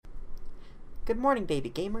Good morning, baby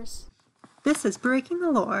gamers. This is Breaking the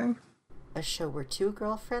Lore, A show where two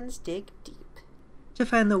girlfriends dig deep. to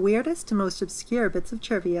find the weirdest and most obscure bits of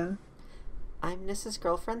trivia. I'm Nissa's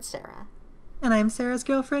girlfriend, Sarah. And I'm Sarah's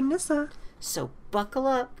girlfriend, Nissa. So buckle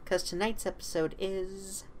up, because tonight's episode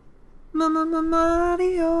is... Mario!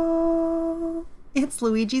 It's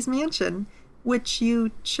Luigi's Mansion, which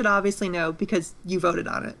you should obviously know because you voted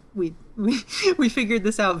on it. We figured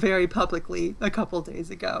this out very publicly a couple days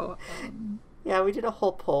ago. Yeah, we did a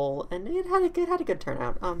whole poll, and it had a good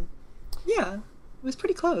turnout. Yeah, it was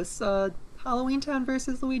pretty close. Halloween Town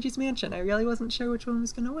versus Luigi's Mansion. I really wasn't sure which one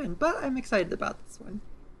was going to win, but I'm excited about this one.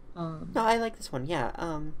 No, I like this one, yeah.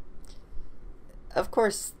 Of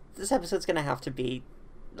course, this episode's going to have to be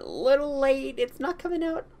a little late. It's not coming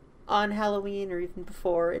out on Halloween or even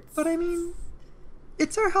before. But I mean,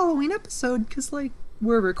 it's our Halloween episode because,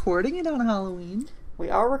 we're recording it on Halloween.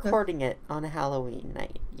 We are recording it on a Halloween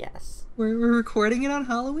night, yes. We're recording it on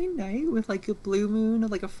Halloween night with a blue moon,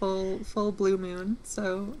 a full blue moon.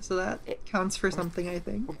 So that counts for something, I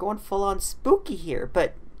think. We're going full on spooky here,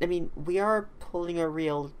 but I mean, we are pulling a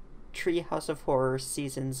real Treehouse of Horror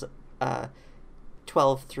seasons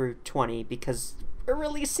 12 through 20 because we're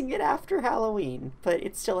releasing it after Halloween, but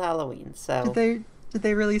it's still Halloween. So did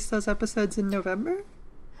they release those episodes in November?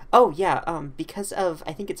 Oh yeah, because of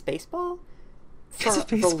I think it's baseball. Because of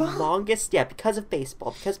baseball? Because of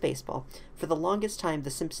baseball. For the longest time,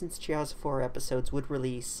 the Simpsons Treehouse of Horror episodes would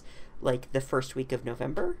release the first week of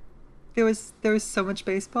November. There was so much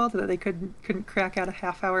baseball that they couldn't crack out a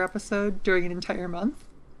half-hour episode during an entire month.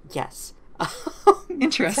 Yes.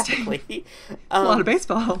 Interesting. Exactly. A lot of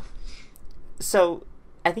baseball. So,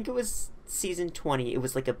 I think it was season 20. It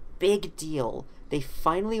was a big deal. They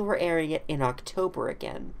finally were airing it in October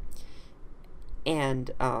again.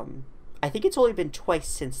 And, I think it's only been twice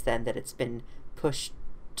since then that it's been pushed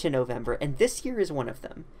to November, and this year is one of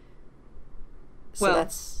them. So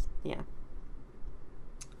that's, yeah.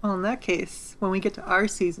 Well, in that case, when we get to our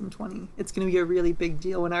season 20, it's going to be a really big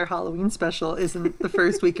deal when our Halloween special isn't the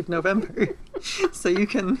first week of November. So you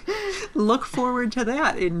can look forward to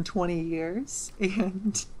that in 20 years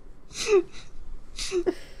and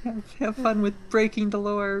have fun with breaking the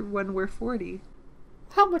lore when we're 40.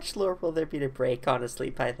 How much lore will there be to break,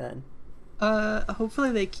 honestly, by then?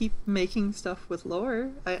 Hopefully they keep making stuff with lore.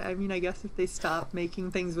 I mean, I guess if they stop making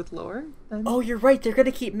things with lore, then... Oh, you're right, they're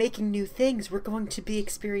gonna keep making new things. We're going to be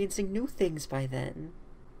experiencing new things by then.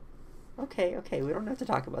 Okay, we don't have to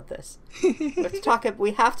talk about this. We have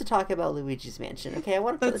to talk about Luigi's Mansion. Okay, I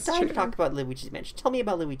want to talk about Luigi's Mansion. Tell me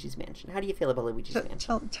about Luigi's Mansion. How do you feel about Luigi's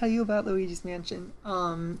Mansion? Tell you about Luigi's Mansion.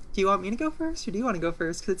 Do you want me to go first, or do you want to go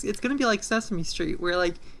first? Because it's gonna be like Sesame Street,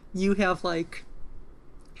 where you have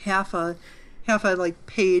half a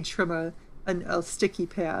page from a sticky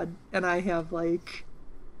pad, and I have an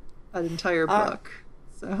entire book.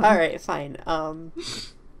 So all right, fine.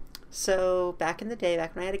 So back in the day,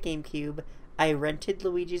 back when I had a GameCube, I rented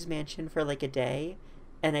Luigi's Mansion for a day,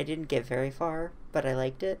 and I didn't get very far, but I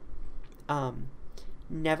liked it.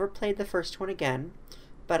 Never played the first one again,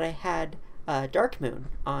 but I had Dark Moon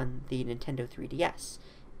on the Nintendo 3DS,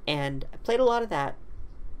 and I played a lot of that.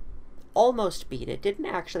 Almost beat it. Didn't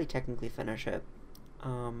actually technically finish it.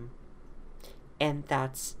 And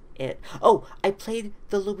that's it. Oh, I played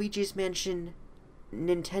the Luigi's Mansion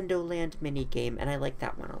Nintendo Land minigame, and I liked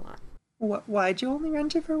that one a lot. Why'd you only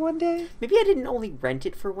rent it for one day? Maybe I didn't only rent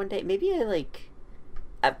it for one day. Maybe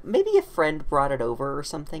maybe a friend brought it over or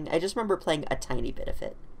something. I just remember playing a tiny bit of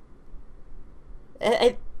it.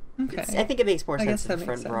 I think it makes more sense if a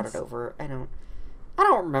friend brought it over. I don't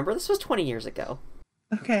remember. This was 20 years ago.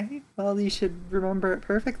 Okay, well, you should remember it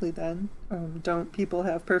perfectly then. Don't people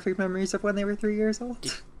have perfect memories of when they were 3 years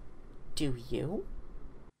old? Do you?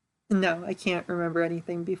 No, I can't remember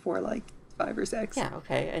anything before 5 or 6. Yeah,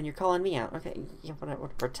 okay, and you're calling me out. Okay, yeah, whatever.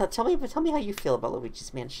 Tell me how you feel about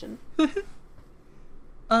Luigi's Mansion. It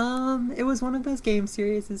was one of those game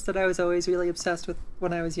series that I was always really obsessed with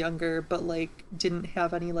when I was younger, but didn't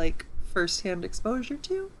have any first-hand exposure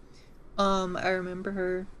to. I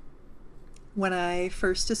remember when I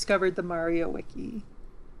first discovered the Mario Wiki.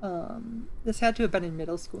 This had to have been in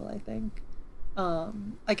middle school, I think.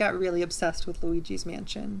 I got really obsessed with Luigi's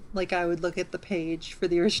Mansion. I would look at the page for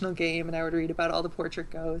the original game, and I would read about all the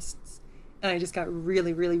portrait ghosts, and I just got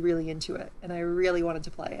really, really, really into it, and I really wanted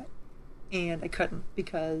to play it. And I couldn't,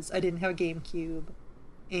 because I didn't have a GameCube,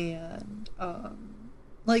 and,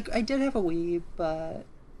 I did have a Wii, but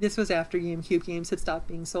this was after GameCube games had stopped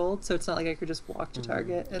being sold, so it's not like I could just walk to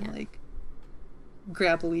Target and,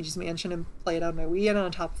 grab Luigi's Mansion and play it on my Wii, and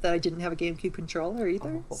on top of that I didn't have a GameCube controller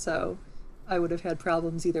either, so I would have had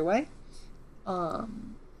problems either way. So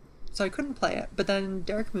I couldn't play it. But then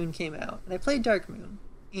Dark Moon came out, and I played Dark Moon,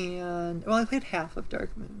 and well, I played half of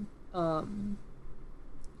Dark Moon.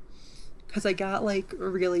 Because I got like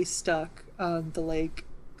really stuck on the like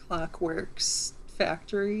Clockworks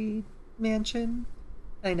factory mansion.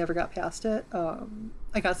 I never got past it.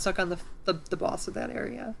 I got stuck on the boss of that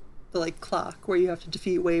area, the like clock where you have to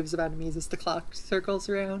defeat waves of enemies as the clock circles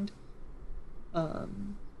around.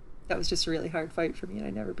 That was just a really hard fight for me, and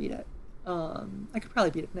I never beat it. I could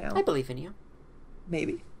probably beat it now. I believe in you.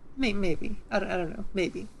 Maybe, maybe. I don't know.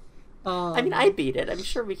 Maybe. I mean, I beat it. I'm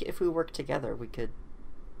sure if we work together, we could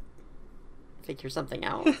figure something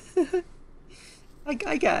out.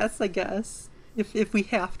 I guess. If we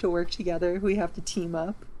have to work together, we have to team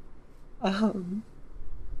up.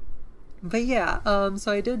 But yeah,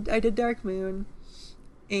 so I did Dark Moon,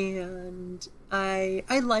 and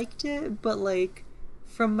I liked it, but like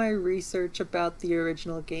from my research about the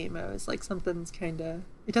original game, I was like, something's kinda,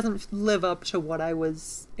 it doesn't live up to what I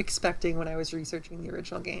was expecting when I was researching the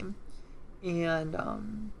original game. And I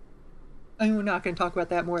mean, we're not going to talk about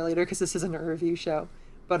that more later because this isn't a review show.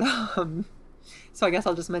 But so I guess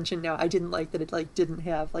I'll just mention now, I didn't like that it like didn't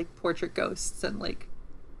have like portrait ghosts and like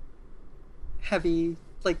heavy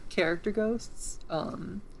like character ghosts.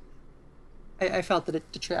 I felt that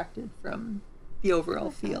it detracted from the overall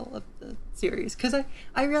feel of the series, because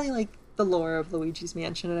I really like the lore of Luigi's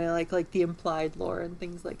Mansion, and I like the implied lore and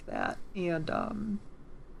things like that. And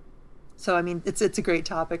so I mean, it's a great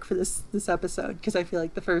topic for this episode, because I feel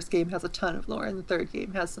like the first game has a ton of lore and the third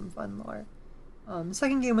game has some fun lore. The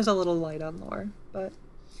second game was a little light on lore, but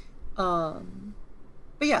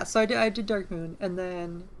yeah. So I did Dark Moon, and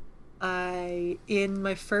then in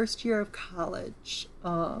my first year of college,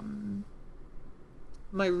 my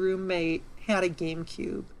roommate had a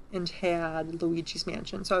GameCube and had Luigi's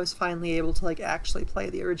Mansion, so I was finally able to like actually play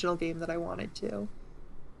the original game that I wanted to,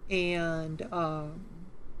 and I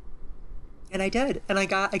did, and I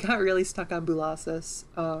got really stuck on Boolossus,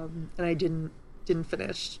 and I didn't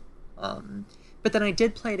finish, but then I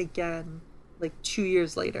did play it again like 2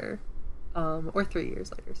 years later, or 3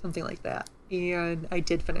 years later, something like that, and I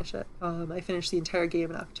did finish it. I finished the entire game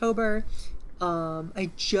in October. I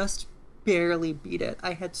just barely beat it.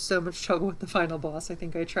 I had so much trouble with the final boss. I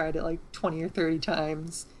think I tried it like 20 or 30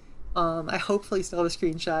 times. I hopefully still have a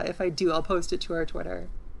screenshot. If I do, I'll post it to our Twitter,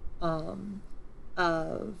 of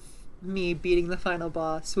me beating the final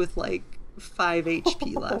boss with like 5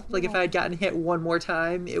 HP left. Like if I had gotten hit one more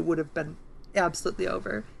time, it would have been absolutely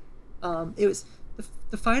over. It was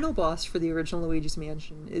the final boss for the original Luigi's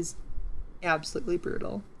Mansion is absolutely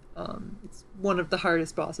brutal. It's one of the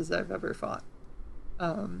hardest bosses I've ever fought.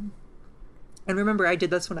 And remember, I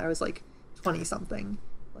did this when I was like 20 something.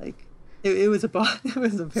 Like it was a boss. It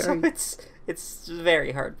was a very. So it's a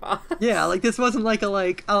very hard boss. Yeah, like this wasn't like a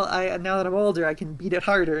like, I now that I'm older I can beat it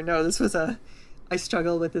harder. No, this was I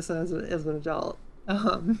struggled with this as an adult.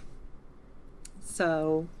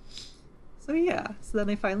 So yeah. So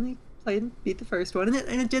then I finally played and beat the first one,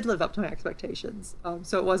 and it did live up to my expectations.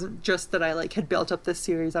 So it wasn't just that I like had built up this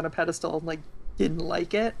series on a pedestal and like didn't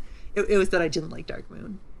like it. It was that I didn't like Dark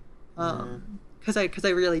Moon. Because I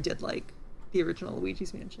really did like the original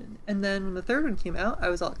Luigi's Mansion. And then when the third one came out, I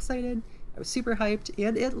was all excited. I was super hyped,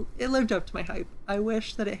 and it lived up to my hype. I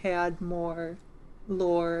wish that it had more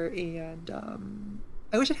lore, and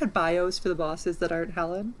I wish it had bios for the bosses that aren't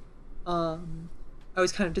Helen. I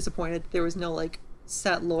was kind of disappointed there was no like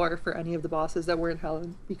set lore for any of the bosses that weren't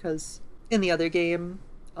Helen, because in the other game,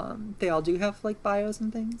 they all do have like bios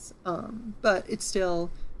and things. But it's still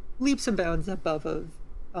leaps and bounds above of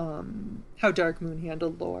how Dark Moon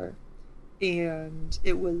handled lore, and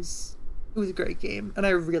it was a great game, and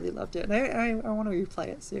I really loved it, and I want to replay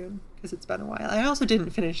it soon because it's been a while. I also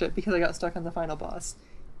didn't finish it because I got stuck on the final boss.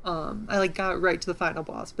 I like got right to the final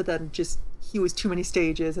boss, but then just he was too many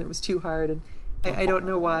stages and it was too hard, and I don't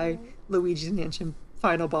know why Luigi's Mansion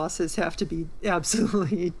final bosses have to be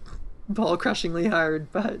absolutely ball crushingly hard,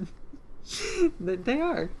 but they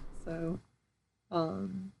are. So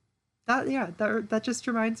that just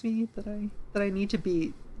reminds me that I need to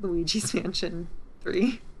beat Luigi's Mansion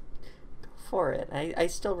 3. Go for it. I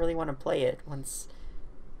still really want to play it once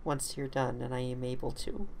you're done and I am able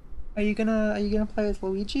to. Are you gonna play as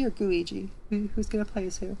Luigi or Gooigi? Who's gonna play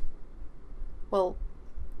as who? Well,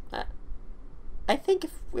 I think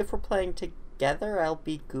if we're playing together, I'll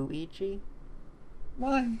be Gooigi.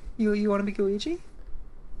 Why? You want to be Gooigi?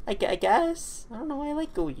 I guess. I don't know. I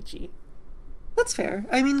like Gooigi. That's fair.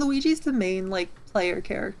 I mean, Luigi's the main, like, player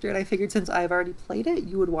character, and I figured since I've already played it,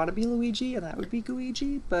 you would want to be Luigi, and that would be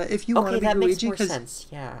Gooigi. But if you want to be Gooigi... Okay, that makes more sense,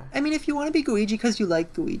 yeah. I mean, if you want to be Gooigi because you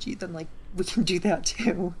like Gooigi, then, like, we can do that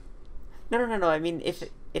too. No. I mean, if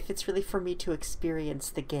it's really for me to experience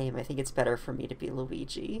the game, I think it's better for me to be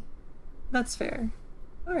Luigi. That's fair.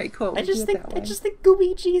 All right, cool. I just think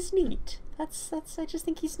Luigi is neat. I just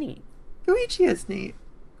think he's neat. Luigi is neat.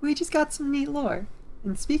 Luigi's got some neat lore.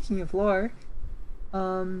 And speaking of lore,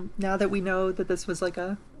 now that we know that this was like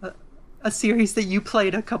a series that you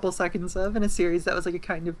played a couple seconds of, and a series that was like a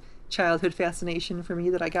kind of childhood fascination for me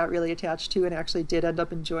that I got really attached to and actually did end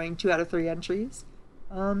up enjoying 2 out of 3 entries,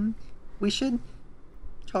 we should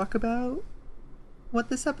talk about what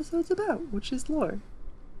this episode's about, which is lore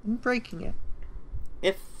and breaking it.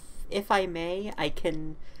 If I may, I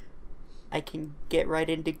can get right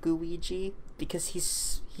into Gooigi because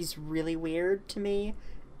he's really weird to me,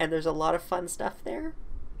 and there's a lot of fun stuff there.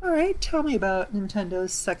 All right, tell me about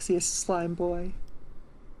Nintendo's sexiest slime boy.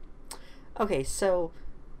 Okay, so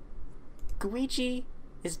Gooigi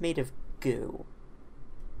is made of goo.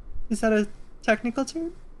 Is that a technical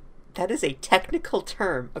term? That is a technical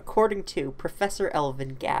term, according to Professor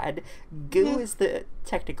Elvin Gadd. Goo is the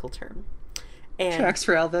technical term. And tracks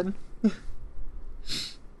for Elvin.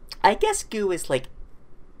 I guess goo is like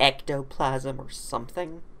ectoplasm or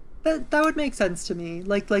something. That would make sense to me.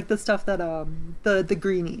 Like the stuff that the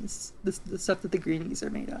greenies, the stuff that the greenies are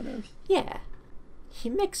made out of. Yeah. He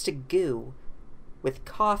mixed a goo with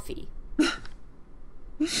coffee.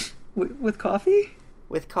 With coffee?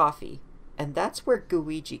 With coffee. And that's where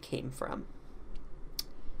Gooigi came from.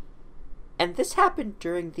 And this happened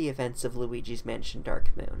during the events of Luigi's Mansion Dark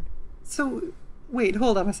Moon. So, wait,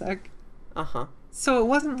 hold on a sec. Uh-huh. So it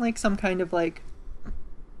wasn't like some kind of like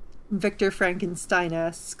Victor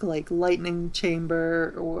Frankenstein-esque like lightning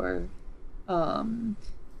chamber or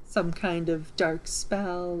some kind of dark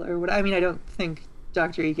spell or what. I mean, I don't think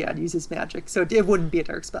Dr. Egad uses magic, so it wouldn't be a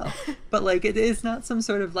dark spell. But like it is not some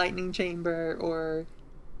sort of lightning chamber or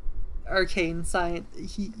arcane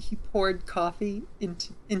science. He poured coffee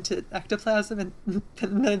into ectoplasm and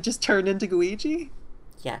then it just turned into Gooigi?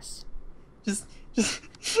 Yes.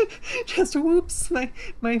 Just whoops, my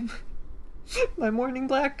morning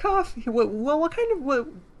black coffee. What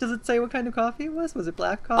does it say? What kind of coffee it was? Was it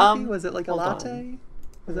black coffee? Was it like a latte?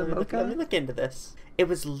 Was it mocha? Let me look into this. It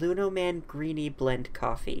was Lunoman Greeny Blend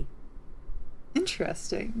Coffee.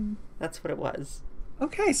 Interesting. That's what it was.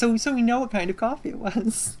 Okay, so we know what kind of coffee it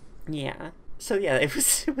was. Yeah. So yeah, it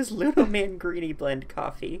was Lunoman Greeny Blend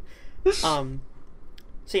Coffee. So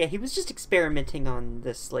yeah, he was just experimenting on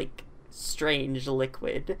this like strange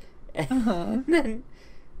liquid, and then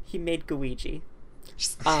he made Gooigi.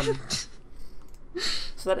 So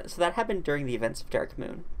that happened during the events of Dark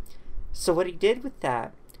Moon. So what he did with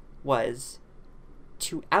that was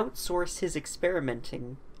to outsource his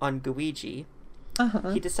experimenting on Gooigi.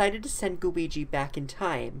 He decided to send Gooigi back in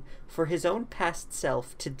time for his own past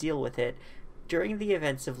self to deal with it during the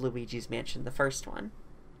events of Luigi's Mansion, the first one.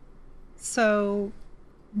 So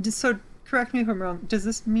correct me if I'm wrong. Does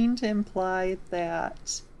this mean to imply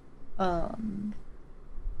that the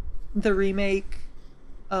remake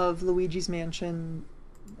of Luigi's Mansion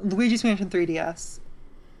 3DS,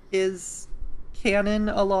 is canon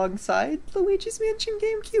alongside Luigi's Mansion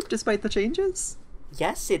GameCube, despite the changes?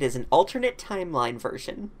 Yes, it is an alternate timeline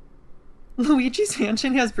version. Luigi's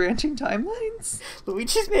Mansion has branching timelines?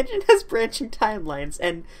 Luigi's Mansion has branching timelines,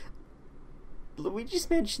 and Luigi's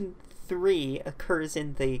Mansion 3 occurs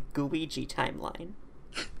in the Gooigi timeline.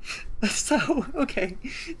 So, okay.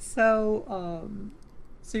 So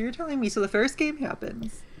you're telling me, so the first game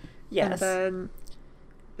happens. Yes. And then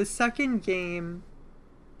the second game...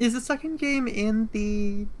 Is the second game in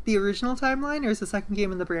the original timeline, or is the second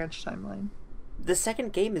game in the branch timeline? The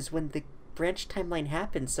second game is when the branch timeline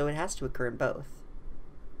happens, so it has to occur in both.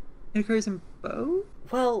 It occurs in both?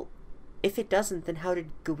 Well, if it doesn't, then how did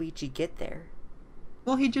Gooigi get there?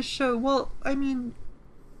 Well, he just showed... Well, I mean...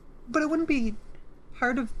 But it wouldn't be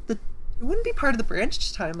part of the... It wouldn't be part of the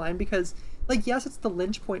branched timeline, because, like, yes, it's the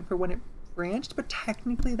lynch point for when it branched, but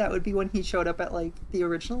technically that would be when he showed up at, like, the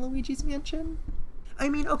original Luigi's Mansion. I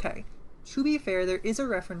mean, okay. To be fair, there is a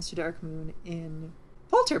reference to Dark Moon in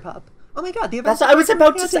Polterpup. Oh my god, the event. That's what I was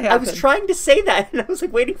about to say. I was trying to say that, and I was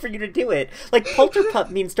like waiting for you to do it. Like, Polterpup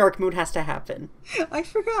means Dark Moon has to happen. I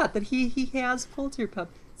forgot that he has Polterpup.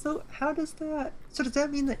 So how does that... So does that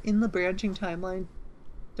mean that in the branching timeline,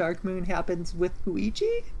 Dark Moon happens with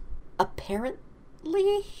Gooigi?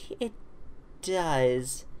 Apparently, it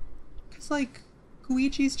does. Because, like,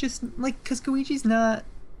 Gooigi's just... Like, because Gooigi's not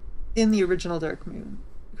in the original Dark Moon.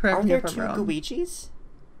 Correct me if I'm wrong. Are there two Gooigis?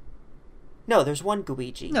 No, there's one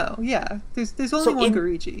Gooigi. No, yeah. There's only one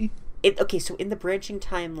Gooigi. Okay, so in the branching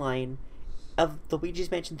timeline of Luigi's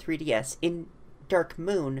Mansion 3DS, in Dark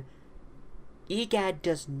Moon, EGAD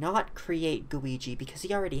does not create Gooigi because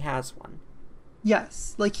he already has one.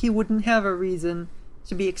 Yes, like he wouldn't have a reason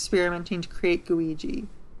to be experimenting to create Gooigi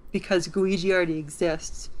because Gooigi already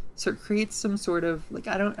exists. So it creates some sort of like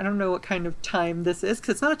I don't know what kind of time this is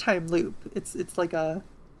because it's not a time loop. It's like a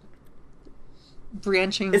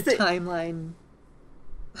branching timeline.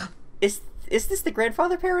 Is this the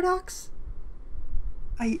grandfather paradox?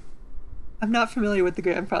 I'm not familiar with the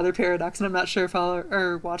grandfather paradox, and I'm not sure if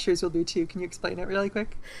our watchers will be too. Can you explain it really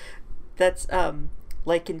quick? That's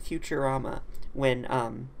like in Futurama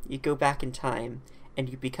when you go back in time and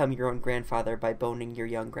you become your own grandfather by boning your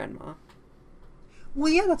young grandma.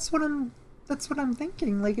 Well, yeah, that's what I'm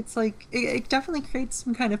thinking. Like it's like it definitely creates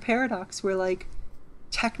some kind of paradox where like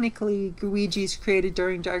technically Gooigi's created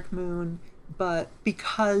during Dark Moon, but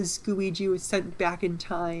because Gooigi was sent back in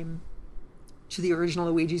time to the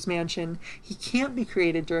original Luigi's Mansion, he can't be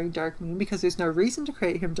created during Dark Moon because there's no reason to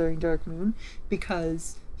create him during Dark Moon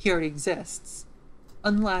because he already exists.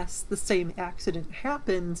 Unless the same accident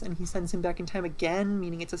happens and he sends him back in time again,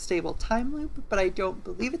 meaning it's a stable time loop, but I don't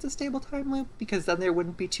believe it's a stable time loop because then there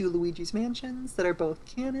wouldn't be two Luigi's Mansions that are both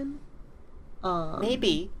canon.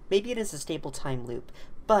 Maybe it is a stable time loop,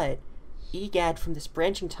 but EGAD from this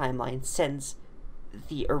branching timeline sends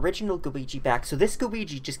the original Gooigi back, so this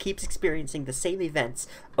Gooigi just keeps experiencing the same events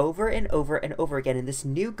over and over and over again, and this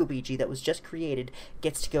new Gooigi that was just created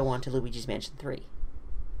gets to go on to Luigi's Mansion 3.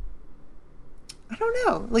 I don't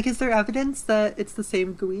know. Like, is there evidence that it's the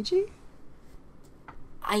same Gooigi?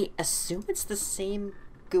 I assume it's the same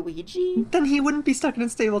Gooigi? Then he wouldn't be stuck in a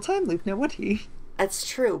stable time loop now, would he? That's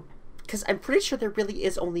true, because I'm pretty sure there really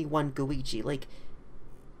is only one Gooigi. Like,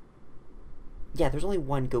 yeah, there's only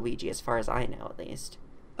one Gooigi as far as I know, at least.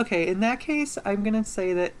 Okay, in that case, I'm gonna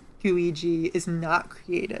say that Gooigi is not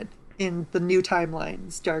created in the new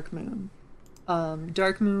timeline's Dark Moon.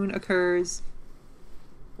 Dark Moon occurs...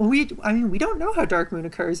 we don't know how Dark Moon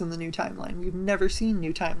occurs in the new timeline. We've never seen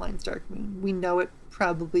new timeline's Dark Moon. We know it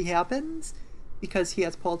probably happens because he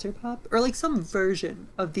has Polterpup, or like some version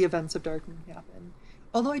of the events of Dark Moon happen.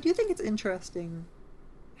 Although I do think it's interesting,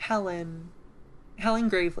 Helen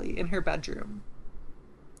Gravely in her bedroom,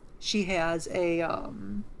 she has a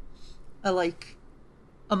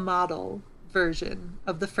model version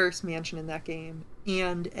of the first mansion in that game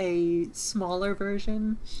and a smaller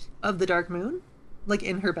version of the Dark Moon, like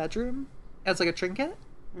in her bedroom as like a trinket.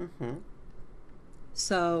 Mm-hmm.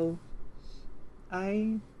 So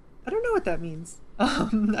I don't know what that means.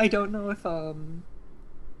 I don't know if I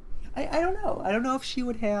don't know. I don't know if she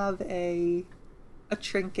would have a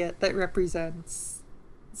trinket that represents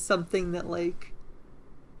something that like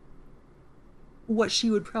what she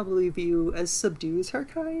would probably view as subdues her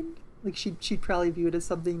kind. Like she'd probably view it as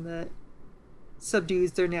something that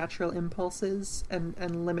subdues their natural impulses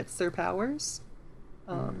and limits their powers.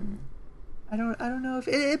 I don't know if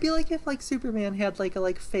it'd be like if like Superman had like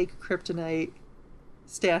a fake kryptonite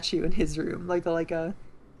statue in his room, like a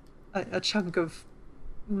chunk of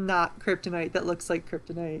not kryptonite that looks like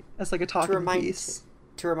kryptonite as like a talking piece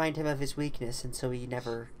to remind him of his weakness, and so he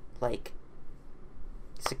never like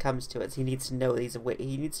succumbs to it. So he needs to know that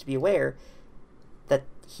he needs to be aware that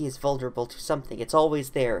he is vulnerable to something. It's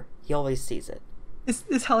always there. He always sees it.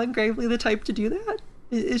 Is Helen Gravely the type to do that?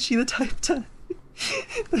 Is she the type to?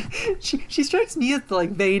 she strikes me as the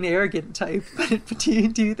like vain, arrogant type. But do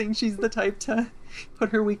you think she's the type to put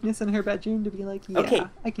her weakness in her bedroom to be like, yeah, okay,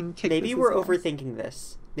 I can kick? Maybe we're overthinking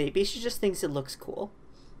this. Maybe she just thinks it looks cool.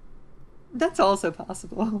 That's also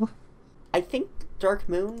possible. I think Dark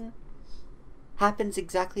Moon happens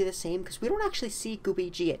exactly the same because we don't actually see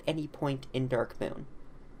Gooigi at any point in Dark Moon.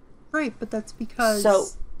 Right, but that's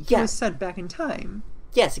because he was sent back in time.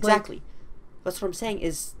 Yes, exactly. Like, that's what I'm saying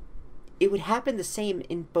is it would happen the same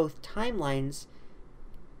in both timelines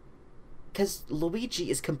because Luigi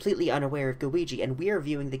is completely unaware of Gooigi and we are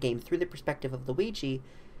viewing the game through the perspective of Luigi,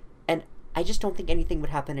 and I just don't think anything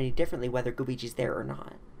would happen any differently whether Gooigi's there or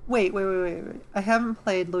not. Wait. I haven't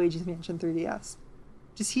played Luigi's Mansion 3DS.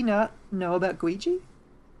 Does he not know about Gooigi?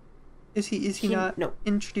 Is he not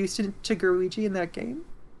introduced to Gooigi in that game?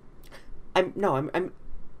 I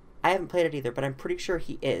haven't played it either, but I'm pretty sure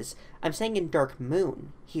he is. I'm saying in Dark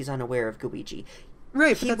Moon, he's unaware of Gooigi.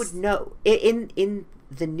 Right, he would know. In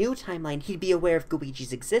the new timeline, he'd be aware of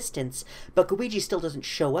Gooigi's existence, but Gooigi still doesn't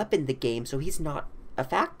show up in the game, so he's not a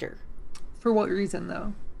factor. For what reason,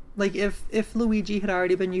 though? Like, if Luigi had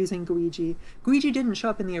already been using Gooigi didn't show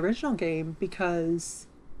up in the original game because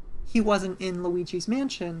he wasn't in Luigi's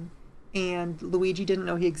Mansion, and Luigi didn't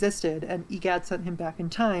know he existed, and EGAD sent him back in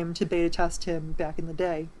time to beta test him back in the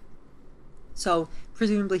day. So,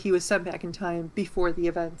 presumably he was sent back in time before the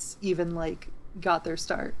events even, like, got their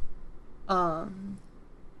start. Um,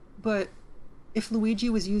 but if Luigi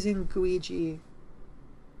was using Gooigi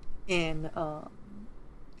in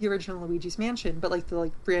the original Luigi's Mansion, but like the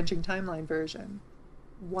like branching timeline version,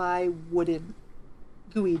 why wouldn't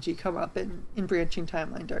Gooigi come up in branching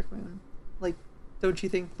timeline Dark Moon? Like, don't you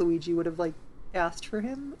think Luigi would have like asked for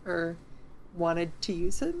him or wanted to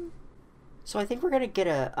use him? So I think we're gonna get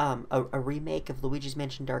a remake of Luigi's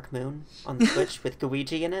Mansion Dark Moon on the Switch with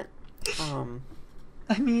Gooigi in it.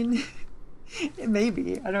 I mean,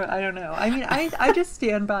 maybe. I don't know. I mean, I just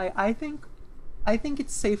stand by. I think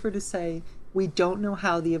it's safer to say we don't know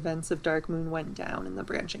how the events of Dark Moon went down in the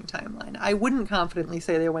branching timeline. I wouldn't confidently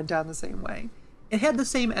say they went down the same way. It had the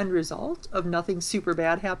same end result of nothing super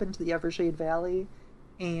bad happened to the Evershade Valley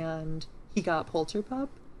and he got Polterpup,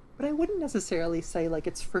 but I wouldn't necessarily say like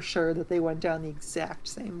it's for sure that they went down the exact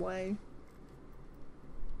same way.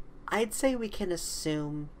 I'd say we can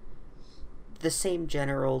assume the same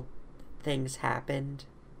general things happened.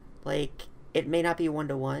 Like, it may not be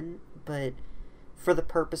 1-to-1, but for the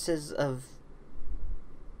purposes of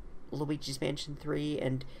Luigi's Mansion 3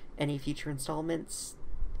 and any future installments,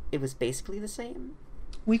 it was basically the same.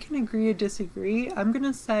 We can agree or disagree. I'm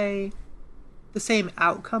gonna say the same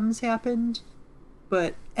outcomes happened,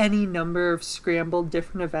 but any number of scrambled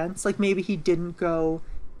different events. Like maybe he didn't go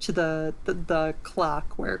to the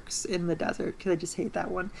clockworks in the desert because I just hate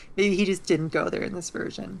that one. Maybe he just didn't go there in this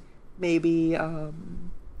version. Maybe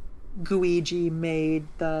Guigi made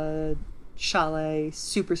the chalet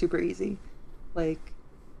super super easy. Like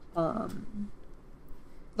I'm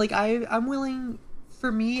willing.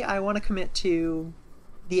 For me, I want to commit to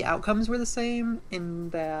the outcomes were the same in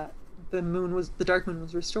that the Dark Moon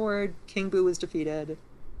was restored, King Boo was defeated,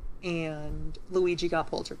 and Luigi got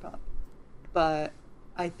Polterpup. But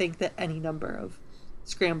I think that any number of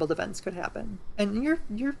scrambled events could happen, and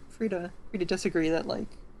you're free to disagree that like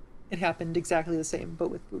it happened exactly the same, but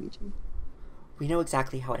with Luigi. We know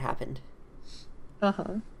exactly how it happened.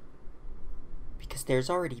 Uh-huh. Because there's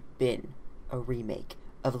already been a remake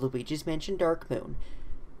of Luigi's Mansion Dark Moon.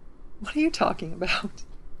 What are you talking about?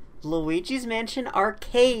 Luigi's Mansion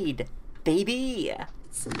Arcade, baby!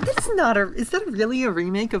 That's not a... Is that really a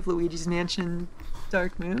remake of Luigi's Mansion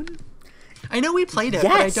Dark Moon? I know we played it,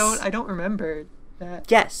 yes! But I don't remember that.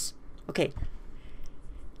 Yes. Okay.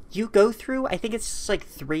 You go through, I think it's like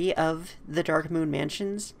 3 of the Dark Moon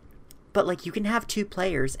mansions, but like you can have 2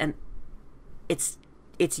 players, and it's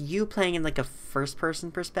you playing in like a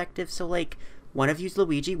first-person perspective, so like one of you's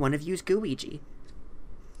Luigi, one of you's Gooigi.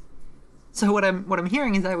 So what I'm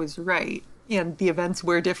hearing is I was right, and the events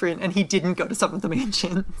were different, and he didn't go to some of the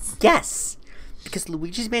mansions. Yes, because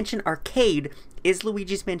Luigi's Mansion Arcade is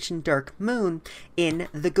Luigi's Mansion Dark Moon in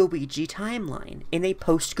the Gooigi timeline, in a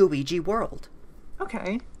post-Gooigi world.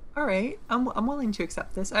 Okay, all right, I'm willing to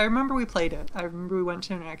accept this. I remember we played it. I remember we went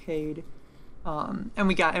to an arcade, and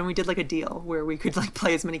we did like a deal where we could like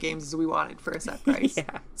play as many games as we wanted for a set price.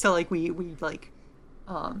 Yeah. So like we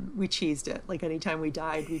cheesed it. Like anytime we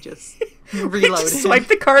died, we just reloaded. We just swiped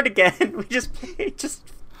the card again. We just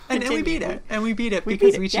and we beat it. And we beat it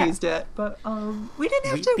because we cheesed it. But we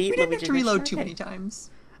didn't have to reload too many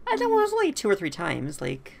times. I know it was only 2 or 3 times.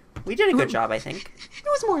 Like we did a good job, I think. It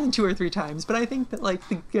was more than 2 or 3 times, but I think that like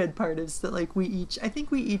the good part is that like we each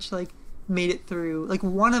like made it through. Like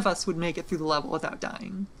one of us would make it through the level without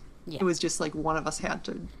dying. Yeah. It was just like one of us had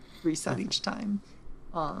to reset each time.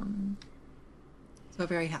 So a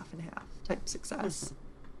very half and half type success.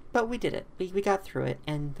 But we did it. We got through it,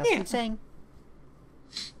 and that's what I'm saying.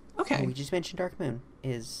 Okay. Luigi's Mansion Dark Moon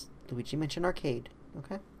is Luigi Mansion Arcade.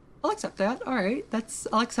 Okay. I'll accept that. All right.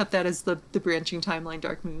 I'll accept that as the branching timeline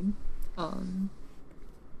Dark Moon.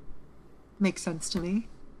 Makes sense to me.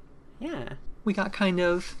 Yeah. We got kind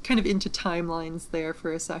of into timelines there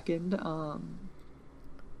for a second.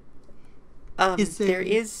 There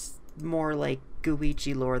is more like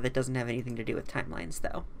Gooigi lore that doesn't have anything to do with timelines,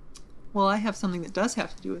 though. Well, I have something that does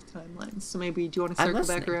have to do with timelines. So maybe do you want to circle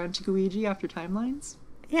back around to Gooigi after timelines?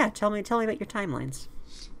 Yeah, tell me about your timelines.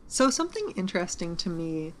 So something interesting to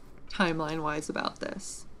me, timeline-wise, about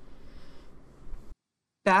this.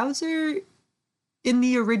 Bowser, in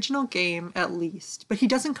the original game at least, but he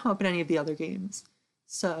doesn't come up in any of the other games,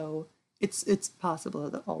 so it's possible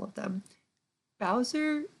that all of them.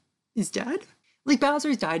 Bowser is dead? Like,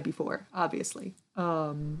 Bowser's died before, obviously.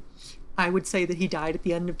 I would say that he died at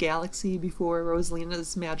the end of Galaxy before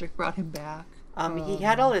Rosalina's magic brought him back. He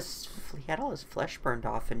had all his flesh burned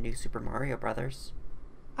off in New Super Mario Brothers.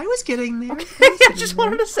 I was getting there. Okay, I just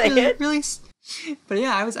wanted to say it. Really, but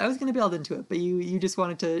yeah, I was gonna build into it, but you just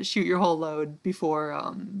wanted to shoot your whole load before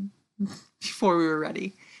we were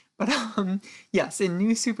ready. But yes, in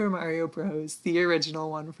New Super Mario Bros., the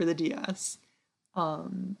original one for the DS,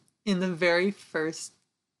 in the very first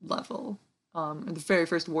level, or the very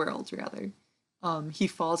first world rather, he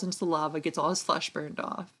falls into the lava, gets all his flesh burned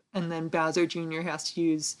off, and then Bowser Jr. has to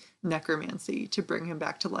use necromancy to bring him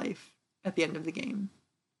back to life at the end of the game.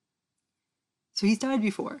 So he's died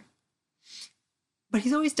before. But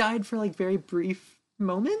he's always died for like very brief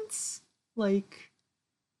moments. Like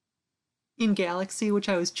in Galaxy, which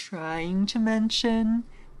I was trying to mention,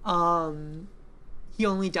 he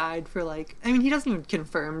only died for like, I mean, he doesn't even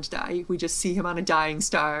confirmed die. We just see him on a dying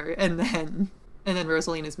star, and then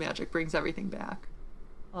Rosalina's magic brings everything back.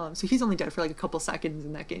 So he's only dead for like a couple seconds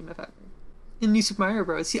in that game, if ever. In New Super Mario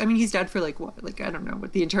Bros., he's dead for like what? Like, I don't know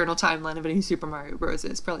what the internal timeline of a New Super Mario Bros.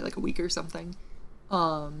 Is. Probably like a week or something.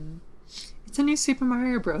 It's a New Super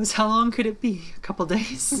Mario Bros. How long could it be? A couple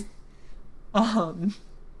days. Yeah,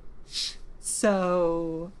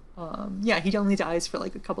 he only dies for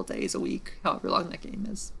like a couple days, a week, however long that game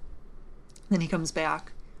is. Then he comes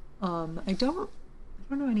back. I don't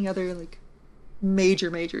know any other like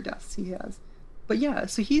major deaths he has. But yeah,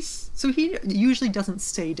 so he usually doesn't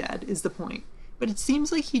stay dead is the point. But it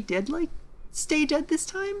seems like he did like stay dead this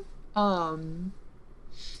time.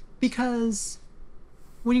 Because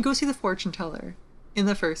when you go see the fortune teller in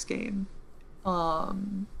the first game,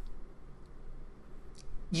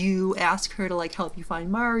 you ask her to like help you find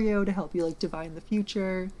Mario, to help you like divine the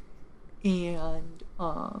future, and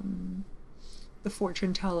the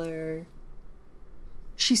fortune teller,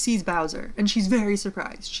 she sees Bowser and she's very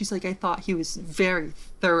surprised. She's like, I thought he was very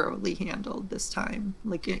thoroughly handled this time,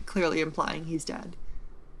 like clearly implying he's dead.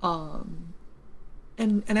 And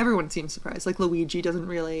everyone seems surprised. Like Luigi doesn't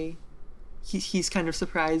really, he's kind of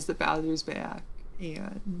surprised that Bowser's back,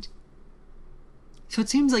 and so it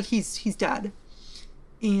seems like he's dead.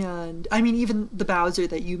 And I mean, even the Bowser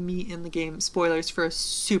that you meet in the game, spoilers for a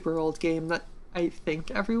super old game that I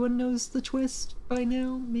think everyone knows the twist by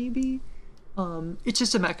now, maybe. It's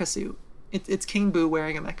just a mecha suit. It's King Boo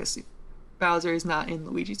wearing a mecha suit. Bowser is not in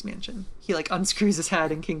Luigi's Mansion. He like unscrews his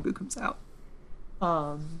head and King Boo comes out.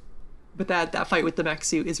 But that fight with the mech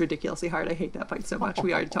suit is ridiculously hard. I hate that fight so much.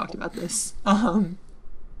 We already talked about this.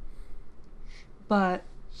 But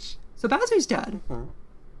so Bowser's dead. Mm-hmm.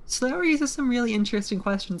 So that raises some really interesting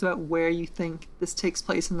questions about where you think this takes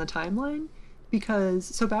place in the timeline, because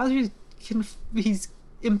so Bowser he's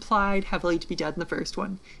implied heavily to be dead in the first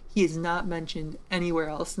one. He is not mentioned anywhere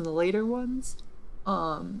else in the later ones,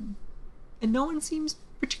 and no one seems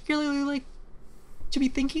particularly like to be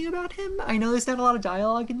thinking about him. I know there's not a lot of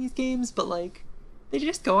dialogue in these games, but like they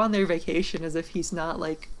just go on their vacation as if he's not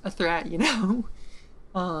like a threat, you know.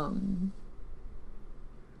 I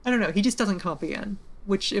don't know. He just doesn't come up again,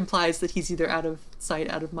 which implies that he's either out of sight,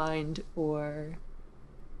 out of mind, or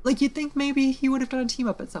like you'd think maybe he would have done a team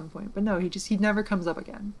up at some point, but no, he never comes up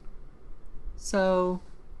again. So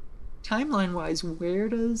timeline wise, where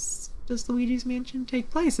does Luigi's Mansion take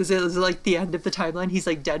place? Is it like the end of the timeline? He's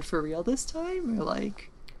like dead for real this time, or like?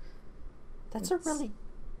 That's a really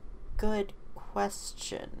good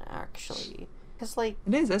question, actually, because like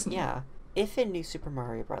it is, isn't it? Yeah, if in New Super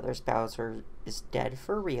Mario Brothers Bowser is dead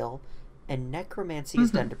for real, and necromancy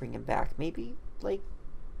is done to bring him back, maybe like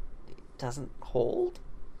it doesn't hold.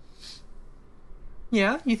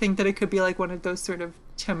 Yeah, you think that it could be like one of those sort of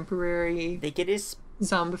temporary. They get his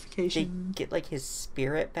zombification. They get like his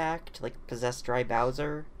spirit back to like possess Dry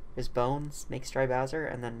Bowser. His bones makes Dry Bowser,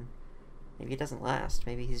 and then maybe it doesn't last.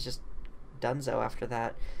 Maybe he's just donezo after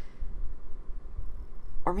that,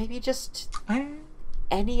 or maybe just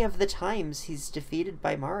any of the times he's defeated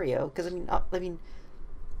by Mario. Because I mean,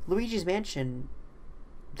 Luigi's Mansion,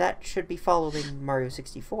 that should be following Mario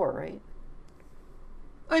 64, right?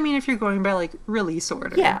 I mean, if you're going by like release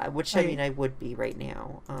order. Yeah, which I mean I would be right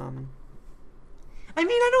now. I mean,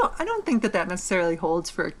 I don't think that necessarily holds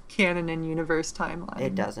for a canon and universe timeline.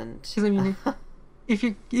 It doesn't. Because I mean, if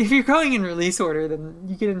you're going in release order, then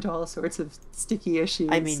you get into all sorts of sticky issues.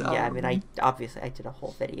 I mean, yeah. I mean, I did a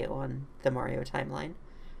whole video on the Mario timeline.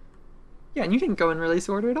 Yeah, and you didn't go in release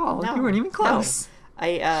order at all. No, you weren't even close. No.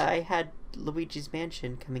 I had Luigi's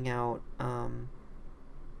Mansion coming out.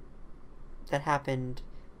 That happened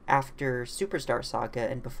after Superstar Saga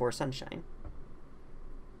and before Sunshine.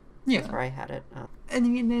 Yeah, that's where I had it.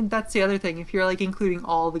 And that's the other thing. If you're like including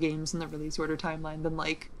all the games in the release order timeline, then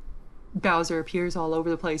like Bowser appears all over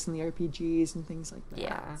the place in the RPGs and things like that.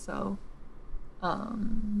 Yeah. So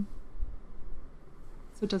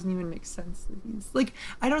it doesn't even make sense that he's like.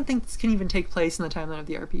 I don't think this can even take place in the timeline of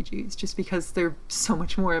the RPGs, just because they're so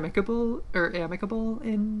much more amicable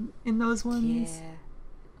in those ones.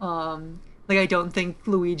 Yeah. Like, I don't think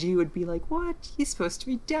Luigi would be like, what? He's supposed to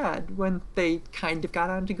be dead, when they kind of got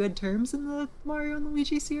onto good terms in the Mario and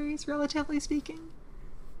Luigi series, relatively speaking.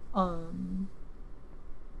 And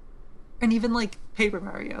even, like, Paper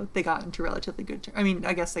Mario, they got into relatively good terms. I mean,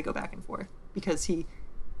 I guess they go back and forth, because he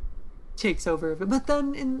takes over. But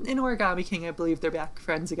then in Origami King, I believe they're back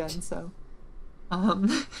friends again, so...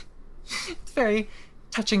 it's very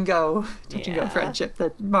touch and go friendship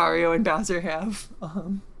that Mario and Bowser have.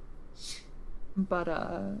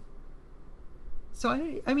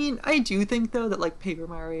 So I mean, I do think though that like Paper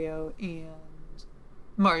Mario and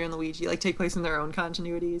Mario and Luigi like take place in their own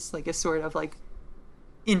continuities, like a sort of like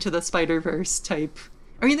Into the Spider-Verse type.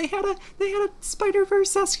 I mean, they had a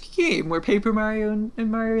Spider-Verse-esque game where Paper Mario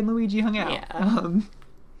and Mario and Luigi hung out. Yeah.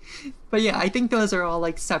 But yeah, I think those are all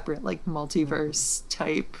like separate, like multiverse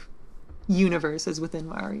type universes within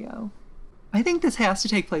Mario. I think this has to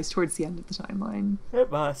take place towards the end of the timeline.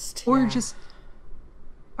 It must. Or yeah. just...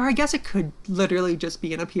 Or I guess it could literally just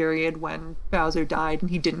be in a period when Bowser died and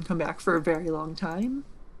he didn't come back for a very long time.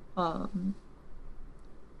 Or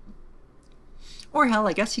hell,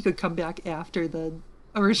 I guess he could come back after the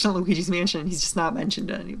original Luigi's Mansion and he's just not mentioned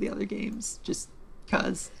in any of the other games. Just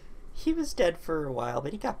cause. He was dead for a while,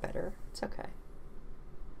 but he got better. It's okay.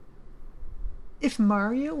 If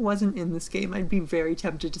Mario wasn't in this game, I'd be very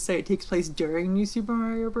tempted to say it takes place during New Super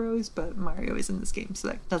Mario Bros., but Mario is in this game, so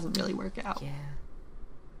that doesn't really work out. Yeah.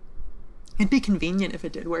 It'd be convenient if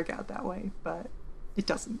it did work out that way, but it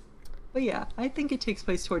doesn't. But yeah, I think it takes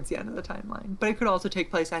place towards the end of the timeline, but it could also take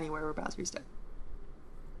place anywhere where Bowser's dead.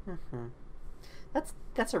 Mm-hmm.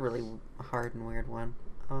 That's a really hard and weird one.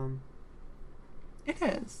 It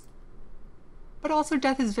is. But also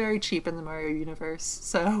death is very cheap in the Mario universe,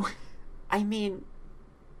 so... I mean,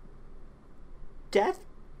 death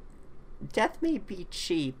may be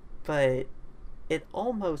cheap, but it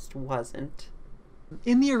almost wasn't.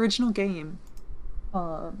 In the original game,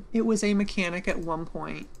 it was a mechanic at one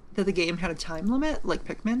point that the game had a time limit, like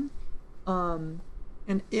Pikmin. And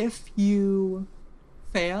if you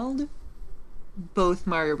failed, both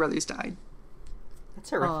Mario Brothers died.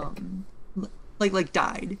 That's horrific. Like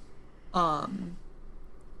died.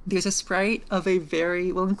 There's a sprite of a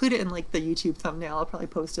very... We'll include it in, like, the YouTube thumbnail. I'll probably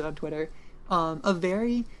post it on Twitter. A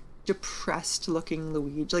very depressed-looking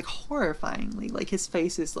Luigi. Like, horrifyingly. Like, his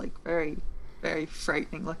face is, like, very, very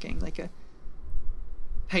frightening looking. Like a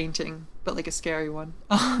painting, but, like, a scary one.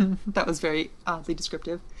 That was very oddly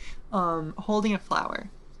descriptive. Holding a flower.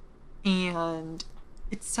 And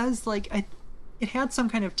it says, like... It had some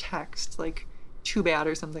kind of text, like... Too bad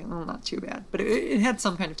or something. Well, not too bad, but it had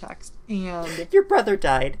some kind of text. And your brother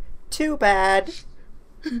died. Too bad.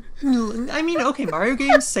 I mean, okay, Mario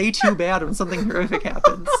games say too bad when something horrific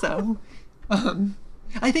happens, so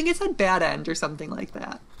I think it said bad end or something like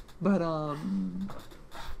that. But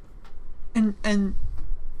and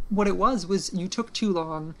what it was you took too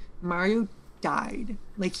long, Mario died.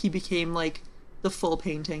 Like he became like the full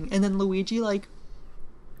painting, and then Luigi like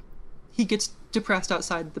he gets depressed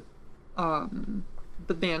outside the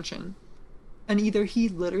mansion, and either he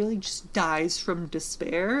literally just dies from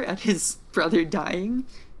despair at his brother dying,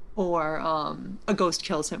 or a ghost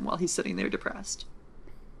kills him while he's sitting there depressed.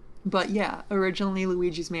 But yeah, originally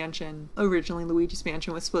Luigi's Mansion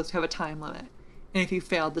was supposed to have a time limit, and if you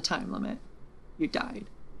failed the time limit, you died.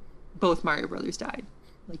 Both Mario Brothers died,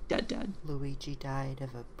 like dead. Luigi died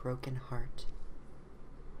of a broken heart.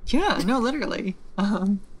 Yeah, no, literally.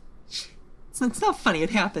 It's not funny. It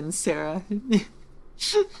happens, Sarah.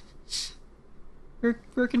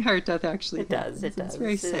 Broken heart death actually. It does. It's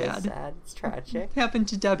very sad. It's sad. It's tragic. It happened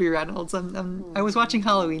to Debbie Reynolds. I was watching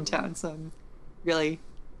Halloween Town, so I'm really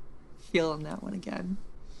feeling that one again.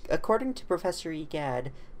 According to Professor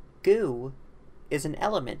Egad, goo is an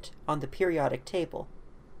element on the periodic table.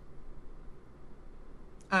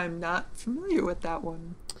 I'm not familiar with that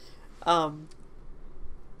one.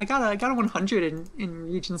 I got a 100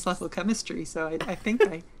 in Regents level chemistry, so I think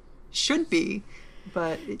I should be,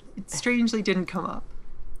 but it strangely didn't come up.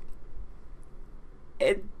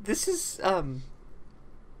 This is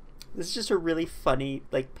just a really funny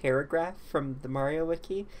like paragraph from the Mario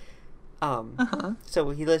Wiki. So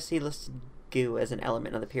he listed goo as an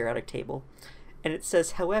element on the periodic table, and it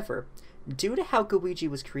says, however, due to how Gooigi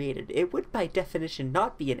was created, it would by definition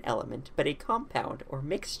not be an element, but a compound or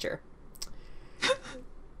mixture.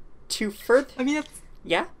 To further, I mean,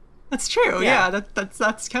 that's true. Yeah.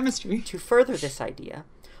 That's chemistry. To further this idea,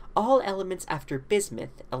 all elements after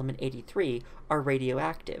bismuth, element 83, are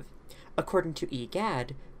radioactive. According to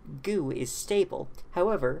EGAD, goo is stable.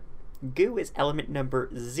 However, goo is element number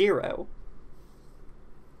 0.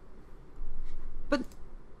 But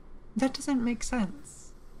That doesn't make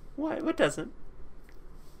sense. What doesn't?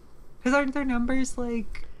 Because aren't there numbers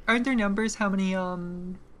how many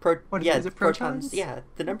is it, protons? Yeah,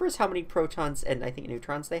 the number is how many protons and I think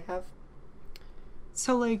neutrons they have.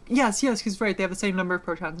 So like yes, because right, they have the same number of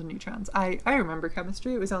protons and neutrons. I remember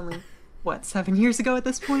chemistry. It was only what, 7 years ago at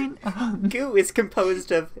this point. Goo is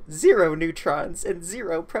composed of 0 neutrons and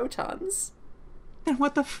 0 protons. Then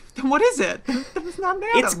what is it? It's not an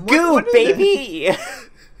atom. It's goo, what baby.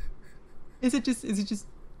 Is it just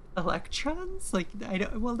electrons? Like I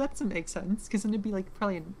don't. Well, that doesn't make sense because then it'd be like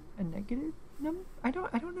probably a negative number. I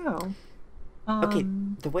don't know. Okay,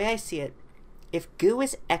 the way I see it, if goo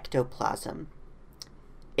is ectoplasm,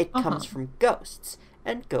 it comes from ghosts,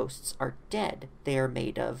 and ghosts are dead. They are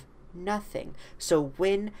made of nothing. So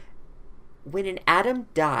when an atom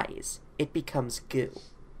dies, it becomes goo.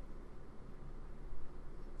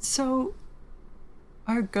 So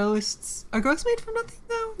are ghosts made from nothing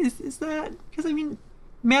though? Is that, because I mean,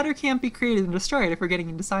 matter can't be created and destroyed if we're getting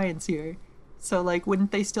into science here. So like,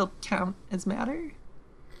 wouldn't they still count as matter?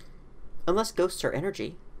 Unless ghosts are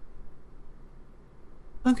energy.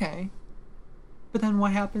 Okay. But then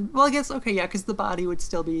what happened? Well, I guess, okay, yeah, because the body would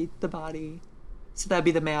still be the body. So that'd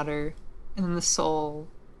be the matter. And then the soul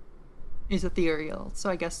is ethereal. So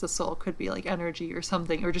I guess the soul could be like energy or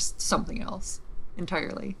something, or just something else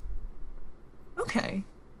entirely. Okay.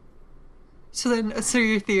 So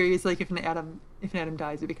your theory is like if an atom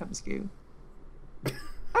dies, it becomes goo.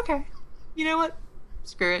 Okay. You know what?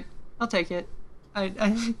 Screw it. I'll take it.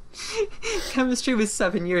 I chemistry was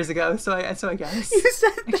 7 years ago, so I guess. You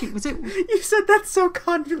said actually was it? You said that so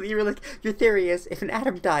confidently. You were like, your theory is if an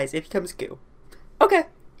atom dies, it becomes goo. Okay.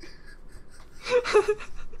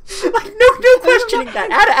 Like no questioning that.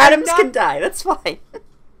 Atoms can die. That's fine.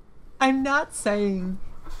 I'm not saying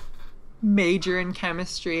major in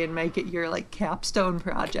chemistry and make it your like capstone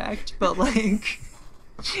project, but like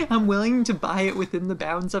I'm willing to buy it within the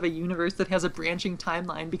bounds of a universe that has a branching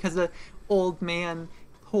timeline because an old man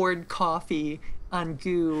poured coffee on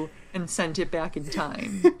goo and sent it back in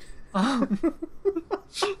time.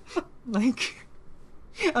 Like,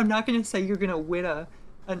 I'm not gonna say you're gonna win a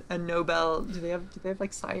Nobel. Do they have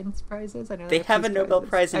like science prizes? I know they have a Nobel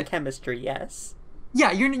prizes. Prize in chemistry. Yes.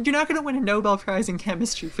 Yeah, you're not gonna win a Nobel Prize in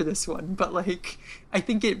chemistry for this one, but like I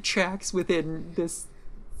think it tracks within this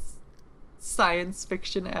science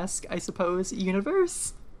fiction-esque, I suppose,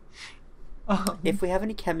 universe. If we have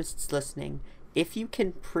any chemists listening, if you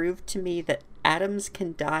can prove to me that atoms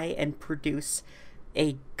can die and produce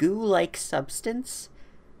a goo-like substance,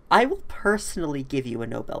 I will personally give you a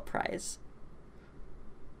Nobel Prize.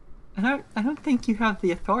 I don't think you have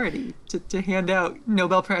the authority to hand out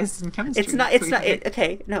Nobel Prizes in chemistry. It's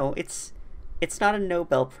not a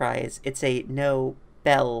Nobel Prize. It's a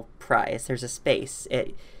Nobel Prize. There's a space.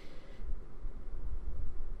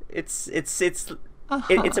 It's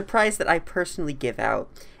a prize that I personally give out,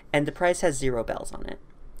 and the prize has 0 bells on it.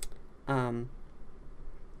 I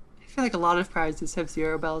feel like a lot of prizes have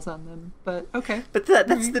 0 bells on them, but okay. But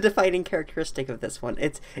that's the defining characteristic of this one.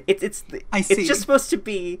 It's just supposed to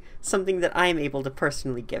be something that I'm able to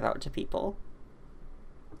personally give out to people.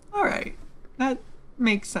 All right, that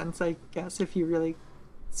makes sense, I guess, if you really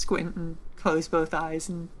squint and close both eyes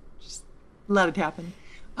and just let it happen.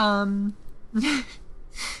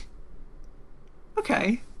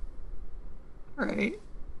 Okay. All right.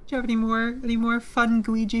 Do you have any more fun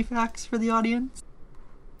Gooigi facts for the audience?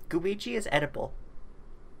 Gooigi is edible.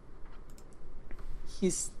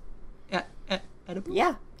 He's edible?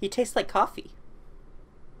 Yeah, he tastes like coffee.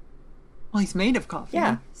 Well, he's made of coffee.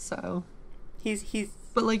 Yeah. So he's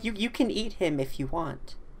but like you can eat him if you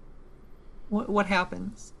want. What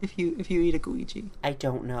happens if you eat a Gooigi? I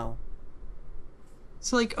don't know.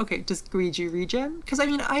 So, like, okay, does Gooigi regen? Because, I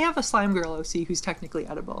mean, I have a slime girl OC who's technically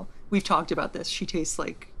edible. We've talked about this. She tastes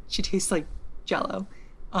like Jello.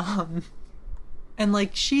 And,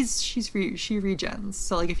 like, she regens.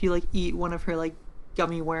 So, like, if you, like, eat one of her, like,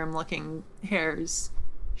 gummy worm-looking hairs,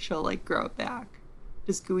 she'll, like, grow it back.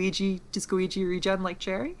 Does Gooigi regen like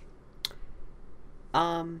Cherry?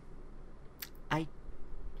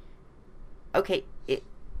 Okay,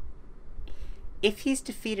 if he's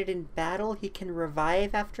defeated in battle, he can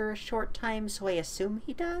revive after a short time, so I assume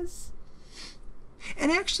he does?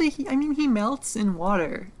 And actually, he melts in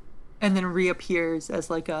water and then reappears as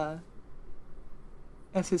like as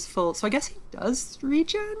his full... So I guess he does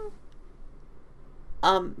regen?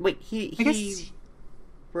 Wait, he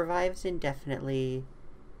revives indefinitely.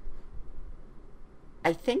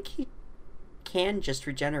 I think he can just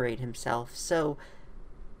regenerate himself, so...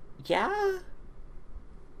 Yeah...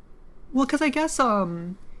 Well, because I guess,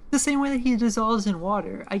 the same way that he dissolves in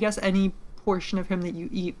water. I guess any portion of him that you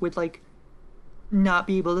eat would like not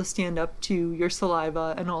be able to stand up to your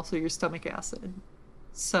saliva and also your stomach acid.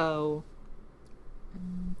 So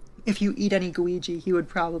if you eat any Guiji, he would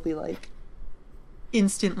probably like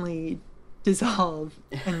instantly dissolve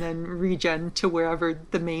and then regen to wherever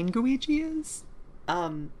the main Guiji is.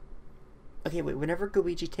 Okay, wait, whenever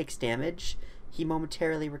Guiji takes damage, he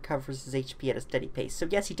momentarily recovers his HP at a steady pace. So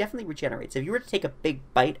yes, he definitely regenerates. If you were to take a big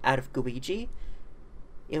bite out of Guiji,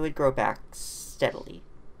 it would grow back steadily.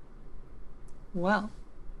 Well,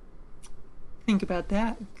 think about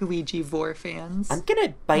that, Guiji Vor fans. I'm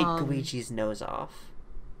gonna bite Guiji's nose off.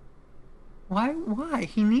 Why?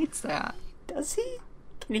 He needs that. Does he?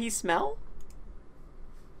 Can he smell?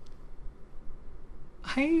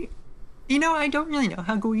 I don't really know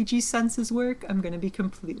how Guiji's senses work. I'm gonna be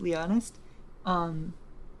completely honest.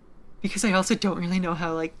 Because I also don't really know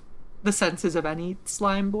how, like, the senses of any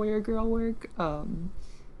slime boy or girl work.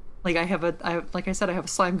 Like, like I said, I have a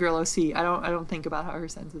slime girl OC. I don't think about how her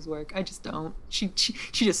senses work. I just don't. She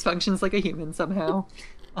just functions like a human somehow.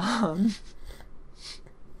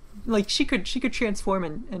 Like, she could transform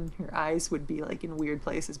and her eyes would be, like, in weird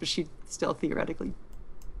places, but she'd still theoretically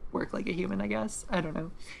work like a human, I guess. I don't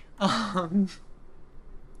know.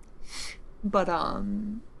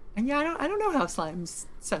 Yeah, I don't know how slime's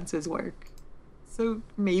senses work. So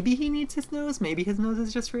maybe he needs his nose. Maybe his nose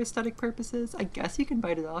is just for aesthetic purposes. I guess you can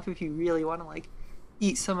bite it off if you really want to, like,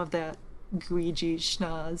 eat some of that Guiji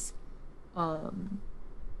schnoz. I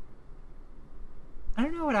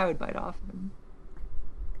don't know what I would bite off of him.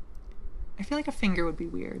 I feel like a finger would be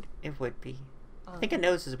weird. It would be. I think a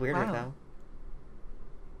nose is weirder, though.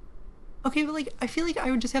 Okay, but, like, I feel like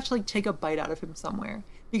I would just have to, like, take a bite out of him somewhere.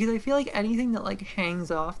 Because I feel like anything that, like,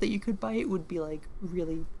 hangs off that you could bite would be, like,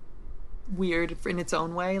 really weird in its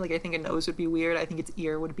own way. Like, I think a nose would be weird. I think its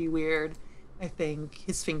ear would be weird. I think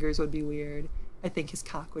his fingers would be weird. I think his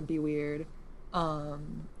cock would be weird.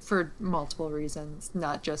 For multiple reasons.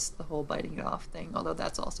 Not just the whole biting it off thing, although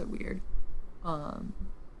that's also weird.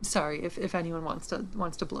 Sorry if anyone wants to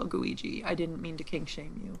blow Guiji. I didn't mean to kink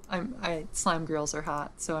shame you. Slime girls are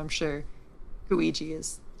hot, so I'm sure Guiji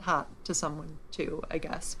is hot to someone too, I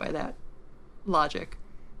guess, by that logic.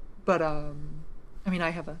 But I mean, I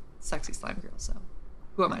have a sexy slime girl, so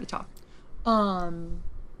who am I to talk?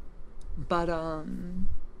 But I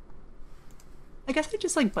guess I'd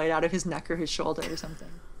just like bite out of his neck or his shoulder or something.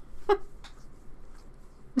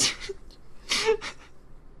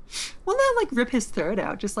 Well, not like rip his throat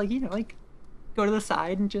out, just like, like go to the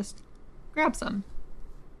side and just grab some.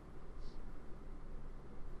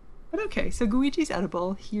 But okay, so Guiji's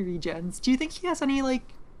edible, he regens. Do you think he has any,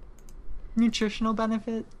 like, nutritional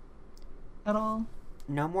benefit at all?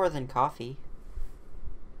 No more than coffee.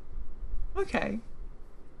 Okay.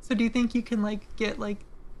 So do you think you can, like, get, like,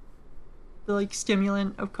 the, like,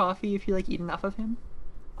 stimulant of coffee if you, like, eat enough of him?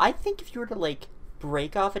 I think if you were to, like,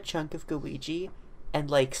 break off a chunk of Guiji and,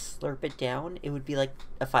 like, slurp it down, it would be, like,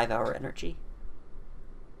 a 5-hour energy.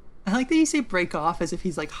 I like that you say break off as if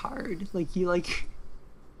he's, like, hard. Like, you, like...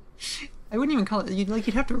 I wouldn't even call it... You'd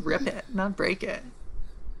have to rip it, not break it.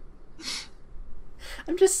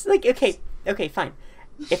 I'm just, like, okay, fine.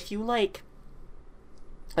 If you, like,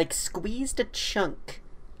 squeezed a chunk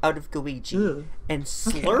out of Guiji and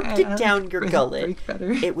slurped it down your gullet,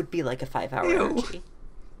 it would be, like, a 5-hour energy.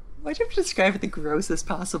 Why'd you have to describe it the grossest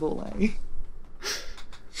possible way?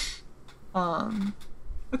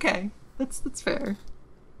 Okay, that's fair.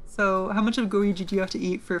 So, how much of Guiji do you have to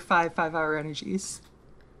eat for 5-hour energies?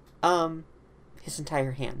 His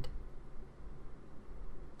entire hand.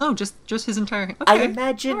 Oh, just his entire hand.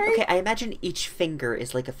 Okay. I imagine each finger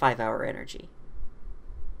is like a 5-hour energy.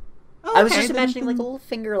 Oh, I was just imagining like a little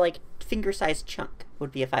finger-sized chunk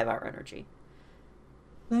would be a 5-hour energy.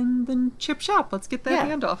 Then chip chop. Let's get that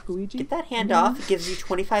hand off, Guiji. Get that hand off. It gives you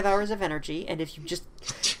 25 hours of energy, and if you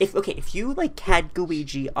like had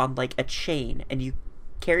Guiji on like a chain and you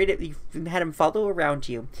carried it, you had him follow around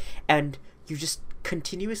you, and you just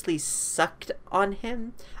continuously sucked on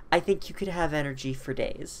him, I think you could have energy for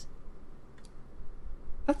days.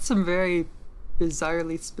 That's some very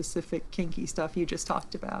bizarrely specific kinky stuff you just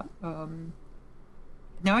talked about.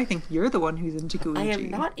 Now I think you're the one who's into Guiji. I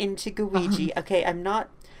am not into Guiji. Okay, I'm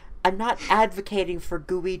not advocating for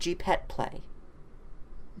Guiji pet play.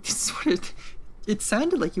 It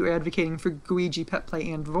sounded like you were advocating for Guiji pet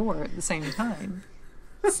play and Vor at the same time.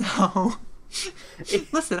 So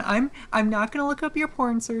listen, I'm not gonna look up your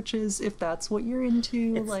porn searches if that's what you're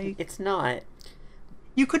into. It's not.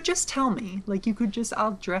 You could just tell me. Like, you could just...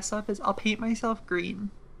 I'll dress up as... I'll paint myself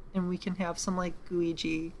green. And we can have some, like,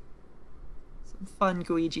 Guiji... fun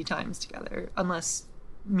Luigi times together. Unless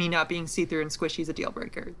me not being see-through and squishy is a deal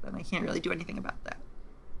breaker, then I can't really do anything about that.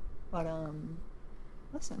 But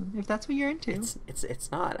listen, if that's what you're into,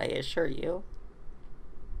 it's not. I assure you.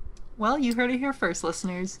 well, you heard it here first,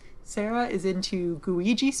 listeners. Sarah is into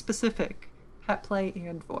Luigi-specific pet play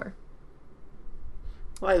and vor.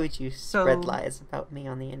 Why would you spread lies about me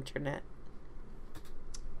on the internet?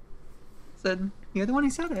 Said you're the one who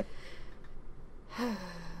said it.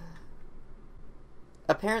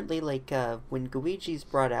 Apparently, like when Luigi's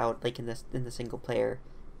brought out, like in the single player,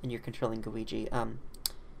 and you're controlling Luigi,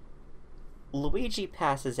 Luigi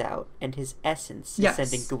passes out, and his essence is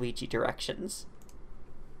sending Luigi directions.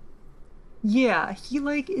 Yeah, he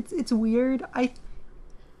it's weird.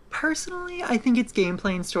 Personally, I think it's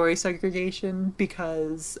gameplay and story segregation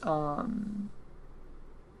because I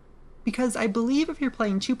believe if you're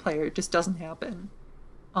playing 2-player, it just doesn't happen.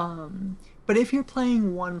 But if you're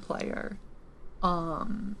playing 1-player,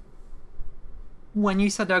 when you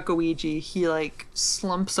send out Luigi, he like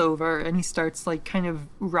slumps over and he starts like kind of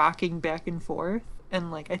rocking back and forth, and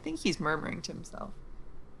like I think he's murmuring to himself.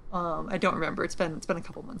 I don't remember. It's been a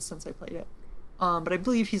couple months since I played it. But I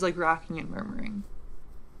believe he's like rocking and murmuring.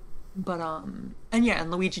 But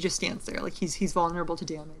and Luigi just stands there like he's vulnerable to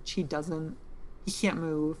damage. He can't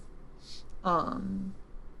move. And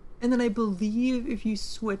then I believe if you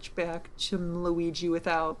switch back to Luigi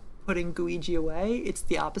without putting Luigi away, it's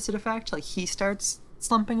the opposite effect. Like he starts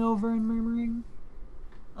slumping over and murmuring.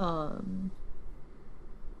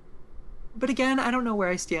 But again, I don't know where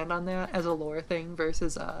I stand on that as a lore thing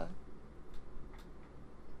versus a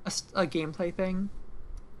gameplay thing,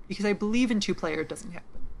 because I believe in 2-player it doesn't happen.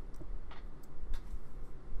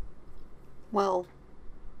 Well,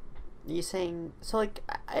 you saying so? Like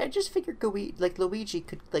I just figured Luigi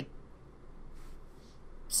could like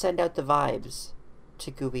send out the vibes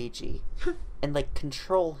to Luigi and like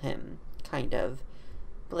control him, kind of.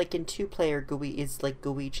 But like in 2-player, is like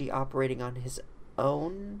Luigi operating on his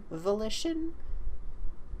own volition?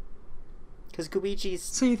 Because Luigi's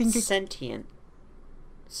sentient.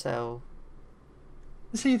 So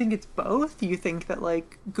you think it's both? You think that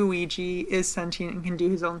like Luigi is sentient and can do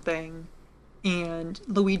his own thing, and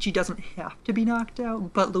Luigi doesn't have to be knocked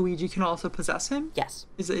out, but Luigi can also possess him? Yes.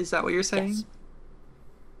 Is that what you're saying? Yes.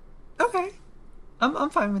 Okay.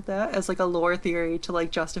 I'm fine with that as like a lore theory to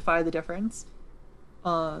like justify the difference.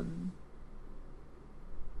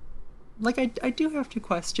 Like I do have to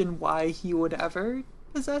question why he would ever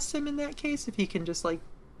possess him in that case if he can just like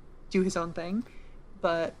do his own thing.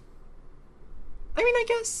 But I mean, I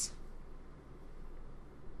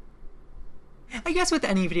guess with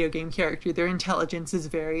any video game character, their intelligence is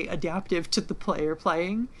very adaptive to the player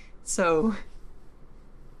playing. So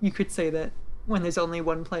you could say that when there's only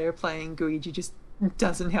one player playing, Luigi just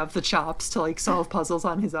doesn't have the chops to like solve puzzles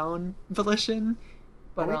on his own volition.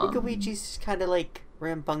 But maybe Luigi's kind of like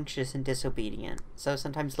rambunctious and disobedient. So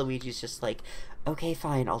sometimes Luigi's just like, okay,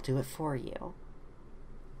 fine, I'll do it for you.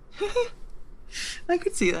 I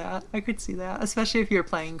could see that. Especially if you're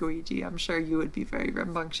playing Luigi. I'm sure you would be very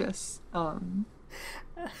rambunctious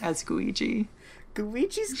as Luigi.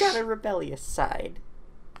 Luigi's got a rebellious side.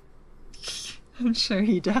 I'm sure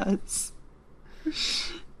he does.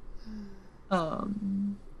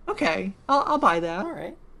 Okay, I'll buy that. All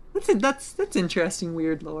right. That's interesting,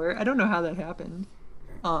 weird lore. I don't know how that happened.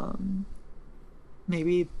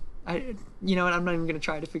 Maybe you know what? I'm not even gonna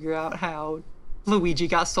try to figure out how Luigi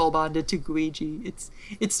got soul bonded to Luigi.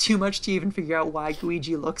 It's too much to even figure out why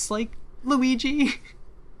Luigi looks like Luigi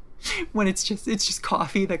when it's just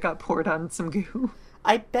coffee that got poured on some goo.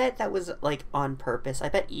 I bet that was like on purpose. I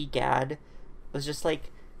bet Egad was just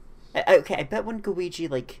like, okay, I bet when Luigi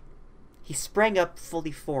like he sprang up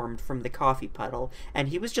fully formed from the coffee puddle, and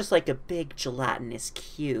he was just like a big gelatinous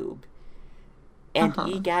cube. And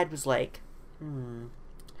Egad was like, I'm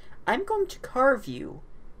going to carve you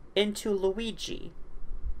into Luigi.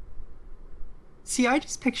 See, I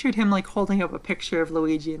just pictured him like holding up a picture of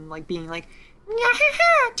Luigi and like being like,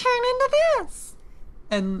 turn into this.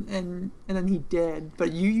 And then he did,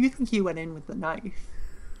 but you think he went in with the knife.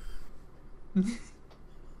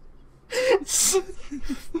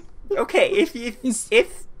 Okay, if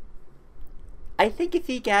I think if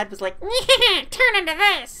Egad was like, turn into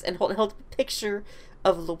this, and held a picture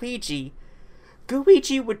of Luigi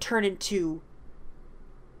would turn into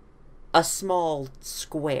a small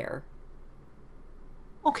square.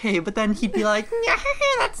 Okay, but then he'd be like,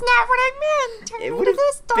 that's not what I meant. Turn into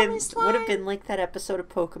this dummy slime. Would have been like that episode of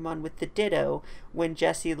Pokemon with the Ditto when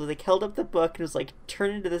Jessie like held up the book and was like,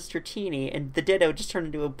 turn into this Dratini, and the Ditto just turned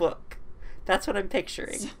into a book. That's what I'm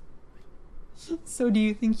picturing. So do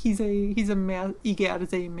you think Egad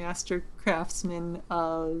is a master craftsman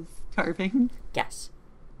of carving? Yes.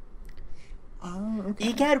 Oh, okay.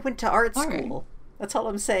 Egad went to art All school. right. That's all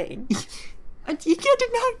I'm saying. Egad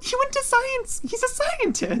did not. He went to science. He's a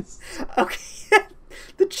scientist. Okay.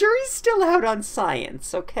 The jury's still out on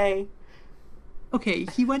science, okay? Okay,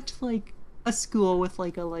 he went to like a school with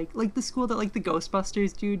like the school that like the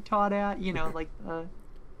Ghostbusters dude taught at. You know, like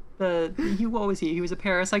what was he? He was a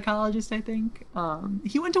parapsychologist, I think.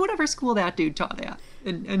 He went to whatever school that dude taught at,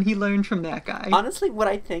 and he learned from that guy. Honestly, what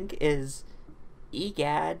I think is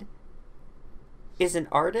Egad is an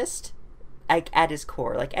artist, like at his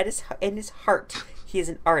core, like in his heart, he is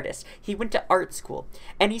an artist. He went to art school,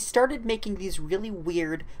 and he started making these really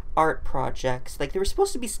weird art projects. Like, they were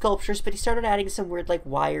supposed to be sculptures, but he started adding some weird like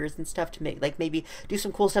wires and stuff to make, like, maybe do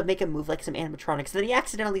some cool stuff, make him move like some animatronics. And then he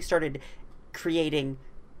accidentally started creating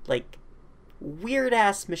like weird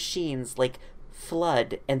ass machines like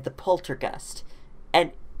Flood and the Poltergust,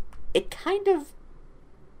 and it kind of,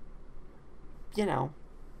 you know.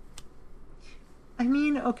 I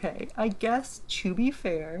mean, okay, I guess to be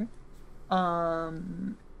fair,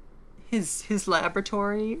 his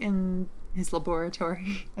laboratory in his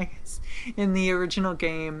laboratory, I guess, in the original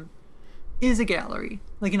game is a gallery,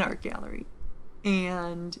 like an art gallery.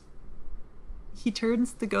 And he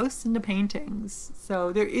turns the ghosts into paintings.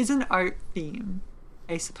 So there is an art theme,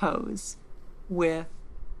 I suppose, with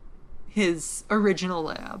his original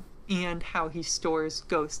lab and how he stores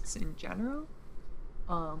ghosts in general.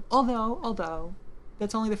 Although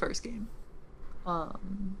that's only the first game.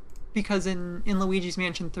 Because in Luigi's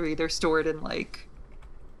Mansion 3, they're stored in like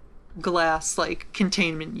glass like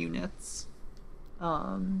containment units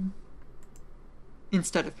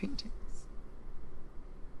instead of paintings.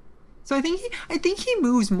 So I think he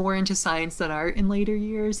moves more into science than art in later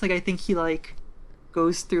years. Like, I think he like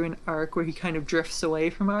goes through an arc where he kind of drifts away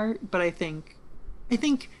from art, but I think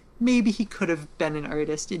maybe he could have been an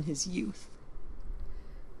artist in his youth.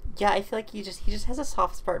 Yeah, I feel like he just has a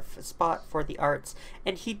soft spot for the arts,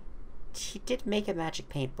 and he did make a magic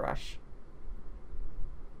paintbrush.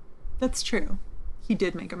 That's true. He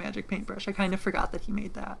did make a magic paintbrush. I kind of forgot that he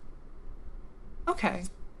made that. Okay.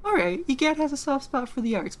 All right. Egad has a soft spot for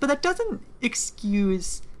the arts, but that doesn't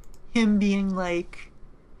excuse him being like,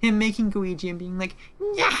 him making Luigi and being like,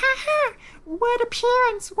 what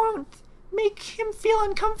appearance won't make him feel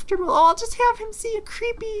uncomfortable? Oh, I'll just have him see a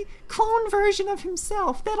creepy clone version of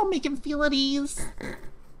himself. That'll make him feel at ease.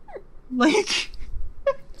 Like,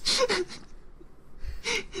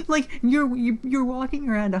 like you're walking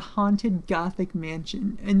around a haunted Gothic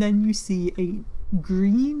mansion, and then you see a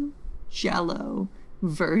green Jello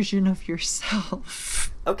version of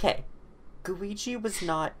yourself. Okay, Luigi was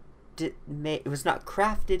not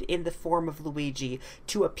crafted in the form of Luigi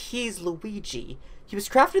to appease Luigi. He was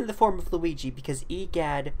crafted in the form of Luigi because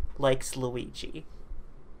Egad likes Luigi.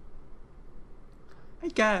 I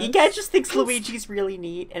guess. Egad just thinks Luigi's really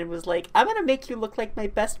neat and was like, I'm gonna make you look like my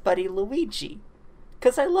best buddy Luigi.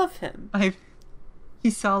 Because I love him. He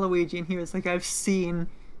saw Luigi and he was like, I've seen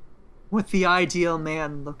what the ideal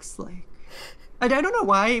man looks like. I don't know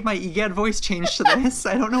why my Egad voice changed to this.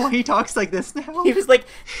 I don't know why he talks like this now. He was like,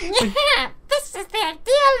 yeah, this is the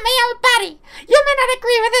ideal male body. You may not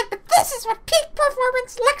agree with it, but this is what peak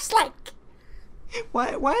performance looks like.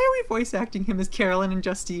 Why are we voice acting him as Carolyn and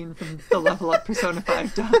Justine from the Level Up Persona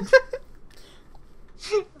 5 dub?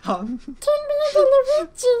 Turn me into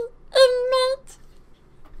Luigi, inmate.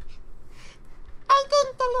 I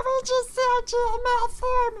think the Luigi's so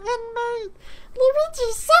malform, inmate.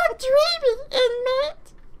 Luigi's so dreamy,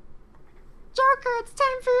 inmate. Joker, it's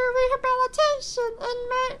time for your rehabilitation,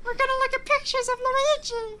 inmate. We're gonna look at pictures of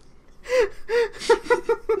Luigi.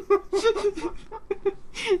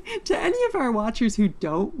 To any of our watchers who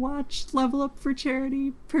don't watch Level Up for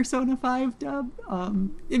Charity Persona 5 dub,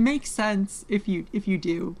 it makes sense if you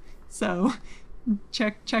do. So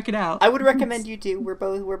check it out. I would recommend you do. We're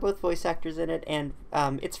both voice actors in it, and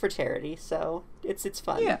it's for charity, so it's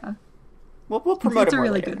fun. Yeah. We'll promote it more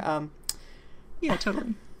really later. Good. Yeah,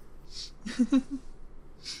 totally.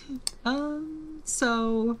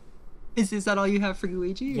 So is that all you have for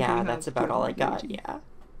Luigi? Yeah, that's about all I got. Luigi? Yeah.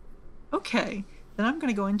 Okay, then I'm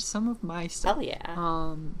gonna go into some of my stuff. Hell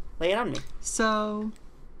yeah. Lay it on me. So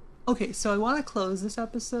I want to close this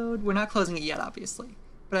episode. We're not closing it yet, obviously,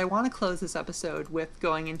 but I want to close this episode with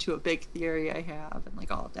going into a big theory I have and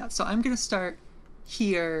like all of that. So I'm gonna start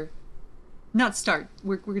here. Not start.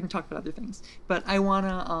 We're gonna talk about other things, but I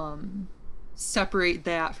wanna separate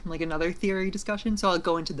that from like another theory discussion. So I'll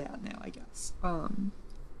go into that now, I guess.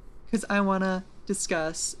 Because I wanna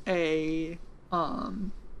discuss a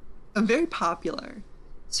a very popular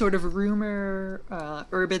sort of rumor,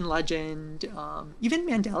 urban legend, even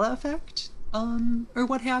Mandela effect, or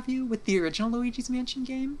what have you, with the original Luigi's Mansion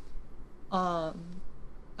game.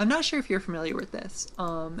 I'm not sure if you're familiar with this,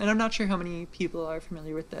 and I'm not sure how many people are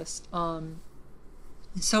familiar with this.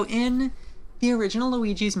 So in the original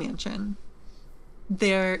Luigi's Mansion,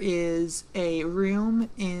 there is a room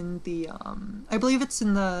in the, I believe it's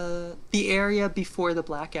in the area before the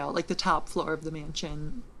blackout, like the top floor of the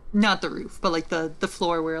mansion. Not the roof, but like the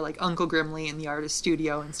floor where like Uncle Grimly and the artist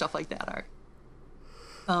studio and stuff like that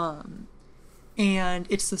are. And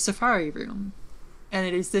it's the safari room. And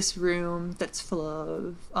it is this room that's full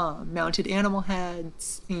of mounted animal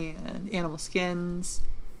heads and animal skins.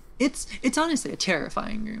 It's honestly a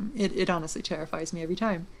terrifying room. It honestly terrifies me every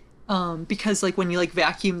time. Because like when you like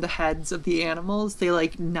vacuum the heads of the animals, they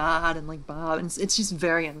like nod and like bob, and it's just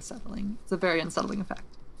very unsettling. It's a very unsettling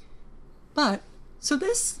effect. But so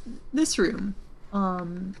this room,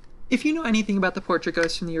 if you know anything about the Portrait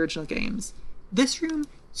Ghost from the original games, this room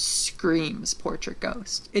screams Portrait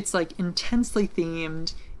Ghost. It's like intensely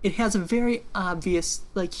themed. It has a very obvious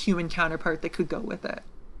like human counterpart that could go with it.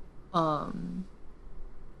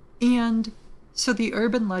 And so the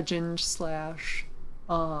urban legend slash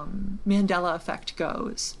Mandela effect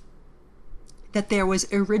goes that there was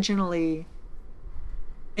originally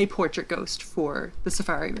a Portrait Ghost for the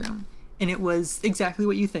safari room. And it was exactly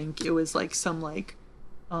what you think. It was like some like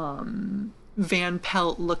Van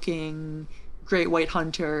Pelt looking Great White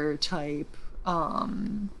Hunter type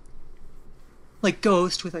like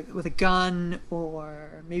ghost with a gun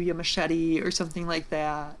or maybe a machete or something like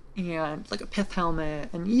that, and like a pith helmet,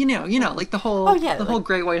 and you know like the whole whole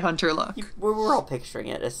Great White Hunter look. We're all picturing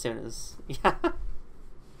it as soon as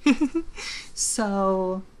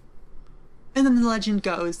So, and then the legend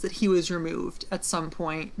goes that he was removed at some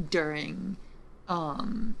point during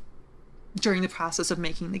the process of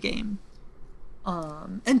making the game.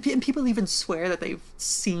 And people even swear that they've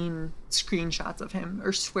seen screenshots of him,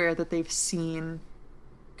 or swear that they've seen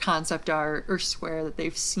concept art, or swear that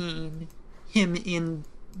they've seen him in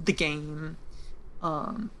the game.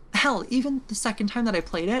 Hell, even the second time that I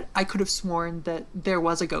played it, I could have sworn that there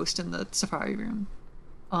was a ghost in the safari room.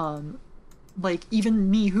 Like,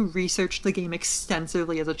 even me, who researched the game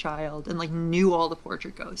extensively as a child and, like, knew all the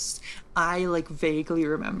Portrait Ghosts, I, like, vaguely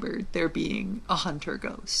remembered there being a hunter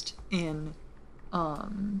ghost in,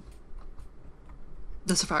 the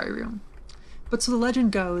safari room. But so the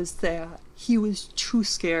legend goes that he was too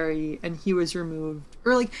scary and he was removed,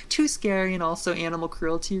 or, like, too scary and also animal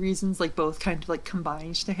cruelty reasons, like, both kind of, like,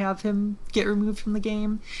 combined to have him get removed from the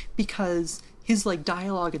game, because his like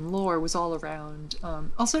dialogue and lore was all around.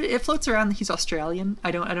 Also, it floats around that he's Australian.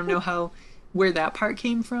 I don't know where that part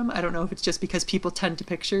came from. I don't know if it's just because people tend to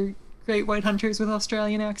picture Great White Hunters with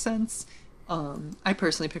Australian accents. I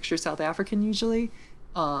personally picture South African usually,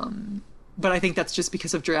 but I think that's just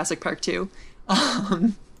because of Jurassic Park 2,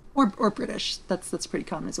 or British. That's pretty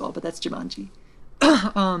common as well. But that's Jumanji.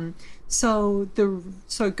 So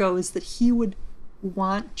it goes that he would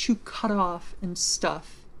want to cut off and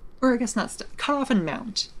stuff. Or I guess not cut off and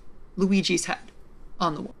mount Luigi's head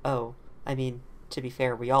on the wall. Oh, I mean, to be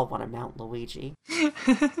fair, we all want to mount Luigi.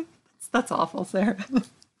 That's awful, Sarah.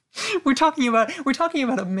 We're talking about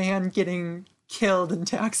a man getting killed and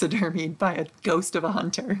taxidermied by a ghost of a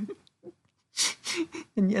hunter.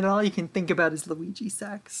 And yet all you can think about is Luigi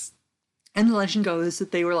sex. And the legend goes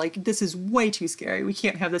that they were like, this is way too scary. We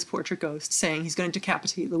can't have this Portrait Ghost saying he's going to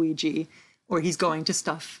decapitate Luigi, or he's going to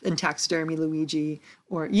stuff and taxidermy Luigi,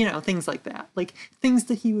 or, things like that. Like, things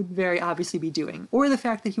that he would very obviously be doing. Or the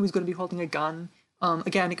fact that he was going to be holding a gun.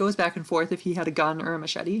 Again, it goes back and forth if he had a gun or a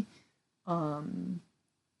machete.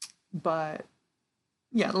 But,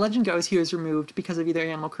 yeah, the legend goes he was removed because of either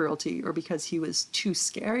animal cruelty or because he was too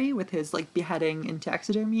scary with his, like, beheading and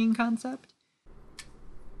taxidermying concept.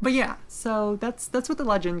 But yeah, so that's what the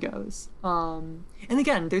legend goes. And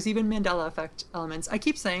again, there's even Mandela effect elements. I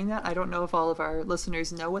keep saying that. I don't know if all of our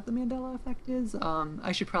listeners know what the Mandela effect is.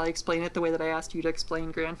 I should probably explain it the way that I asked you to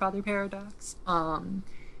explain grandfather paradox.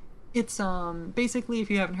 It's basically, if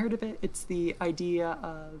you haven't heard of it, it's the idea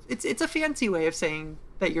of it's a fancy way of saying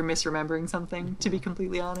that you're misremembering something, to be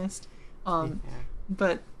completely honest.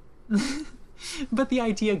 But but the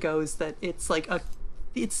idea goes that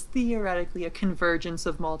it's theoretically a convergence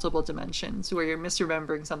of multiple dimensions where you're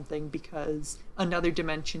misremembering something because another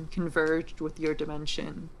dimension converged with your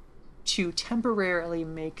dimension to temporarily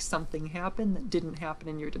make something happen that didn't happen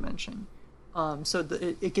in your dimension. So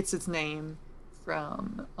it gets its name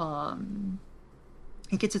from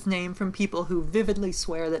people who vividly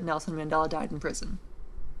swear that Nelson Mandela died in prison.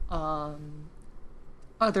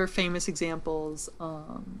 other famous examples,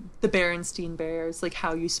 the Berenstein Bears, like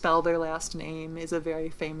how you spell their last name is a very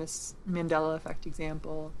famous Mandela effect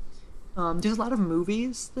example. There's a lot of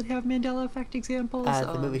movies that have Mandela effect examples.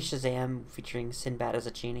 The movie Shazam featuring Sinbad as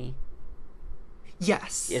a genie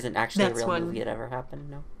yes, isn't actually a that's real one. movie that ever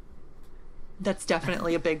happened, no? That's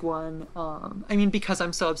definitely a big one. I mean, because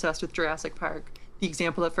I'm so obsessed with Jurassic Park, the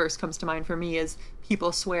example that first comes to mind for me is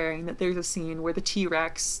people swearing that there's a scene where the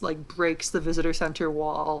T-Rex like breaks the visitor center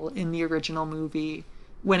wall in the original movie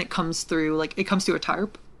when it comes through, like it comes through a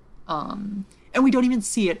tarp, and we don't even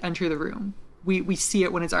see it enter the room. We see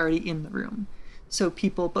it when it's already in the room. So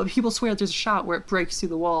people swear there's a shot where it breaks through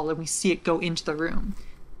the wall and we see it go into the room,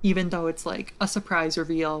 even though it's like a surprise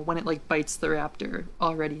reveal when it like bites the raptor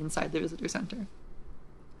already inside the visitor center.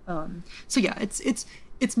 So yeah, it's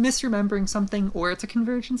misremembering something, or it's a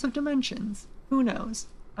convergence of dimensions. Who knows?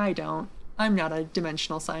 I don't. I'm not a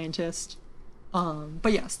dimensional scientist.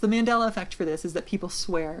 But yes, the Mandela effect for this is that people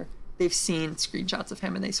swear they've seen screenshots of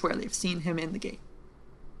him and they swear they've seen him in the game.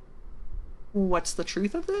 What's the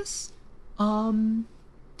truth of this?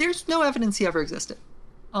 There's no evidence he ever existed.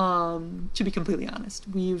 To be completely honest,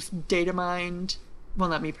 we've data mined, well,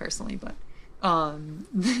 not me personally, but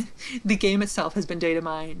the game itself has been data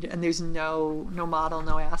mined, and there's no model,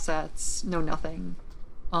 no assets, no nothing.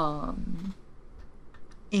 And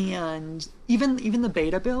even the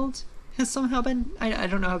beta build has somehow been, I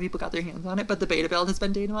don't know how people got their hands on it, but the beta build has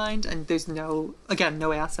been data mined, and there's no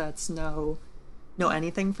assets, no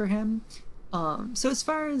anything for him. So as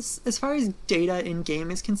far as data in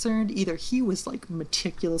game is concerned, either he was like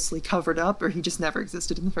meticulously covered up, or he just never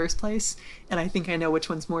existed in the first place. And I think I know which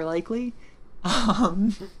one's more likely.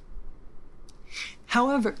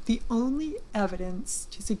 However, the only evidence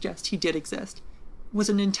to suggest he did exist was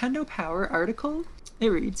a Nintendo Power article. It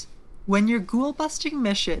reads, "When your ghoul-busting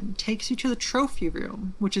mission takes you to the trophy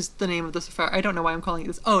room," which is the name of the safari. I don't know why I'm calling it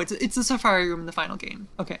this. Oh, it's the safari room in the final game.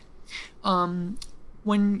 Okay.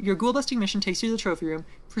 When your ghoul-busting mission takes you to the trophy room,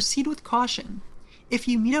 proceed with caution. If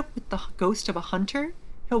you meet up with the ghost of a hunter,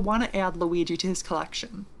 he'll want to add Luigi to his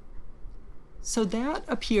collection. So that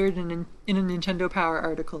appeared in a Nintendo Power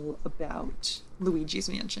article about Luigi's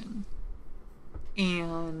Mansion.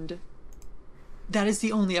 And that is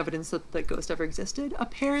the only evidence that the ghost ever existed.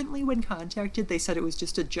 Apparently, when contacted, they said it was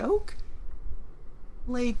just a joke.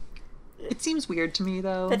 Like, it seems weird to me,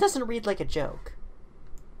 though. That doesn't read like a joke.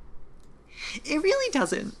 It really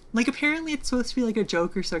doesn't. Like, apparently it's supposed to be like a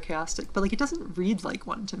joke or sarcastic, but like it doesn't read like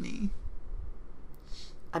one to me.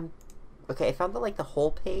 Okay, I found the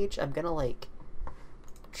whole page. I'm gonna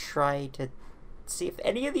try to see if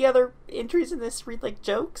any of the other entries in this read like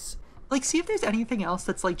jokes. Like, see if there's anything else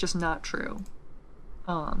that's like just not true.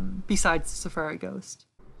 Besides the Safari Ghost.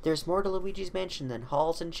 There's more to Luigi's Mansion than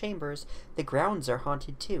halls and chambers. The grounds are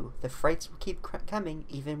haunted too. The frights will keep coming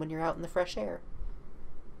even when you're out in the fresh air.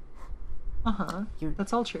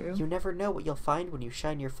 That's all true. You never know what you'll find when you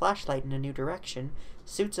shine your flashlight in a new direction.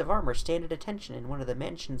 Suits of armor stand at attention in one of the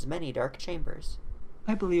mansion's many dark chambers.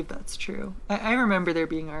 I believe that's true. I remember there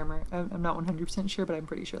being armor. I'm not 100% sure, but I'm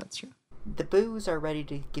pretty sure that's true. The boos are ready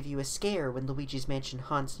to give you a scare when Luigi's Mansion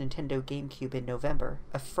haunts Nintendo GameCube in November.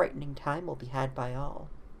 A frightening time will be had by all.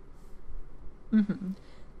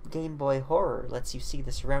 Game Boy Horror lets you see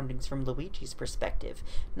the surroundings from Luigi's perspective.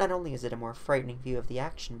 Not only is it a more frightening view of the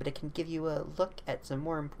action, but it can give you a look at some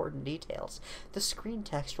more important details. The screen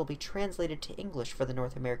text will be translated to English for the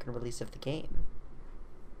North American release of the game.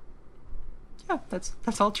 Yeah,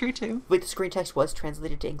 that's all true too. Wait, the screen text was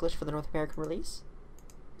translated to English for the North American release?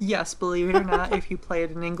 Yes, believe it or not, if you play it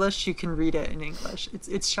in English, you can read it in English.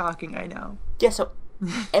 It's shocking, I know. Yeah, so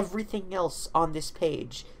everything else on this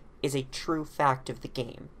page is a true fact of the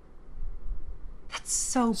game. That's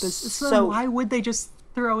so bizarre. So why would they just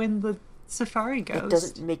throw in the Safari Ghost? It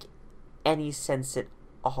doesn't make any sense at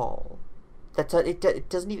all. It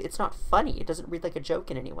doesn't even. It's not funny. It doesn't read like a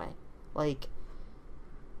joke in any way. Like,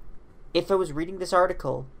 if I was reading this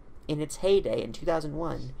article in its heyday in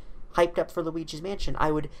 2001, hyped up for Luigi's Mansion,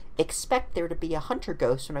 I would expect there to be a hunter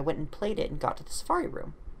ghost when I went and played it and got to the safari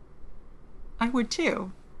room. I would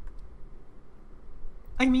too.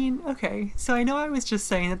 I mean, okay, so I know I was just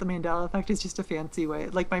saying that the Mandela effect is just a fancy way,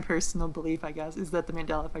 like my personal belief, I guess, is that the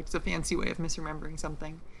Mandela effect is a fancy way of misremembering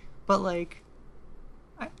something. But, like,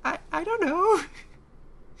 I don't know.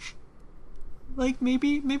 Like,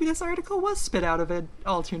 maybe this article was spit out of an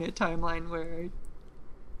alternate timeline where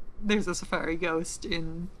there's a safari ghost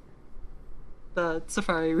in the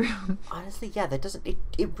safari room. Honestly, yeah, that doesn't,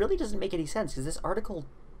 it really doesn't make any sense, because this article,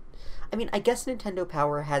 I mean, I guess Nintendo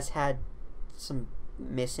Power has had some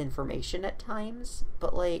misinformation at times,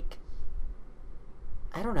 but, like,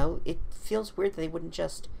 I don't know, it feels weird that they wouldn't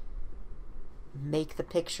just make the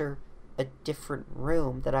picture a different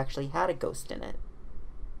room that actually had a ghost in it.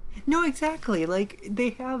 No, exactly. Like,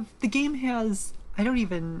 the game has, I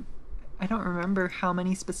don't remember how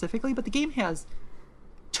many specifically, but the game has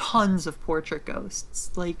tons of portrait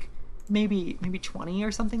ghosts. Like, maybe 20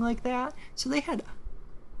 or something like that. So they had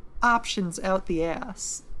options out the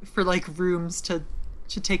ass for, like, rooms to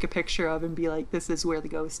take a picture of and be like, this is where the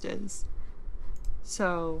ghost is.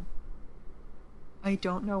 So, I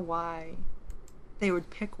don't know why they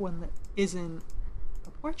would pick one that isn't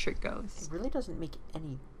a portrait ghost. It really doesn't make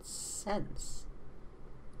any sense.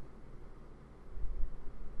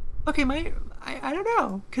 Okay, I don't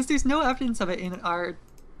know, because there's no evidence of it in our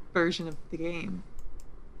version of the game.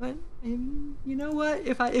 But you know what?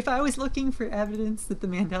 If I was looking for evidence that the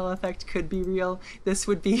Mandela effect could be real, this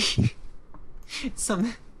would be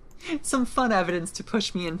some fun evidence to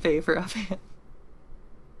push me in favor of it.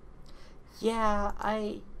 Yeah,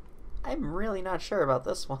 I'm really not sure about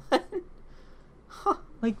this one. Huh.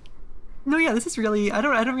 Like, no, yeah, this is really, I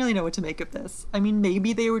don't really know what to make of this. I mean,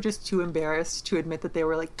 maybe they were just too embarrassed to admit that they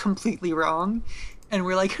were, like, completely wrong, and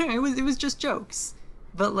we're like, it was just jokes.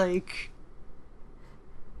 But, like,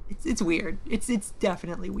 it's weird. It's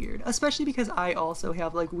definitely weird, especially because I also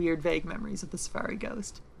have, like, weird vague memories of the Safari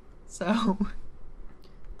Ghost. So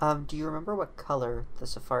do you remember what color the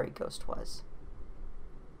Safari Ghost was?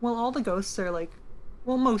 well, all the ghosts are like,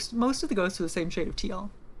 well, most of the ghosts are the same shade of teal.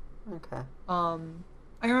 Okay.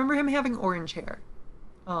 I remember him having orange hair.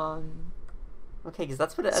 Okay, because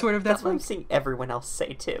that's what Sort of that's that, what I'm like- seeing everyone else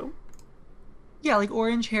say too. Yeah, like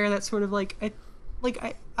orange hair. That's sort of like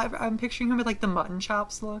I'm picturing him with like the mutton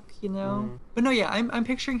chops look, you know. Mm. But no, yeah, I'm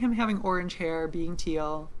picturing him having orange hair, being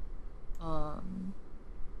teal.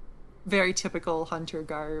 Very typical hunter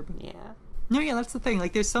garb. Yeah. No, yeah, that's the thing.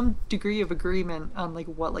 Like, there's some degree of agreement on like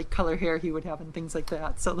what like color hair he would have and things like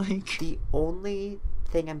that. So like, The only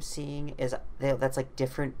thing I'm seeing is that's like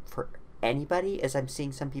different for anybody is I'm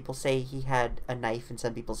seeing some people say he had a knife and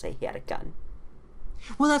some people say he had a gun.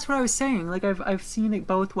 well, that's what I was saying. Like, I've seen it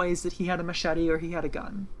both ways, that he had a machete or he had a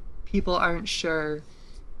gun. People aren't sure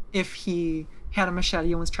if he had a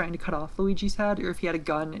machete and was trying to cut off Luigi's head, or if he had a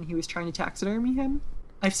gun and he was trying to taxidermy him.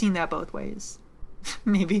 I've seen that both ways.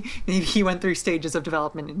 maybe he went through stages of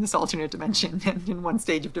development in this alternate dimension, and in one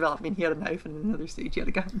stage of development he had a knife, and in another stage he had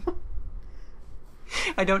a gun.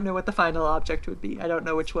 I don't know what the final object would be. I don't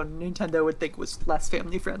know which one Nintendo would think was less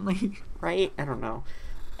family friendly. Right? I don't know.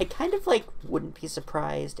 I kind of like wouldn't be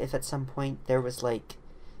surprised if at some point there was like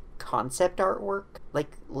concept artwork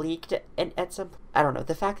like leaked and at some I don't know.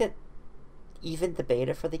 The fact that even the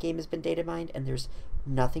beta for the game has been data mined and there's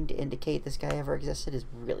nothing to indicate this guy ever existed is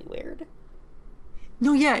really weird.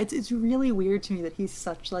 No, yeah, it's really weird to me that he's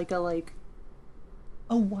such like a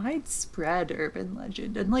widespread urban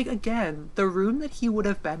legend. And like, again, the room that he would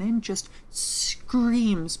have been in just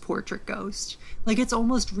screams portrait ghost. Like, it's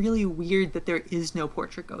almost really weird that there is no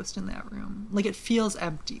portrait ghost in that room. Like, it feels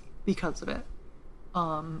empty because of it.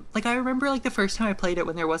 Like, I remember like the first time I played it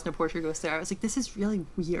when there was no portrait ghost there, I was like, this is really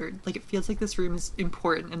weird. Like, it feels like this room is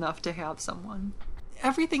important enough to have someone.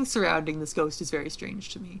 Everything surrounding this ghost is very strange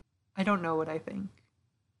to me. I don't know what I think,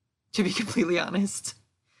 to be completely honest.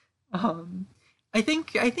 I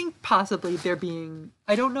think possibly there being,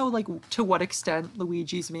 I don't know like to what extent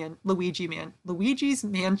Luigi's Mansions,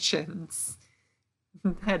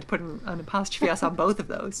 I had to put an apostrophe s on both of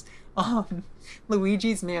those.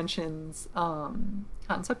 Luigi's Mansions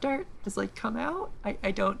concept art has like come out.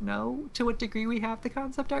 I don't know to what degree we have the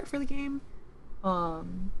concept art for the game.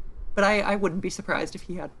 But I wouldn't be surprised if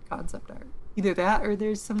he had concept art. Either that or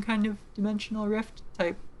there's some kind of dimensional rift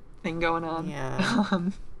type thing going on. Yeah.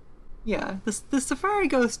 Yeah, the Safari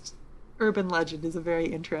Ghost urban legend is a very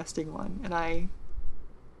interesting one, and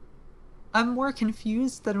I'm more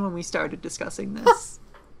confused than when we started discussing this.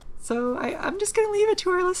 So I'm just gonna leave it to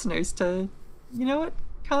our listeners to, you know what,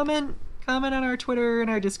 comment on our Twitter and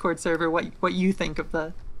our Discord server what you think of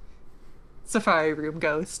the Safari Room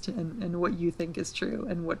ghost and what you think is true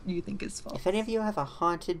and what you think is false. If any of you have a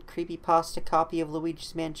haunted creepypasta copy of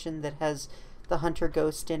Luigi's Mansion that has the hunter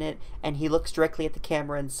ghost in it and he looks directly at the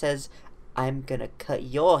camera and says, "I'm gonna cut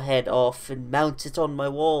your head off and mount it on my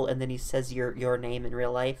wall," and then he says your name in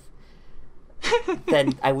real life,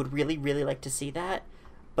 then I would really, really like to see that.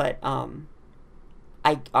 But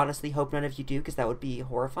I honestly hope none of you do, because that would be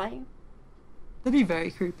horrifying. That'd be very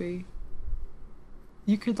creepy.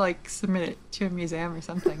 You could like submit it to a museum or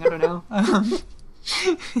something. I don't know.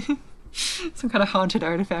 Some kind of haunted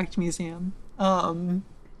artifact museum.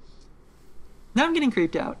 Now I'm getting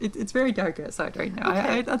creeped out. It's very dark outside right now.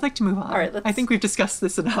 Okay. I'd like to move on. All right, I think we've discussed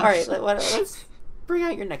this enough. All right, let's bring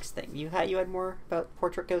out your next thing. You had more about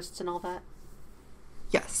portrait ghosts and all that?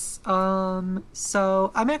 Yes.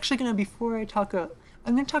 So I'm actually gonna I'm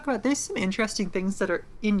gonna talk about there's some interesting things that are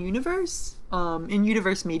in universe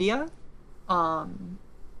media.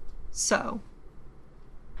 So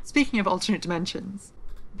speaking of alternate dimensions,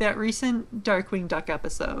 that recent Darkwing Duck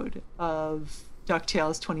episode of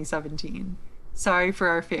DuckTales 2017. Sorry for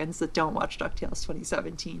our fans that don't watch DuckTales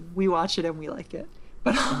 2017. We watch it and we like it.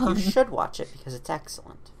 But You should watch it because it's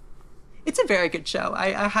excellent. it's a very good show.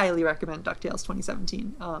 I highly recommend DuckTales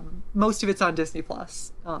 2017. Most of it's on Disney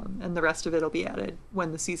Plus, and the rest of it will be added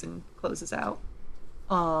when the season closes out.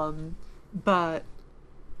 But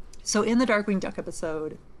so in the Darkwing Duck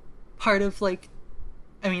episode, part of I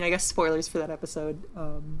guess spoilers for that episode.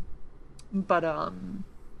 But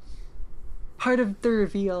part of the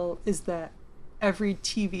reveal is that every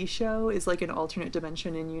TV show is like an alternate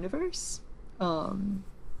dimension in universe.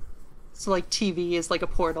 So TV is like a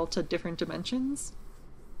portal to different dimensions.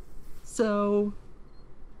 So,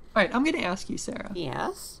 all right, I'm going to ask you, Sarah.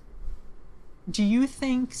 Yes? Do you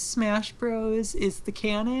think Smash Bros is the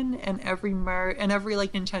canon and every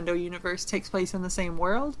Nintendo universe takes place in the same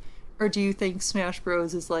world? Or do you think Smash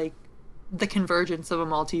Bros is like the convergence of a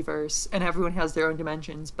multiverse and everyone has their own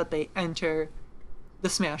dimensions, but they enter the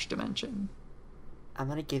Smash dimension? I'm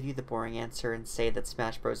going to give you the boring answer and say that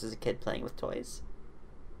Smash Bros. Is a kid playing with toys.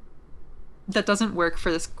 That doesn't work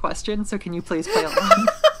for this question, so can you please play along?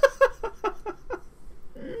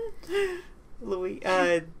 Louis,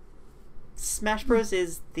 Smash Bros.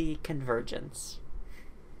 Is the convergence.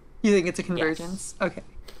 You think it's a convergence? Yes. Okay.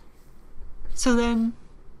 So then,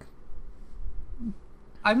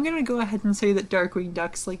 I'm gonna go ahead and say that Darkwing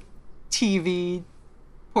Duck's TV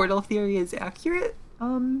portal theory is accurate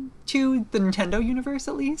to the Nintendo universe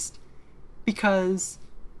at least, because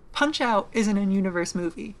Punch-Out! Isn't a universe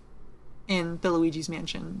movie in the Luigi's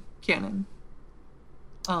Mansion canon.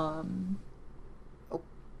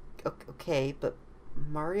 Okay, but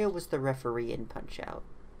Mario was the referee in Punch-Out!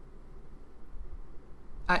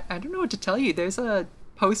 I don't know what to tell you. There's a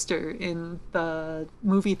poster in the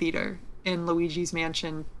movie theater in Luigi's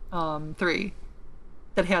Mansion 3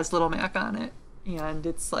 that has Little Mac on it, and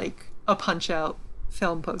it's like a Punch-Out!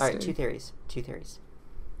 Film poster. Alright, two theories.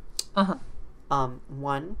 Uh-huh.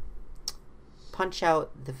 One,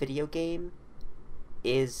 Punch-Out! The video game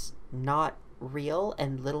is not real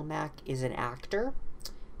and Little Mac is an actor.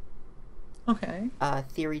 Okay.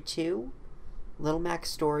 Theory 2, Little Mac's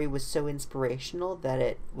story was so inspirational that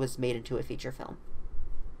it was made into a feature film.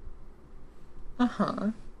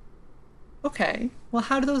 Uh-huh. Okay. Well,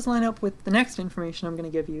 how do those line up with the next information I'm going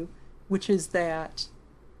to give you, which is that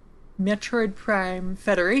Metroid Prime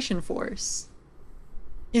Federation Force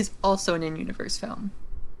is also an in-universe film.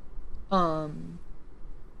 In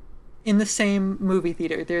the same movie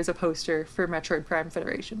theater, there's a poster for Metroid Prime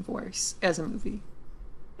Federation Force as a movie.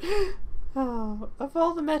 Oh, of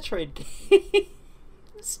all the Metroid games.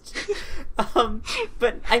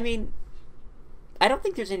 But, I mean, I don't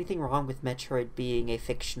think there's anything wrong with Metroid being a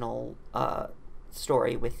fictional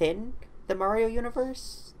story within the Mario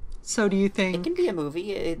universe. So do you think... It can be a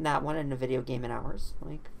movie in that one and a video game in ours.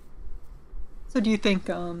 So do you think,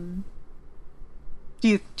 do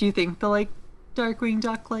you think the, Darkwing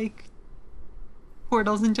Duck,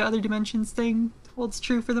 portals into other dimensions thing holds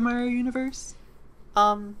true for the Mario universe?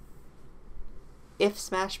 If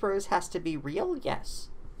Smash Bros. Has to be real, yes.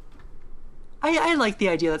 I like the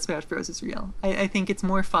idea that Smash Bros. Is real. I think it's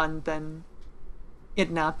more fun than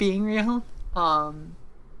it not being real.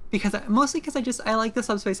 Because I like the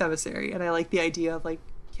Subspace Emissary, and I like the idea of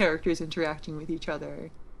characters interacting with each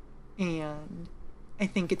other, and I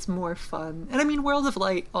think it's more fun. And I mean, World of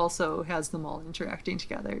Light also has them all interacting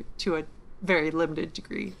together to a very limited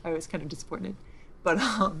degree. I was kind of disappointed, but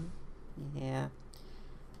yeah.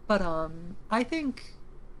 But I think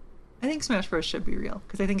Smash Bros. Should be real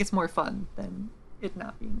because I think it's more fun than it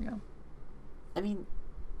not being real. I mean,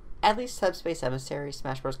 at least Subspace Emissary,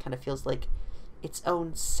 Smash Bros. Kind of feels like its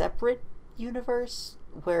own separate universe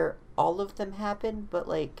where all of them happen, but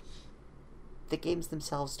the games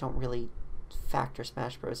themselves don't really factor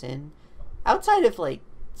Smash Bros. In, outside of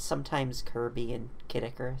sometimes Kirby and Kid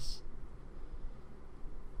Icarus.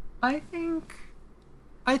 I think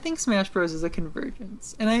Smash Bros. Is a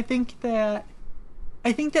convergence, and I think that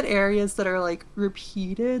areas that are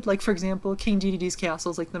repeated, for example, King Dedede's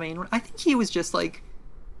castle is the main one. I think he was just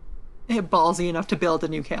ballsy enough to build a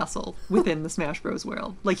new castle within the Smash Bros.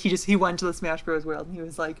 World. He went to the Smash Bros. World and he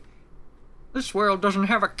was like, "This world doesn't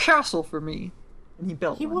have a castle for me," and he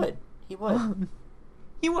built one. He would.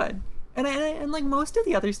 He would. And like most of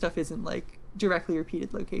the other stuff isn't like directly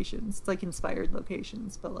repeated locations. It's like inspired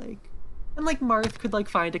locations, but like, and like Marth could like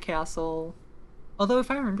find a castle. Although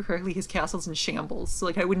if I remember correctly, his castle's in shambles, so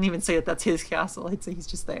like I wouldn't even say that that's his castle. I'd say he's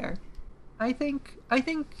just there. I think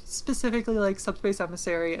specifically like Subspace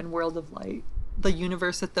Emissary and World of Light, the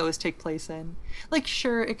universe that those take place in. Like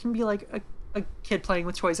sure, it can be like a kid playing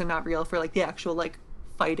with toys and not real for like the actual like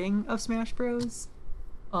fighting of Smash Bros.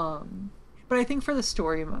 But I think for the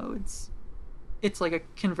story modes, it's like a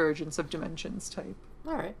convergence of dimensions type.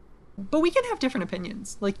 All right. But we can have different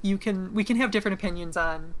opinions. Like we can have different opinions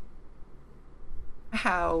on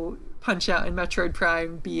how Punch-Out and Metroid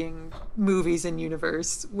Prime being movies in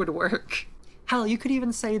universe would work. Hell, you could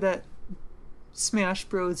even say that Smash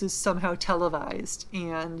Bros is somehow televised,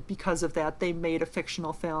 and because of that, they made a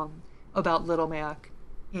fictional film about Little Mac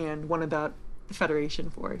and one about the Federation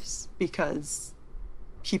Force because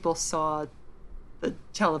people saw the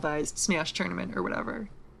televised Smash tournament or whatever.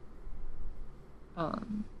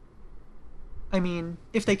 I mean,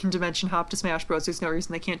 if they can dimension hop to Smash Bros, there's no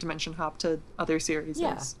reason they can't dimension hop to other series.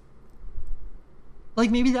 Yeah. Like,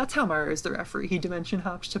 maybe that's how Mario is the referee. He dimension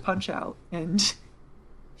hops to Punch-Out and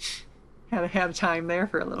had a time there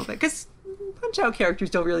for a little bit. Because Punch-Out characters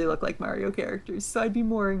don't really look like Mario characters, so I'd be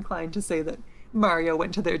more inclined to say that Mario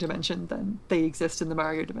went to their dimension than they exist in the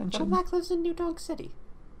Mario dimension. Little Mac lives in New Donk City.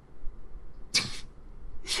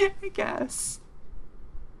 I guess.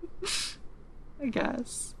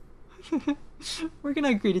 We're gonna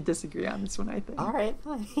agree to disagree on this one, I think. All right,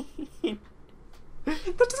 fine.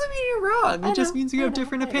 That doesn't mean you're wrong. It just means we have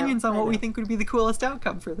different opinions on what we think would be the coolest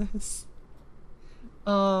outcome for this.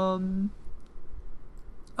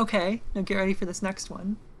 Okay, now get ready for this next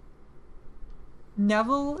one.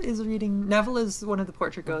 Neville is one of the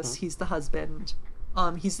portrait ghosts. He's the husband.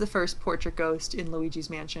 He's the first portrait ghost in Luigi's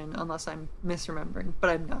Mansion, unless I'm misremembering, but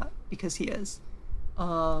I'm not, because he is.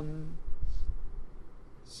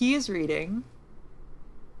 He is reading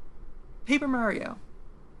Paper Mario.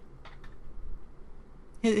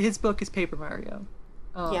 His book is Paper Mario.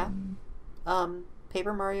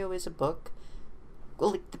 Paper Mario is a book.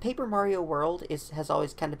 Well, like, the Paper Mario world has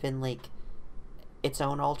always kind of been like its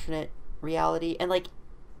own alternate reality, and like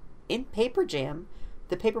in Paper Jam,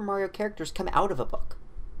 the Paper Mario characters come out of a book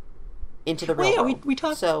into the real world. We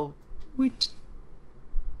talked. So we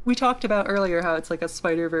talked about earlier how it's like a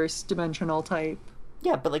Spider-Verse dimensional type.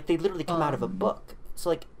 Yeah, but like they literally come out of a book. So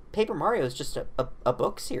like Paper Mario is just a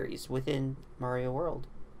book series within Mario World.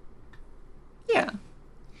 Yeah,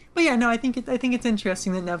 but yeah, no, I think it's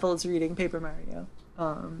interesting that Neville is reading Paper Mario,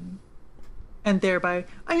 and thereby,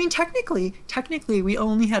 I mean, technically, we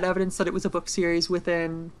only had evidence that it was a book series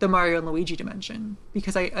within the Mario and Luigi dimension,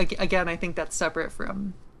 because I think that's separate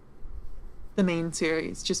from the main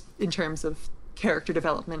series, just in terms of character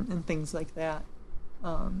development and things like that.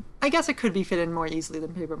 I guess it could be fit in more easily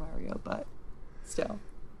than Paper Mario, but still.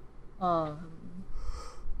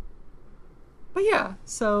 But yeah,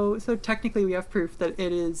 so technically we have proof that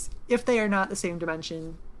it is, if they are not the same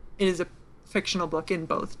dimension, it is a fictional book in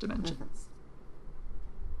both dimensions.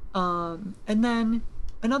 And then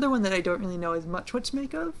another one that I don't really know as much what to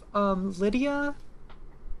make of, Lydia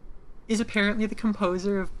is apparently the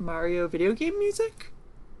composer of Mario video game music.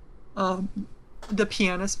 The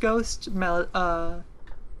pianist ghost,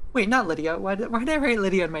 wait, not Lydia. Why did I write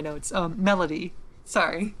Lydia in my notes? Melody.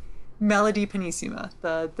 Sorry. Melody Panissima,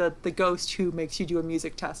 the ghost who makes you do a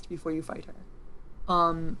music test before you fight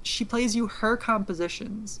her. She plays you her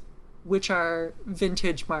compositions, which are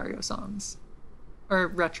vintage Mario songs. Or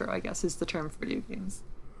retro, I guess, is the term for video games.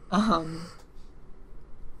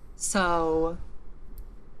 So...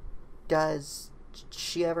 Does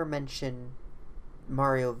she ever mention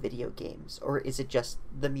Mario video games, or is it just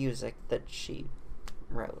the music that she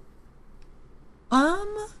wrote?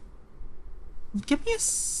 Give me a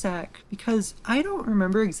sec, because I don't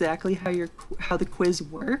remember exactly how the quiz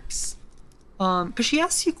works. Because she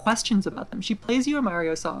asks you questions about them. She plays you a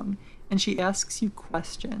Mario song, and she asks you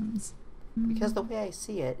questions. Because the way I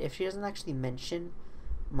see it, if she doesn't actually mention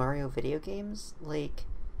Mario video games, like,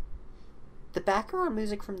 the background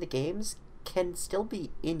music from the games can still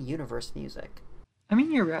be in-universe music. I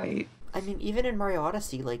mean, you're right. I mean, even in Mario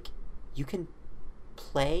Odyssey, like, you can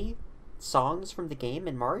play songs from the game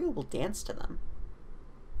and Mario will dance to them.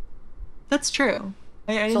 That's true.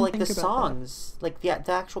 I so, didn't like, think the about songs, that. Like,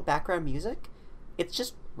 the actual background music, it's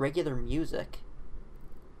just regular music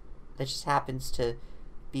that just happens to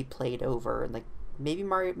be played over, and, like, maybe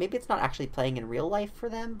it's not actually playing in real life for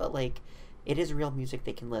them, but, like, it is real music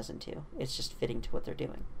they can listen to. It's just fitting to what they're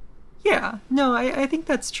doing. Yeah, no, I think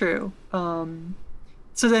that's true.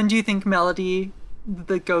 So then do you think Melody,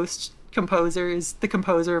 the ghost composer, is the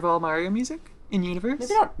composer of all Mario music in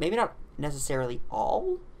universe? Maybe not necessarily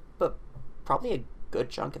all, but probably a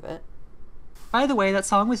good chunk of it. By the way, that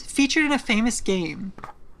song was featured in a famous game.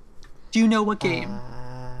 Do you know what game?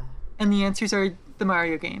 And the answers are the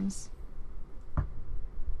Mario games.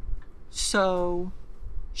 So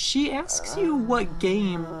she asks you what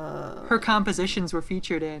game her compositions were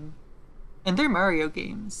featured in, and they're Mario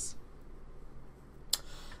games.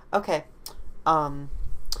 Okay.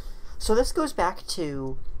 So this goes back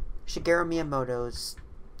to Shigeru Miyamoto's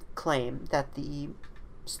claim that the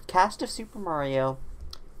cast of Super Mario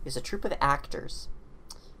is a troupe of actors,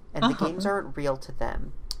 and the games aren't real to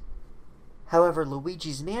them. However,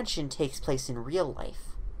 Luigi's Mansion takes place in real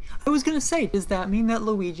life. I was gonna say, does that mean that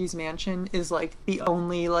Luigi's Mansion is like the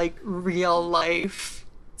only like real life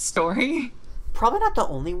story? Probably not the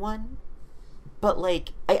only one, but like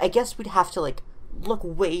I guess we'd have to like look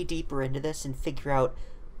way deeper into this and figure out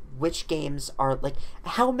which games are like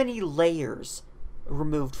how many layers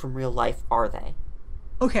removed from real life are they?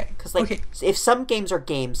 Okay. Because like if some games are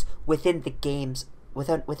games within the games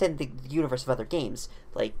within the universe of other games,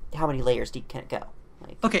 like how many layers deep can it go?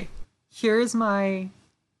 Like okay, here's my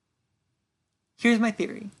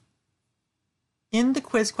theory. In the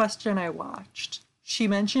quiz question I watched, she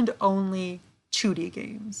mentioned only 2D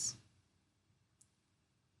games.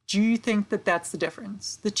 Do you think that that's the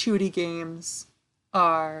difference? The 2D games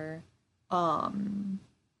are the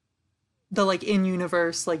like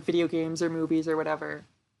in-universe like video games or movies or whatever.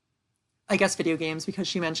 I guess video games because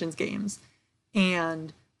she mentions games.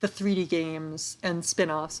 And the 3D games and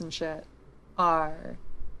spin-offs and shit are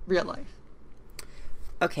real life.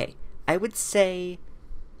 Okay, I would say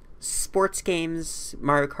sports games,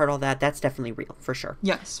 Mario Kart, all that's definitely real, for sure.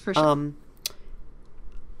 Yes, for sure.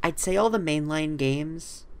 I'd say all the mainline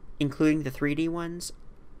games, including the 3D ones,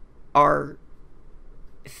 are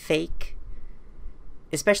fake.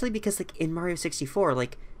 Especially because, like, in Mario 64,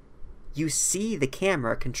 like, you see the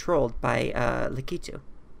camera controlled by Lakitu.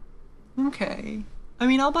 Okay. I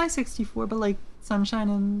mean, I'll buy 64, but, like,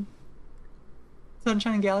 Sunshine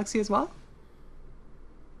and Galaxy as well?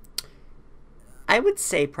 I would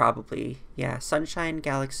say probably, yeah. Sunshine,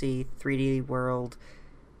 Galaxy, 3D World.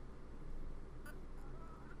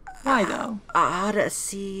 Why, though?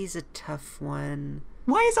 Odyssey's a tough one.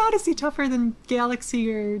 Why is Odyssey tougher than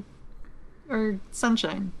Galaxy or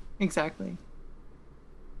Sunshine? Exactly.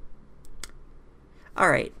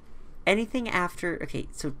 Alright. Anything after... Okay,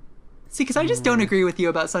 so... See, because I just don't agree with you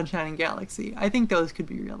about Sunshine and Galaxy. I think those could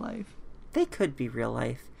be real life. They could be real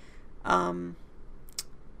life.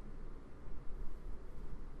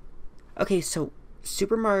 Okay, so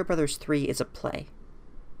Super Mario Bros. 3 is a play.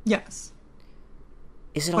 Yes.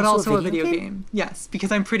 Is it but also a video game? Yes,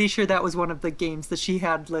 because I'm pretty sure that was one of the games that she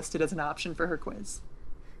had listed as an option for her quiz.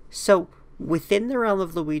 So, within the realm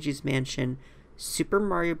of Luigi's Mansion, Super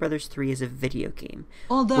Mario Bros. 3 is a video game.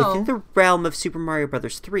 Although... Within the realm of Super Mario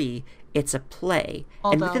Bros. 3, it's a play.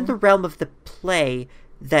 Although... And within the realm of the play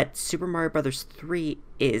that Super Mario Bros. 3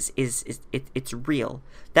 is it's real.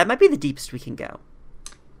 That might be the deepest we can go.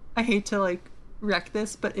 I hate to, like, wreck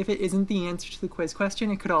this, but if it isn't the answer to the quiz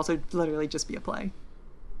question, it could also literally just be a play.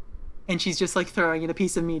 And she's just, like, throwing in a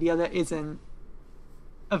piece of media that isn't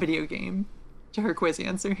a video game to her quiz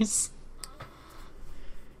answers.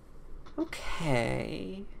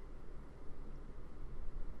 Okay.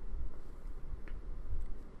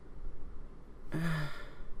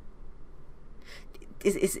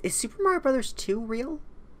 Is Super Mario Bros. 2 real?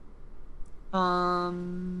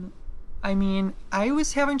 I mean, I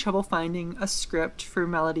was having trouble finding a script for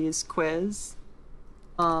Melody's quiz.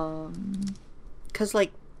 Because,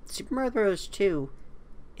 like, Super Mario Bros. 2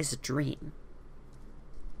 is a dream.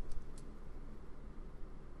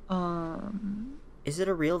 Is it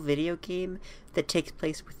a real video game that takes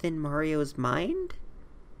place within Mario's mind?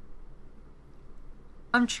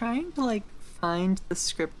 I'm trying to, like, find the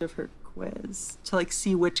script of her quiz to, like,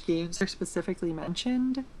 see which games are specifically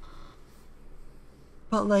mentioned.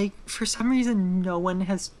 But, like, for some reason, no one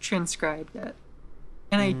has transcribed it.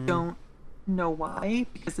 And I don't know why,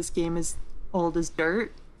 because this game is old as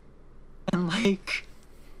dirt. And, like,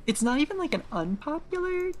 it's not even, like, an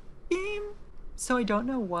unpopular game. So I don't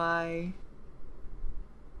know why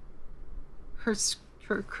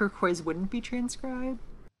her quiz wouldn't be transcribed.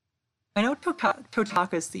 I know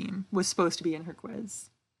Totaka's theme was supposed to be in her quiz.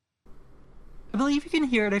 I believe you can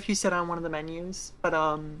hear it if you sit on one of the menus, but,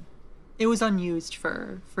 it was unused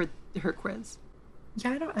for her quiz.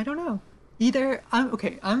 Yeah, I don't know. I'm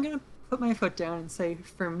gonna put my foot down and say,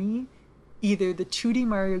 for me, either the 2D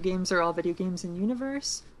Mario games are all video games in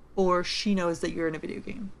universe, or she knows that you're in a video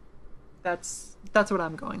game. That's what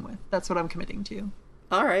I'm going with. That's what I'm committing to.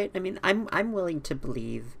 All right. I mean, I'm willing to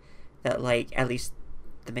believe that, like, at least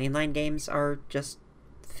the mainline games are just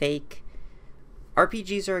fake.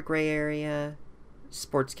 RPGs are a gray area.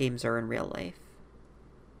 Sports games are in real life.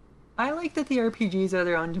 I like that the RPGs are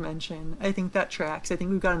their own dimension. I think that tracks. I think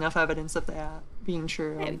we've got enough evidence of that being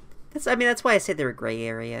true. Yeah, that's why I say they're a gray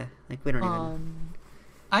area. Like, we don't even.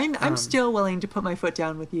 I'm still willing to put my foot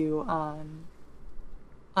down with you on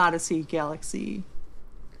Odyssey, Galaxy,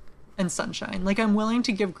 and Sunshine. Like, I'm willing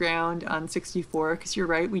to give ground on 64 because you're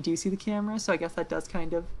right, we do see the camera, so I guess that does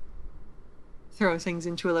kind of throw things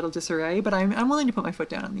into a little disarray. But I'm willing to put my foot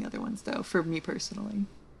down on the other ones, though, for me personally.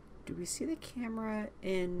 Do we see the camera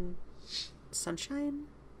in Sunshine?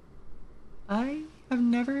 I have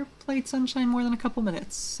never played Sunshine more than a couple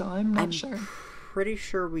minutes, so I'm not sure. Pretty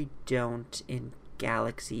sure we don't in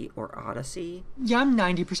Galaxy or Odyssey. Yeah, I'm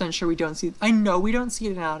 90% sure we don't see it. I know we don't see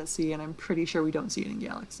it in Odyssey, and I'm pretty sure we don't see it in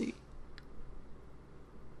Galaxy.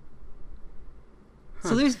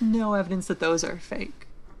 So there's no evidence that those are fake.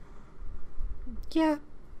 Yeah,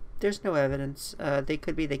 there's no evidence. They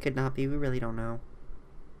could be, they could not be. We really don't know.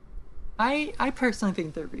 I personally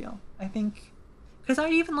think they're real. I think... Because I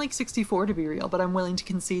even like 64 to be real, but I'm willing to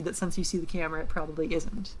concede that since you see the camera, it probably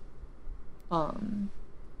isn't.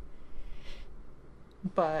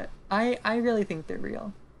 But I really think they're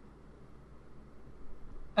real.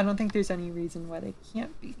 I don't think there's any reason why they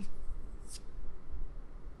can't be.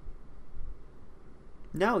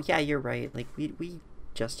 No, yeah, you're right. Like, we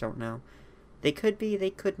just don't know. They could be,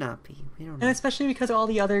 they could not be. We don't know. And especially because all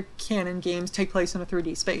the other canon games take place in a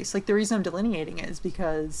 3D space. Like, the reason I'm delineating it is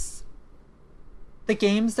because the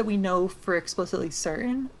games that we know for explicitly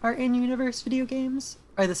certain are in-universe video games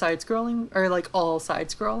are the side-scrolling, are, like, all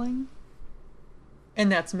side-scrolling.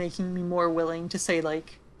 And that's making me more willing to say,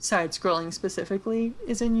 like, side-scrolling specifically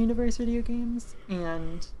is in-universe video games,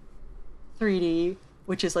 and 3D,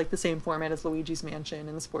 which is, like, the same format as Luigi's Mansion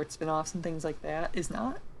and the sports spin-offs and things like that, is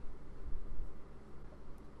not.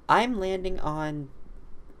 I'm landing on...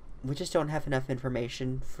 We just don't have enough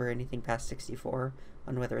information for anything past 64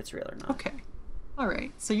 on whether it's real or not. Okay. All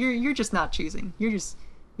right. So you're just not choosing. You're just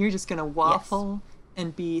gonna waffle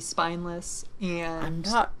and be spineless and...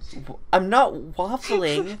 I'm not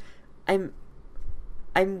waffling. I'm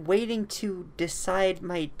waiting to decide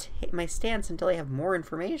my stance until I have more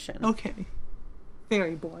information. Okay.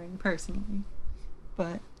 Very boring, personally.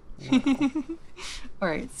 But... Wow. All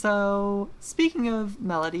right, so speaking of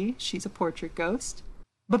Melody, she's a portrait ghost.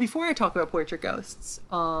 But before I talk about portrait ghosts,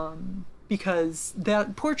 because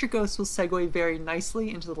that portrait ghost will segue very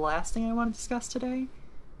nicely into the last thing I want to discuss today.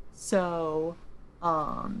 So,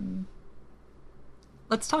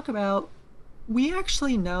 let's talk about, we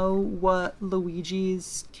actually know what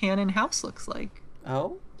Luigi's canon house looks like.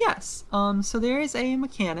 Oh? Yes. So there is a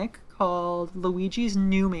mechanic called Luigi's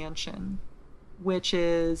New Mansion, which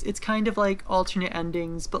is, it's kind of like alternate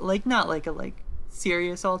endings, but like not like a like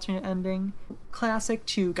serious alternate ending. Classic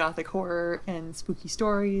to gothic horror and spooky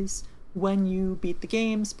stories. When you beat the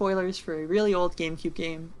game, spoilers for a really old GameCube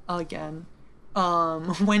game again.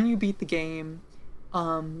 When you beat the game,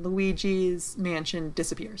 Luigi's mansion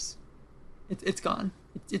disappears. It's gone.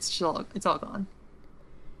 It's all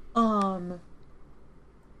gone.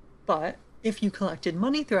 But if you collected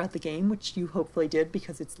money throughout the game, which you hopefully did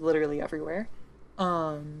because it's literally everywhere,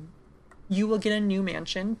 you will get a new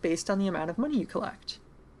mansion based on the amount of money you collect.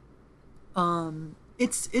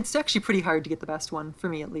 It's actually pretty hard to get the best one, for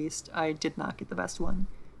me at least. I did not get the best one.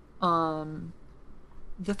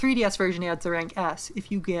 The 3DS version adds a rank S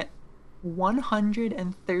if you get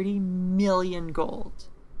 130 million gold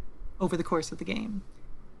over the course of the game.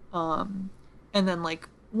 And then like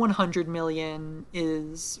 100 million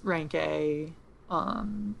is rank A,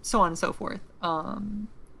 so on and so forth.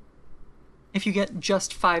 If you get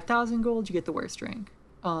just 5,000 gold, you get the worst rank.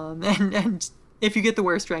 And if you get the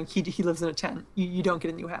worst rank, he lives in a tent. You don't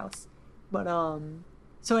get a new house. But,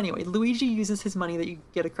 so anyway, Luigi uses his money that you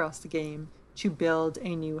get across the game to build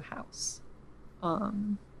a new house.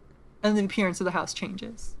 And the appearance of the house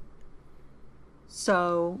changes.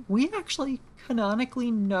 So, we actually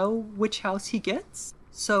canonically know which house he gets.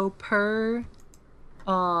 So, per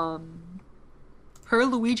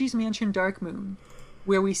Luigi's Mansion Dark Moon,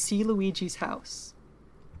 where we see Luigi's house,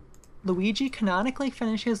 Luigi canonically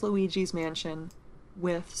finishes Luigi's Mansion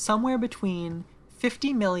with somewhere between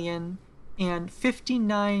 50 million and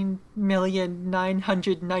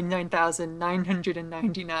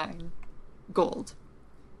 59,999,999 gold.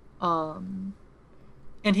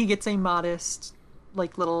 And he gets a modest,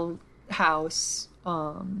 like, little house,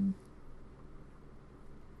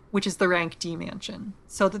 which is the rank D mansion.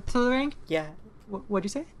 So the rank... Yeah. What'd you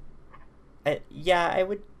say? Yeah, I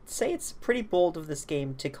would say it's pretty bold of this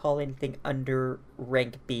game to call anything under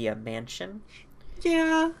rank B a mansion.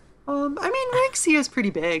 Yeah. I mean, rank C is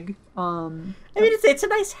pretty big. I mean, it's a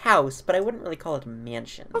nice house, but I wouldn't really call it a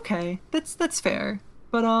mansion. Okay, that's fair.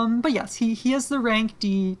 But yes, he has the rank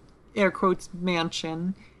D, air quotes,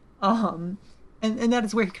 mansion. And that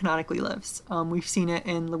is where he canonically lives. We've seen it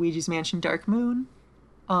in Luigi's Mansion Dark Moon.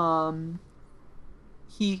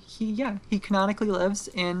 He canonically lives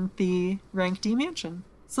in the rank D mansion.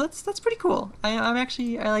 So that's pretty cool. I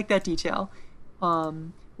like that detail.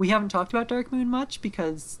 We haven't talked about Dark Moon much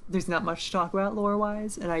because there's not much to talk about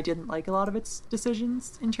lore-wise, and I didn't like a lot of its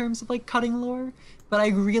decisions in terms of like cutting lore, but I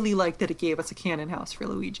really liked that it gave us a canon house for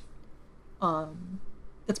Luigi.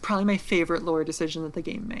 That's probably my favorite lore decision that the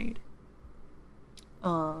game made.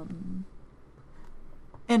 And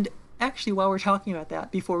actually, while we're talking about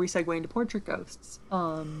that, before we segue into Portrait Ghosts,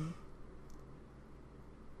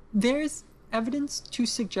 there's evidence to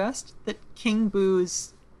suggest that King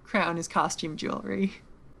Boo's crown is costume jewelry.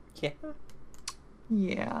 Yeah.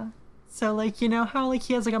 Yeah. So, like, you know how, like,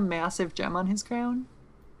 he has, like, a massive gem on his crown?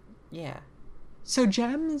 Yeah. So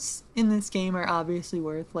gems in this game are obviously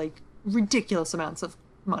worth, like, ridiculous amounts of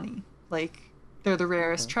money. Like, they're the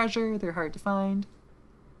rarest treasure, they're hard to find.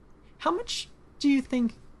 How much do you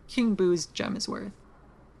think King Boo's gem is worth?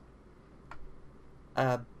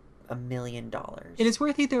 $1 million. It is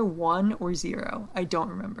worth either 1 or 0. I don't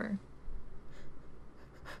remember.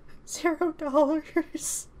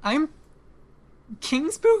 $0. King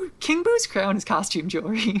Boo's crown is costume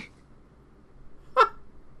jewelry.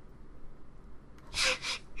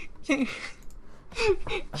 King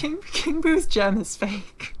Boo's gem is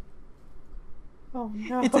fake. Oh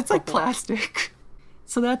no. It's like plastic.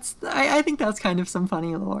 So I think that's kind of some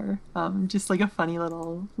funny lore. Just like a funny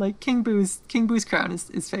little, like, King Boo's crown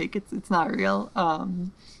is fake. It's not real.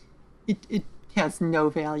 It has no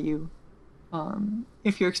value.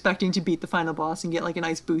 If you're expecting to beat the final boss and get like a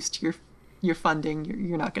nice boost to your funding,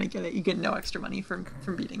 you're not going to get it. You get no extra money from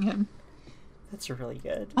beating him. That's really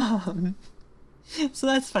good. So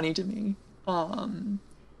that's funny to me.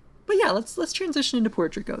 But yeah, let's transition into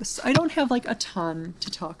Portrait Ghosts. I don't have like a ton to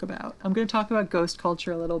talk about. I'm going to talk about ghost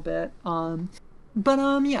culture a little bit.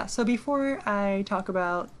 Yeah, so before I talk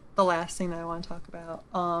about the last thing that I want to talk about,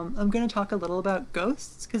 I'm going to talk a little about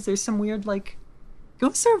ghosts, because there's some weird, like,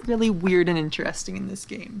 ghosts are really weird and interesting in this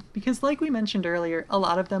game. Because like we mentioned earlier, a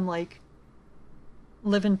lot of them, like,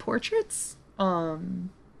 live in portraits, or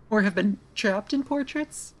have been trapped in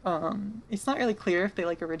portraits. It's not really clear if they,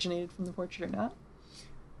 like, originated from the portrait or not.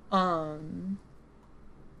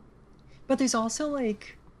 But there's also,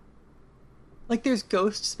 like there's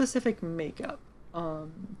ghost-specific makeup,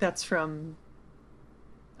 that's from,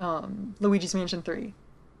 Luigi's Mansion 3.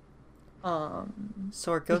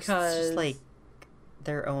 So are ghosts just, like,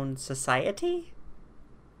 their own society?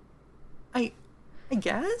 I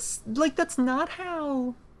guess? Like, that's not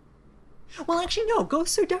how... Well, actually, no,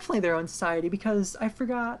 ghosts are definitely their own society, because I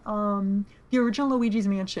forgot, the original Luigi's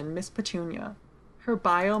Mansion, Miss Petunia, her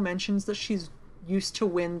bio mentions that she's used to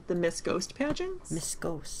win the Miss Ghost pageants. Miss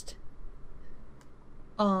Ghost.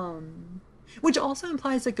 Which also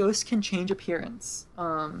implies that ghosts can change appearance,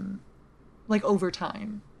 like, over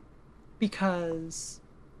time. Because,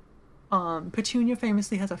 Petunia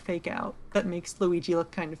famously has a fake out that makes Luigi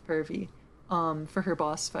look kind of pervy, for her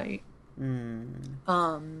boss fight.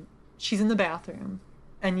 She's in the bathroom,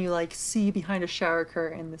 and you, like, see behind a shower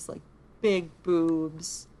curtain this, like, big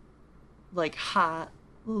boobs, like, hot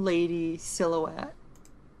lady silhouette.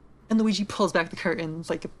 And Luigi pulls back the curtain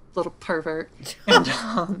like a little pervert.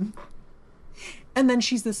 And then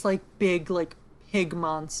she's this, like, big, like, pig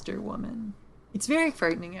monster woman. It's very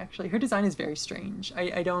frightening, actually. Her design is very strange.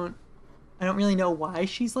 I don't really know why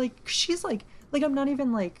she's like, I'm not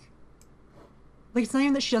even, like, it's not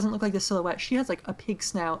even that she doesn't look like the silhouette. She has, like, a pig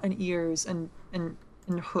snout and ears and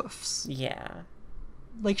hoofs. Yeah.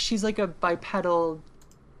 Like, she's like a bipedal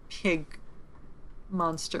pig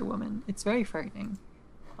monster woman. It's very frightening.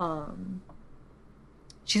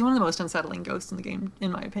 She's one of the most unsettling ghosts in the game,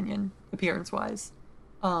 in my opinion, appearance-wise.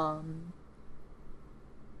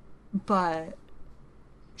 But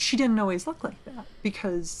she didn't always look like that,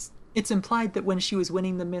 because it's implied that when she was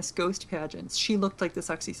winning the Miss Ghost pageants, she looked like the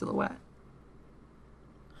sexy silhouette.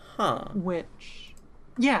 Huh. Which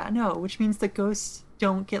means that ghosts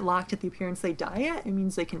don't get locked at the appearance they die at. It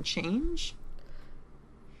means they can change.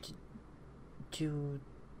 Do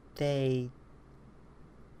they...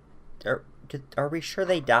 Are we sure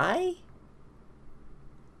they die?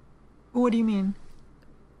 What do you mean?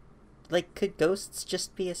 Like, could ghosts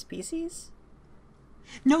just be a species?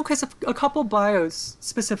 No, because a couple bios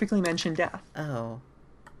specifically mention death. Oh.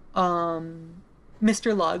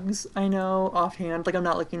 Mr. Luggs, I know offhand, like I'm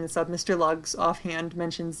not looking this up, Mr. Luggs offhand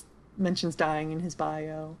mentions dying in his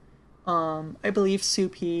bio. I believe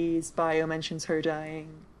Supi's bio mentions her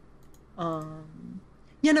dying.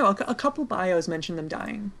 Yeah, no, a couple bios mention them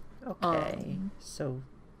dying. Okay. So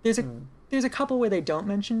there's a couple where they don't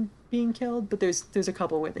mention being killed, but there's a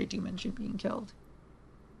couple where they do mention being killed.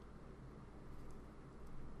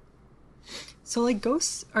 So, like,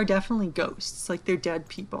 ghosts are definitely ghosts. Like, they're dead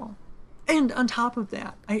people. And on top of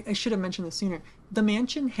that, I should have mentioned this sooner, the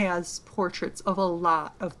mansion has portraits of a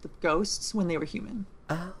lot of the ghosts when they were human.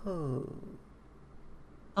 Oh.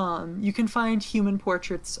 You can find human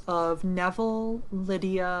portraits of Neville,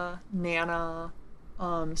 Lydia, Nana,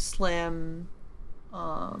 Slim,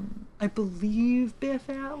 I believe Biff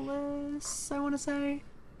Atlas, I want to say.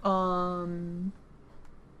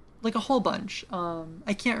 Like a whole bunch.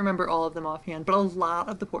 I can't remember all of them offhand, but a lot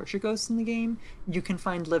of the portrait ghosts in the game, you can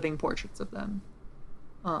find living portraits of them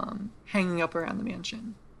hanging up around the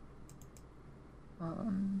mansion.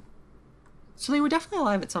 So they were definitely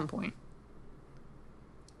alive at some point.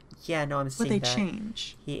 Yeah, no, I'm seeing But that. they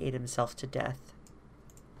change. He ate himself to death.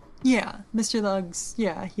 Yeah, Mr. Luggs,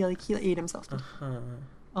 yeah, he ate himself to death.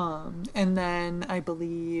 Uh-huh. And then I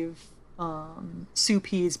believe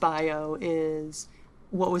Supi's bio is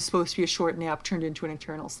what was supposed to be a short nap turned into an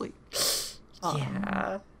eternal sleep.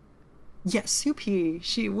 Yeah. Yes,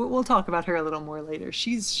 Supi. We'll talk about her a little more later.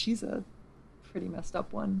 She's a pretty messed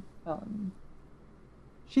up one.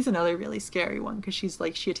 She's another really scary one because she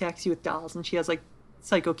attacks you with dolls and she has like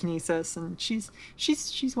psychokinesis and she's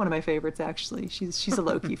one of my favorites actually. She's a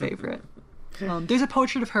low-key favorite. There's a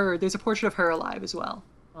portrait of her. There's a portrait of her alive as well.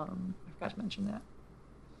 I forgot to mention that.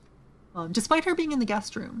 Despite her being in the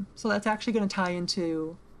guest room, so that's actually going to tie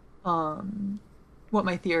into what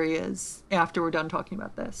my theory is after we're done talking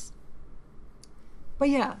about this. But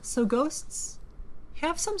yeah, so ghosts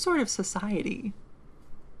have some sort of society.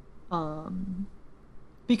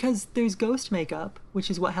 Because there's ghost makeup, which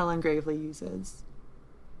is what Helen Gravely uses.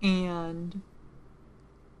 And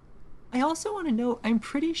I also want to note, I'm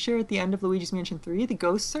pretty sure at the end of Luigi's Mansion 3, the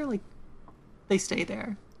ghosts are like, they stay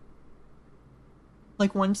there.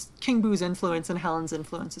 Like once King Boo's influence and Helen's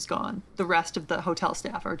influence is gone, the rest of the hotel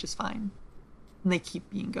staff are just fine. And they keep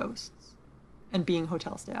being ghosts and being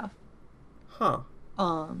hotel staff. Huh.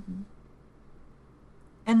 And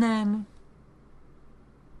then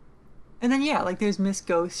yeah, like there's Miss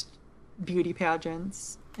Ghost beauty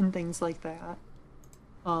pageants and things like that.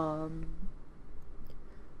 So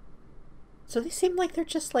they seem like they're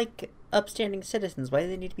just like upstanding citizens. Why do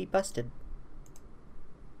they need to be busted?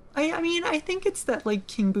 I mean, I think it's that, like,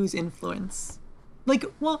 King Boo's influence. Like,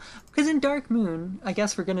 well, because in Dark Moon, I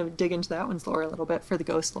guess we're going to dig into that one's lore a little bit for the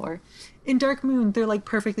ghost lore. In Dark Moon, they're, like,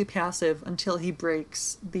 perfectly passive until he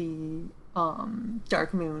breaks the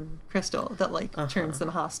Dark Moon crystal that, like, turns them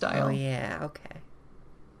hostile. Oh, yeah, okay.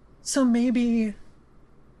 So maybe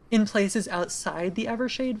in places outside the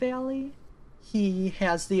Evershade Valley, he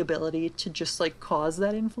has the ability to just, like, cause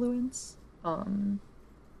that influence.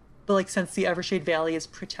 But, like, since the Evershade Valley is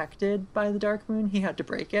protected by the Dark Moon, he had to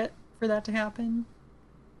break it for that to happen.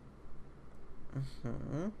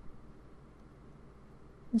 Mm-hmm.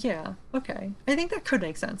 Yeah, okay. I think that could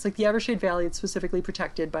make sense. Like, the Evershade Valley is specifically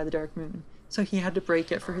protected by the Dark Moon, so he had to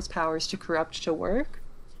break it for his powers to corrupt to work.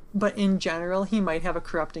 But in general, he might have a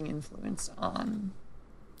corrupting influence on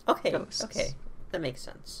ghosts. Okay. That makes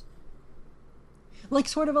sense. Like,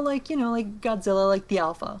 sort of a, like, you know, like Godzilla, like the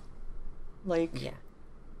Alpha. Like... Yeah.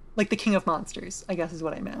 Like the King of Monsters, I guess is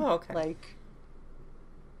what I meant. Oh, okay. Like,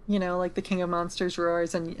 you know, like the King of Monsters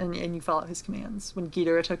roars and you follow his commands. When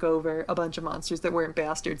Ghidorah took over, a bunch of monsters that weren't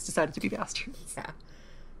bastards decided to be bastards. Yeah.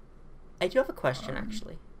 I do have a question,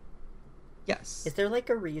 actually. Yes. Is there, like,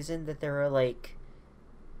 a reason that there are, like,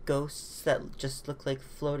 ghosts that just look like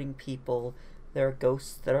floating people? There are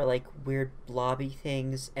ghosts that are, like, weird blobby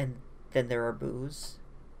things, and then there are boos?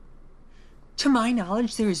 To my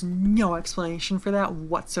knowledge, there is no explanation for that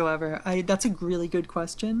whatsoever. That's a really good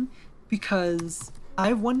question, because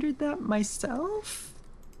I've wondered that myself.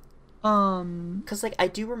 Because, like, I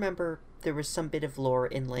do remember there was some bit of lore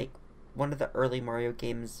in, like, one of the early Mario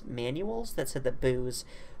games manuals that said that boos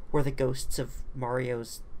were the ghosts of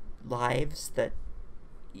Mario's lives that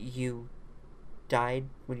you died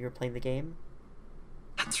when you were playing the game.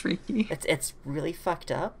 That's freaky. It's really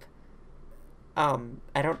fucked up.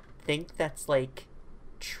 I don't think that's, like,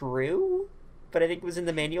 true, but I think it was in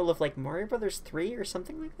the manual of, like, Mario Brothers 3 or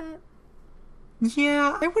something like that.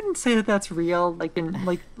 Yeah, I wouldn't say that that's real, like in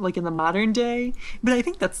the modern day, but I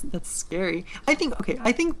think that's scary. I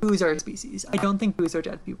think boos are a species. I don't think boos are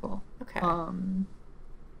dead people. Okay.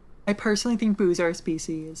 I personally think boos are a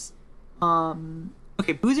species.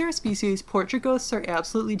 Okay, boos are a species. Portrait ghosts are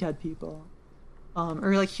absolutely dead people,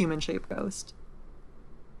 or like human-shaped ghost.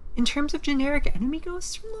 In terms of generic enemy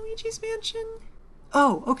ghosts from Luigi's Mansion,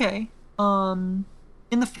 oh, okay. In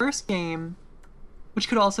the first game, which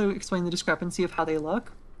could also explain the discrepancy of how they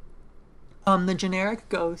look. The generic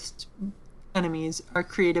ghost enemies are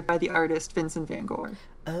created by the artist Vincent van Gogh.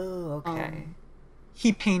 Oh, okay.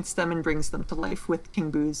 He paints them and brings them to life with King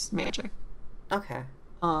Boo's magic. Okay.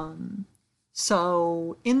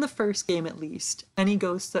 So in the first game, at least, any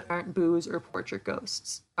ghosts that aren't Boo's or portrait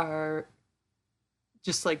ghosts are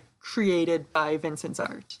just like created by Vincent's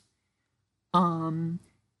art. In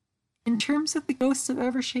terms of the ghosts of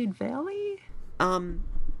Evershade Valley,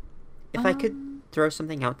 if I could throw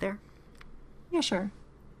something out there. yeah, sure.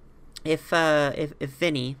 If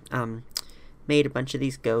Vinny made a bunch of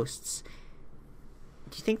these ghosts,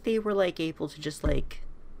 do you think they were like able to just like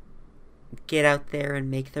get out there and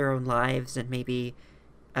make their own lives and maybe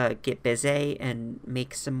get busy and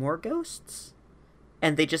make some more ghosts?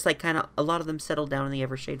 And they just like kind of, a lot of them settled down in the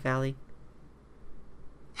Evershade Valley.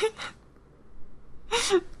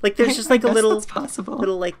 Like there's just like I a guess little that's possible.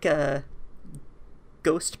 little like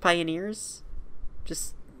ghost pioneers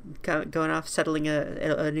just going off settling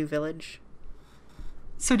a new village.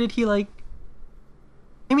 So did he like?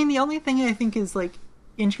 I mean, the only thing I think is like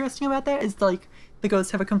interesting about that is like the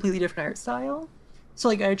ghosts have a completely different art style. So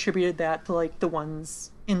like I attributed that to like the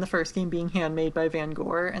ones in the first game being handmade by Van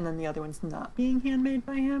Gogh and then the other ones not being handmade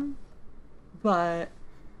by him. But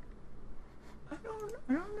I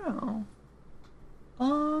don't know.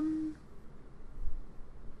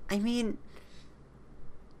 I mean,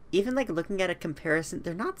 even like looking at a comparison,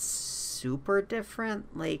 they're not super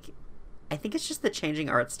different. Like, I think it's just the changing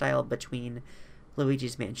art style between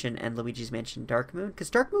Luigi's Mansion and Luigi's Mansion Dark Moon, because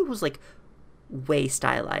Dark Moon was like way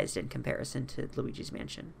stylized in comparison to Luigi's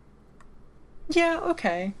Mansion. Yeah,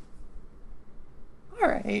 okay. All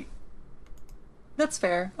right. That's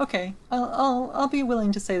fair. Okay. I'll be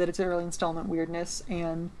willing to say that it's early installment weirdness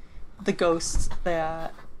and the ghosts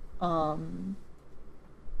that Van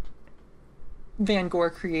Gogh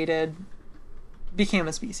created became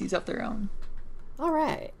a species of their own. All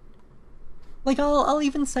right. Like I'll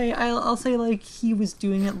even say I'll say like he was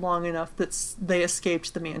doing it long enough that they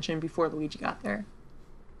escaped the mansion before Luigi got there.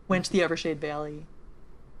 Went to the Evershade Valley.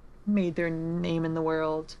 Made their name in the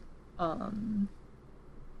world.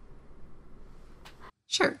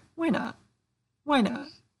 Sure, why not? Why not?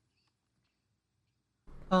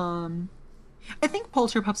 I think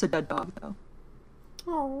Polterpup's a dead dog though.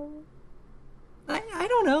 Oh. I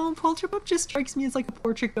don't know. Polterpup just strikes me as like a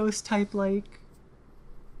portrait ghost type, like,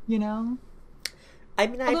 you know? I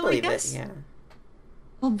mean, I Although believe guess- it, yeah.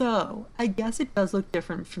 Although, I guess it does look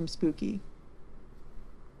different from Spooky.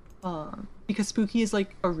 Because Spooky is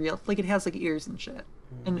like a real, like it has like ears and shit.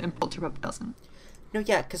 And Polterpup doesn't. No,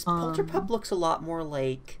 yeah, because Polterpup looks a lot more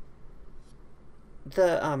like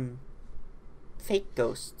the, fake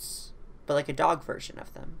ghosts, but like a dog version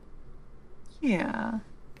of them. Yeah.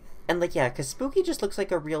 And like, yeah, because Spooky just looks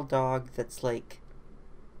like a real dog that's like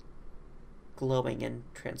glowing and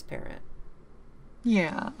transparent.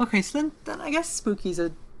 Yeah. Okay, so then I guess Spooky's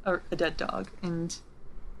a dead dog, and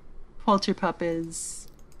Polterpup is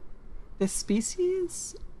this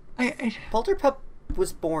species? Polterpup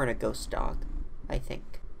was born a ghost dog, I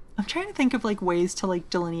think. I'm trying to think of like ways to like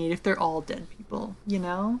delineate if they're all dead people, you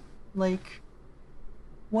know? Like,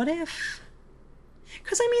 what if?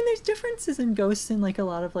 Because I mean, there's differences in ghosts in like a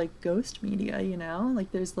lot of like ghost media, you know?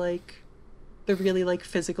 Like there's like the really like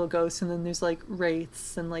physical ghosts, and then there's like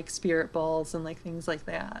wraiths and like spirit balls and like things like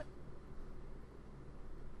that.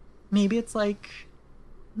 Maybe it's like,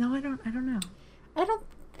 no, I don't know. I don't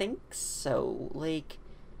think so. Like,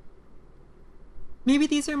 Maybe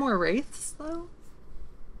these are more wraiths though.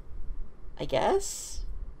 I guess.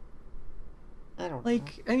 I don't know.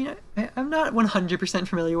 Like, I mean, I'm not 100%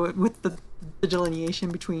 familiar with the delineation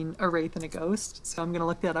between a wraith and a ghost, so I'm gonna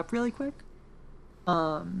look that up really quick.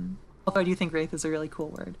 Although I do think wraith is a really cool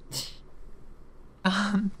word.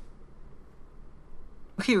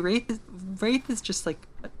 Okay, wraith is just like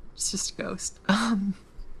it's just a ghost.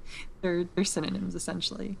 They're synonyms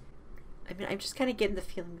essentially. I mean, I'm just kind of getting the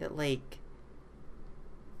feeling that like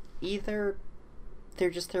either they're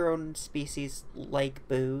just their own species, like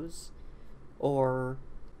Boo's, or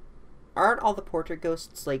aren't all the portrait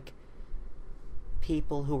ghosts like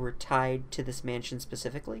people who were tied to this mansion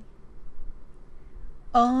specifically?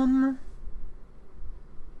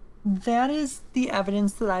 That is the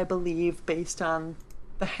evidence that I believe based on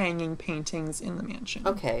the hanging paintings in the mansion.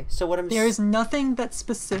 Okay, so what I'm There's nothing that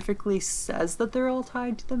specifically says that they're all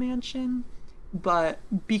tied to the mansion, but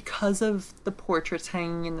because of the portraits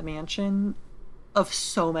hanging in the mansion of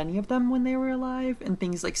so many of them when they were alive and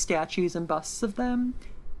things like statues and busts of them,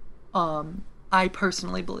 I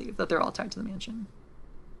personally believe that they're all tied to the mansion.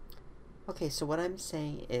 Okay, so what I'm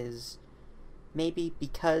saying is maybe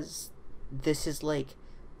because this is like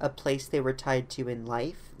a place they were tied to in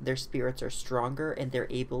life, their spirits are stronger and they're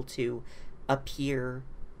able to appear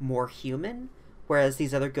more human, whereas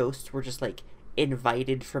these other ghosts were just like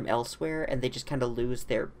invited from elsewhere and they just kind of lose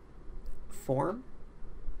their form.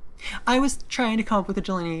 I was trying to come up with a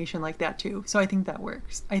delineation like that too, so I think that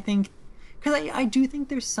works. I think, because I do think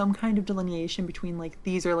there's some kind of delineation between like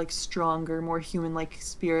these are like stronger, more human-like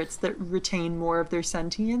spirits that retain more of their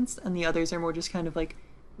sentience, and the others are more just kind of like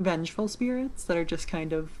vengeful spirits that are just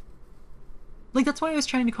kind of like, that's why I was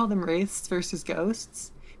trying to call them wraiths versus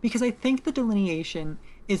ghosts, because I think the delineation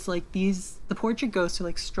is like the portrait ghosts are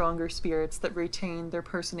like stronger spirits that retain their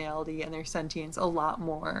personality and their sentience a lot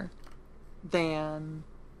more than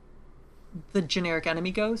the generic enemy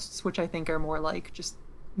ghosts, which I think are more like just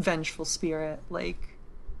vengeful spirit, like,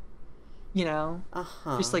 you know,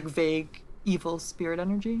 just like vague evil spirit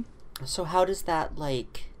energy. So how does that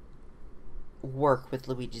like work with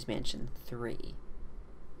Luigi's Mansion 3?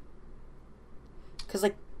 Because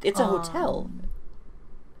like it's a hotel.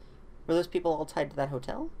 Were those people all tied to that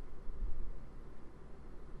hotel?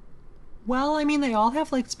 Well, I mean, they all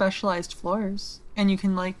have like specialized floors, and you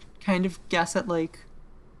can like kind of guess at like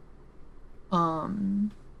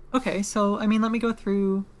okay, so I mean, let me go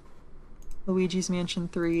through Luigi's Mansion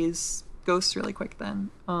 3's ghosts really quick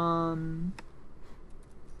then.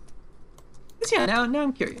 Yeah, now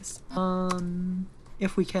I'm curious.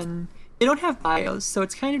 If we can, they don't have bios, so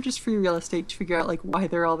it's kind of just free real estate to figure out like why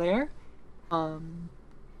they're all there.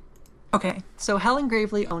 Okay, so Helen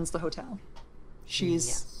Gravely owns the hotel.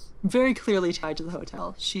 She's very clearly tied to the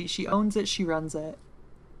hotel. She owns it, she runs it.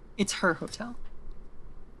 It's her hotel.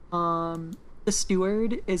 The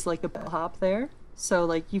steward is like a bellhop there, so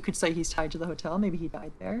like you could say he's tied to the hotel. Maybe he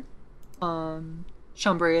died there.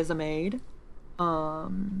 Chambray is a maid.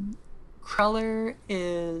 Cruller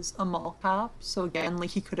is a mall cop, so again,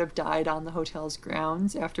 like he could have died on the hotel's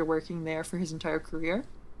grounds after working there for his entire career.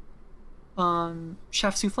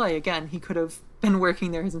 Chef Souffle, again, he could have been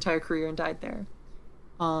working there his entire career and died there.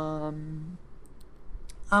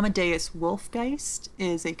 Amadeus Wolfgeist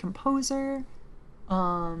is a composer.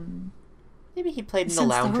 Maybe he played in the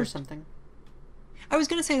lounge or something. I was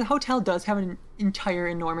gonna say the hotel does have an entire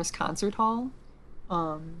enormous concert hall.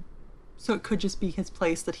 So it could just be his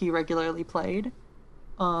place that he regularly played.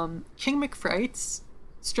 King McFrights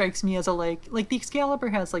strikes me as a like the Excalibur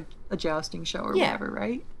has like a jousting show or whatever,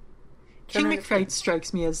 right? King McFrights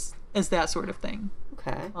strikes me as that sort of thing.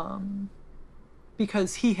 Okay.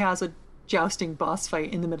 Because he has a jousting boss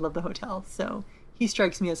fight in the middle of the hotel, so he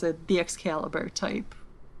strikes me as the Excalibur type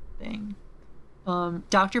thing.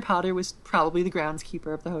 Dr. Potter was probably the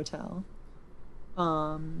groundskeeper of the hotel.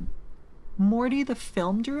 Morty, the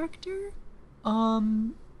film director?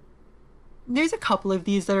 There's a couple of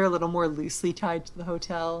these that are a little more loosely tied to the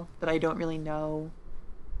hotel that I don't really know.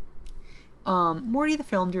 Morty, the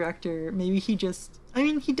film director, maybe he does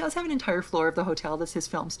have an entire floor of the hotel that's his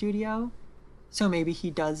film studio. So maybe he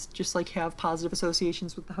does just like have positive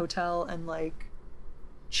associations with the hotel and like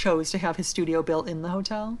chose to have his studio built in the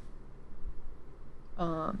hotel.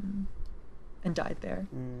 And died there.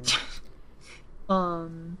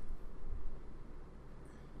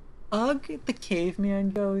 Ugg, the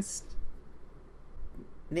caveman ghost.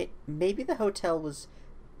 Maybe the hotel was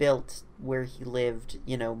built where he lived,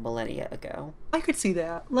 millennia ago. I could see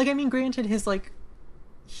that. Like, I mean, granted,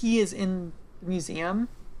 he is in the museum,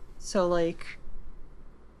 so like,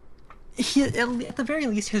 at the very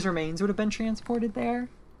least, his remains would have been transported there.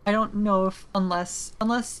 I don't know if, unless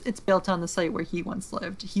it's built on the site where he once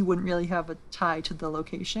lived, he wouldn't really have a tie to the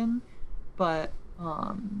location, but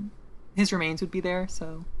his remains would be there.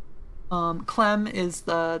 So Clem is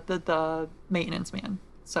the maintenance man.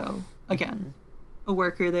 So again, a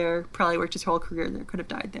worker there, probably worked his whole career there, could have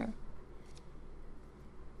died there.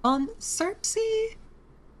 Serpsey,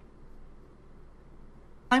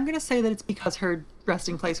 I'm gonna say that it's because her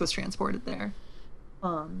resting place was transported there.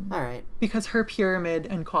 All right. Because her pyramid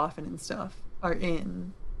and coffin and stuff are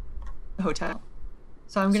in the hotel.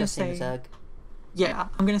 So I'm gonna say, yeah,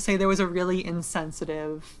 I'm gonna say there was a really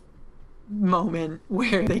insensitive moment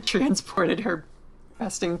where they transported her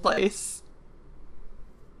resting place.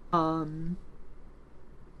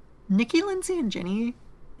 Nikki, Lindsay, and Ginny,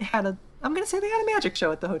 had a, I'm gonna say they had a magic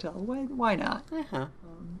show at the hotel. Why not? Uh-huh.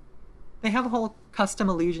 They have a whole custom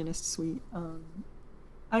illusionist suite.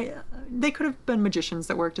 They could have been magicians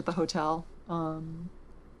that worked at the hotel. Or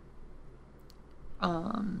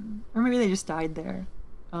maybe they just died there.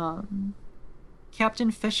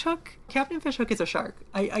 Captain Fishhook? Captain Fishhook is a shark.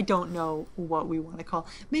 I don't know what we want to call.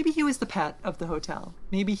 Maybe he was the pet of the hotel.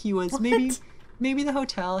 Maybe he was. What? Maybe the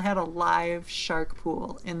hotel had a live shark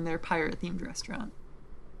pool in their pirate themed restaurant.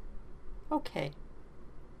 Okay.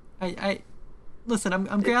 I listen.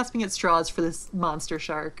 I'm grasping at straws for this monster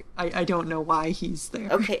shark. I don't know why he's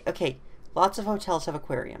there. Okay. Lots of hotels have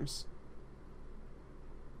aquariums.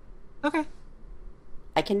 Okay.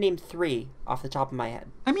 I can name 3 off the top of my head.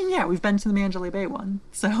 I mean, yeah, we've been to the Mandalay Bay one,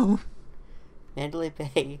 so Mandalay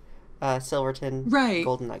Bay, Silverton, Right.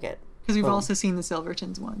 Golden Nugget. because we've Boom. also seen the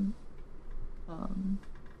Silvertons one.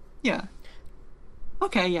 Yeah.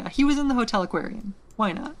 Okay, yeah, he was in the hotel aquarium.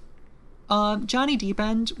 Why not? Johnny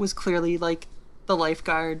Deepend was clearly like the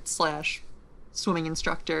lifeguard / swimming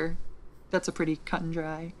instructor. That's a pretty cut and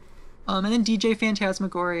dry. And then DJ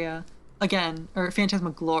Phantasmagoria again, or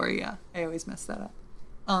Phantasmagloria. I always mess that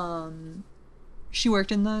up. She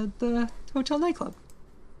worked in the hotel nightclub.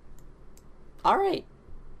 All right.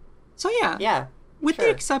 So yeah. Yeah. With sure.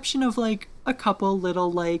 the exception of like a couple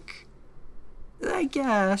little like, I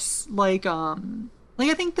guess like I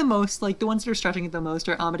think the most like the ones that are stretching it the most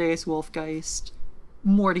are Amadeus Wolfgeist,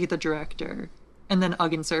 Morty the director, and then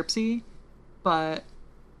Ugg and Serpsey. But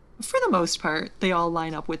for the most part, they all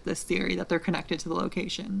line up with this theory that they're connected to the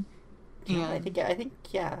location. Yeah, I And think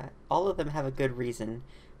yeah, all of them have a good reason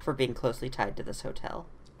for being closely tied to this hotel.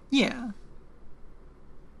 yeah.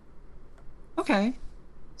 Okay.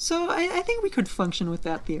 So I think we could function with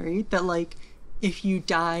that theory that like if you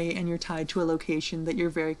die and you're tied to a location that you're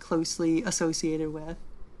very closely associated with,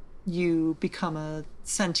 you become a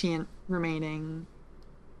sentient remaining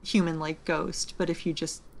human-like ghost. But if you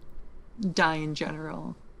just die in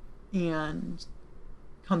general and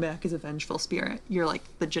come back as a vengeful spirit, you're like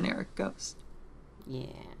the generic ghost. Yeah.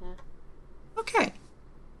 Okay.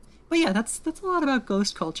 But yeah, that's a lot about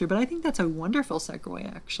ghost culture, but I think that's a wonderful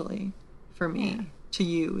segue actually for me Yeah. to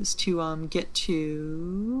use to get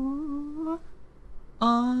to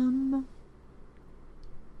the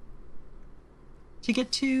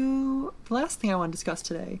last thing I want to discuss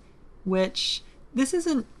today, which this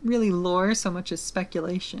isn't really lore so much as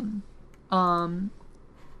speculation.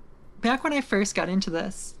 Back when I first got into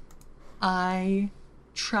this, I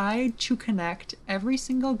tried to connect every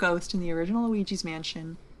single ghost in the original Luigi's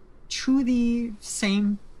Mansion to the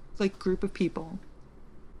same like group of people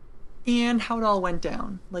and how it all went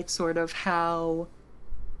down, like sort of how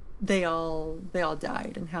they all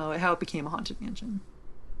died and how it became a haunted mansion.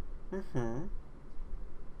 Mm-hmm.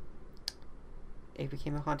 How it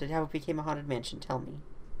became a haunted mansion, tell me.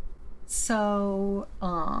 So,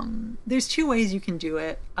 there's 2 ways you can do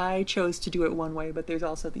it. I chose to do it one way, but there's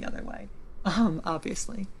also the other way,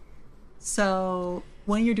 obviously. So,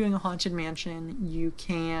 when you're doing a haunted mansion, you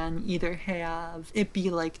can either have it be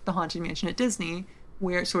like the haunted mansion at Disney,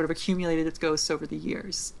 where it sort of accumulated its ghosts over the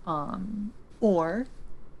years, or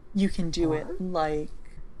you can do it like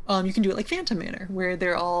Phantom Manor, where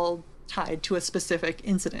they're all tied to a specific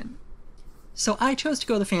incident. So I chose to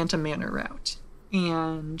go the Phantom Manor route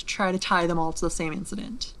and try to tie them all to the same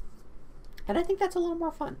incident. And I think that's a little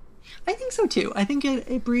more fun. I think so too. I think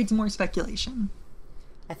it breeds more speculation.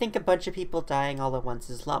 I think a bunch of people dying all at once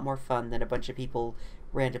is a lot more fun than a bunch of people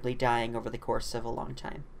randomly dying over the course of a long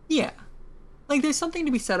time. Yeah. Like, there's something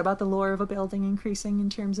to be said about the lore of a building increasing in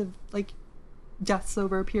terms of, like, deaths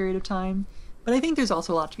over a period of time. But I think there's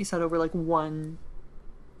also a lot to be said over, like, one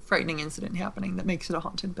frightening incident happening that makes it a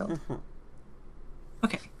haunted building. Mm-hmm.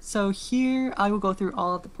 Okay, so here I will go through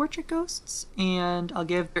all of the portrait ghosts, and I'll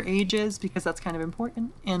give their ages because that's kind of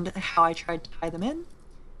important, and how I tried to tie them in.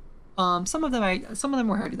 Some of them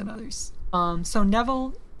were harder than others. So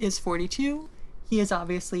Neville is 42. He is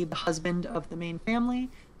obviously the husband of the main family.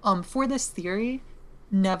 For this theory,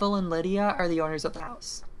 Neville and Lydia are the owners of the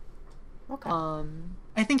house. Okay.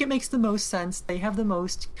 I think it makes the most sense. They have the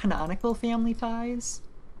most canonical family ties,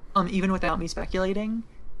 even without me speculating.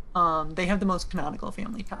 They have the most canonical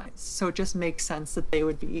family ties, so it just makes sense that they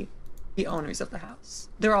would be the owners of the house.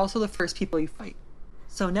 They're also the first people you fight.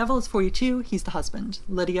 So Neville is 42, he's the husband.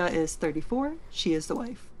 Lydia is 34, she is the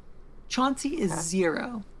wife. Chauncey is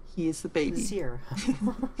 0, he is the baby. 0.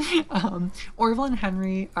 Orville and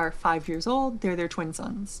Henry are 5 years old, they're their twin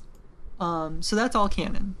sons. So that's all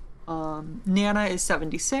canon. Nana is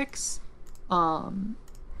 76.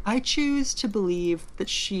 I choose to believe that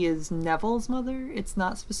she is Neville's mother. It's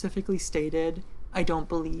not specifically stated, I don't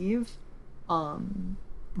believe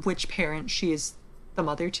which parent she is the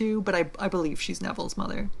mother to, but I believe she's Neville's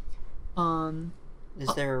mother.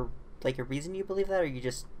 Is there like a reason you believe that, or you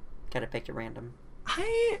just kind of picked it random?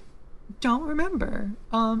 I don't remember.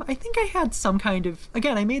 I think I had some kind of,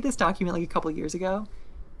 again, I made this document like a couple years ago.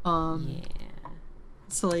 Yeah.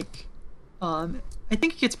 So like, I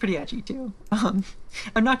think it gets pretty edgy too. I'm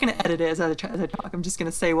not gonna edit it as I talk. I'm just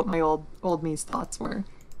gonna say what my old me's thoughts were.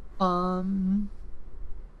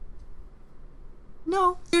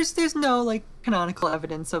 No, there's no like canonical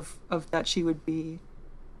evidence of that she would be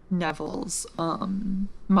Neville's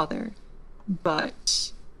mother,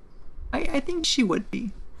 but I think she would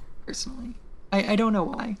be, personally. I don't know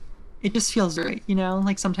why. It just feels right, you know?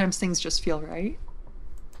 Like sometimes things just feel right.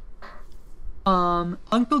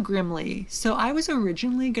 Uncle Grimley. So I was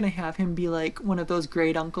originally gonna have him be like one of those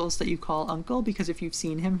great uncles that you call uncle, because if you've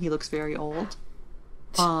seen him, he looks very old.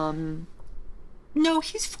 No,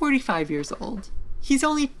 he's 45 years old. He's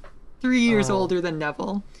only 3 years older than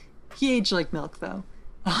Neville. He aged like milk, though.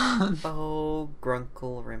 Oh,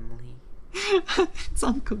 Grunkle Rimley. It's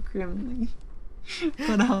Uncle Grimley.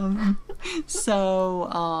 But,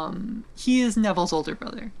 he is Neville's older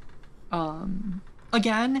brother.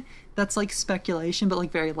 Again, that's like speculation, but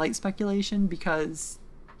like very light speculation, because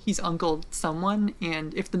he's uncle someone,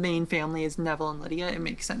 and if the main family is Neville and Lydia, it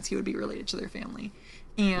makes sense he would be related to their family.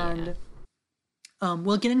 And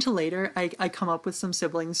we'll get into later, I come up with some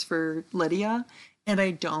siblings for Lydia, and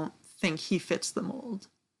I don't think he fits the mold.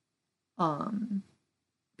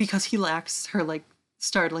 Because he lacks her like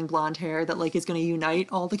startling blonde hair that like is going to unite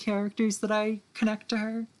all the characters that I connect to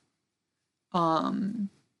her.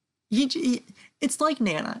 It's like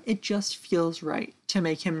Nana. It just feels right to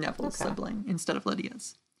make him Neville's sibling instead of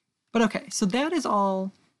Lydia's. But okay, so that is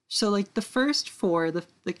all. So like the first four,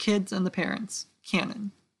 the kids and the parents,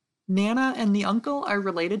 canon. Nana and the uncle are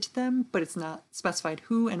related to them, but it's not specified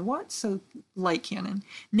who and what, so light canon.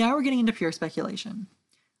 Now we're getting into pure speculation.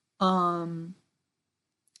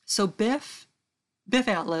 So Biff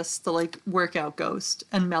Atlas, the like workout ghost,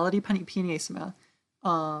 and Melody Pianissima,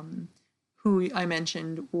 who I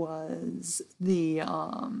mentioned was the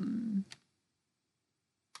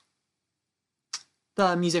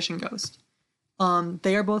musician ghost.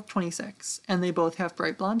 They are both 26, and they both have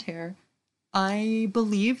bright blonde hair. I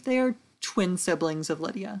believe they are twin siblings of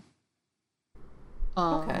Lydia.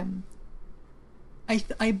 Okay.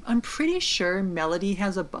 I'm pretty sure Melody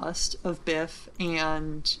has a bust of Biff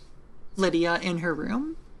and Lydia in her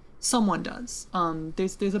room. Someone does.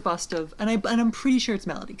 There's a bust of, and I'm pretty sure it's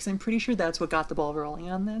Melody, because I'm pretty sure that's what got the ball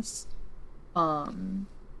rolling on this.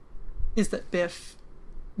 Is that Biff,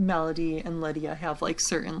 Melody, and Lydia have like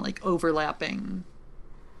certain like overlapping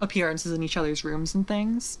appearances in each other's rooms and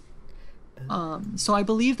things. So I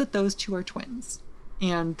believe that those two are twins,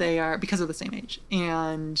 and they are, because of the same age,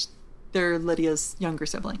 and they're Lydia's younger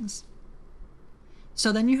siblings.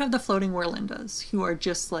 So then you have the floating Whirlindas, who are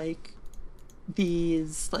just like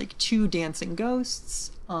these like two dancing ghosts.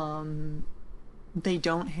 They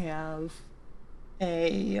don't have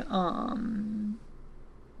an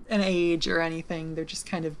age or anything. They're just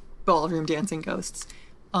kind of ballroom dancing ghosts.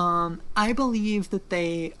 I believe that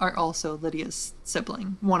they are also Lydia's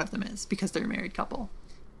sibling. One of them is, because they're a married couple.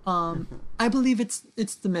 I believe it's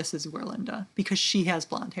the Mrs. Whirlinda, because she has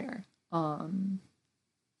blonde hair.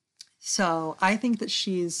 So I think that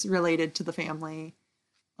she's related to the family.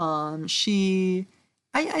 I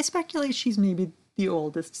speculate she's maybe the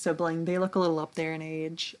oldest sibling. They look a little up there in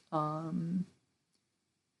age. And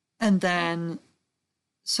then,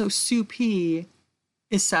 so Sue P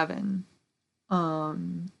is 7.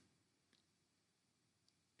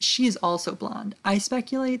 She is also blonde. I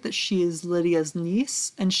speculate that she is Lydia's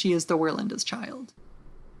niece, and she is the Whirlinda's child.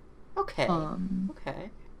 Okay. Okay.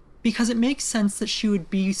 Because it makes sense that she would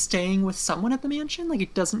be staying with someone at the mansion. Like,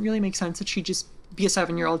 it doesn't really make sense that she'd just be a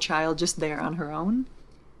 7-year-old child just there on her own.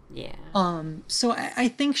 Yeah. So I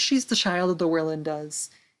think she's the child of the Whirlindas,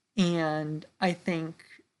 and I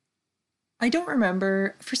don't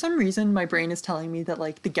remember, for some reason my brain is telling me that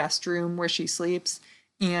like the guest room where she sleeps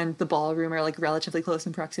and the ballroom are like relatively close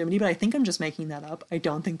in proximity, but I think I'm just making that up. I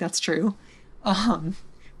don't think that's true. But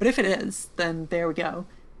if it is, then there we go.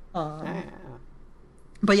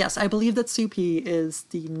 But yes, I believe that Sue P is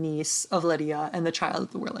the niece of Lydia and the child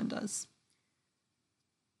of the Whirlindas.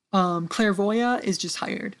 Clairvoya is just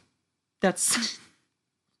hired. That's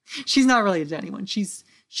she's not related to anyone. She's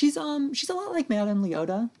a lot like Madame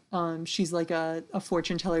Leota. She's like a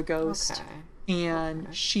fortune teller ghost. Okay.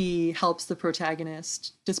 And she helps the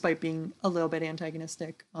protagonist despite being a little bit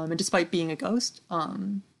antagonistic, and despite being a ghost.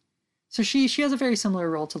 So she has a very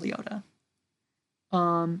similar role to Leota.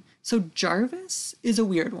 So Jarvis is a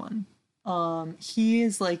weird one. He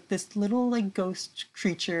is like this little like ghost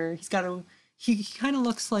creature. He kind of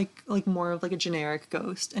looks like more of like a generic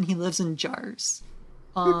ghost, and he lives in jars.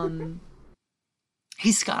 Um,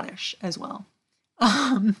 he's Scottish as well.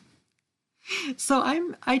 Um, so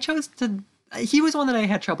I chose to. He was one that I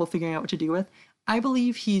had trouble figuring out what to do with. I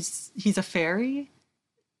believe he's a fairy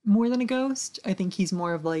more than a ghost. I think he's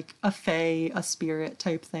more of like a fae, a spirit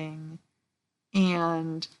type thing.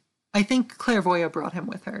 And I think Clairvoya brought him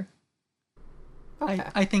with her. Okay.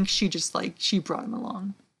 I think she just like she brought him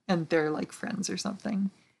along and they're like friends or something.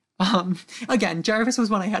 Again, Jarvis was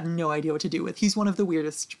one I had no idea what to do with. He's one of the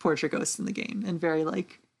weirdest portrait ghosts in the game and very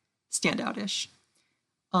like standout-ish.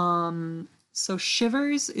 So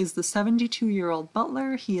Shivers is the 72-year-old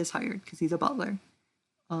butler. He is hired because he's a butler.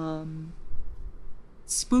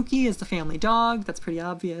 Spooky is the family dog. That's pretty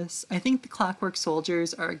obvious. I think the Clockwork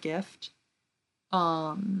Soldiers are a gift.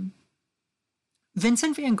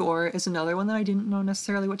 Vincent Van Gogh is another one that I didn't know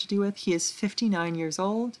necessarily what to do with. He is 59 years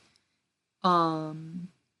old.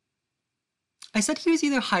 I said he was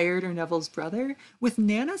either hired or Neville's brother. With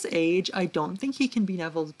Nana's age, I don't think he can be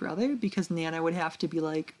Neville's brother because Nana would have to be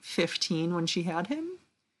like 15 when she had him.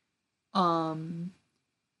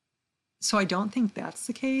 So I don't think that's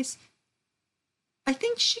the case. I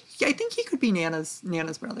think he could be Nana's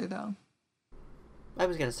brother though. I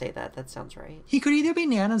was gonna say that. That sounds right. He could either be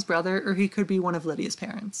Nana's brother or he could be one of Lydia's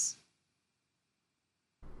parents.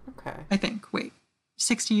 Okay. I think. Wait.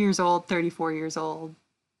 60 years old, 34 years old.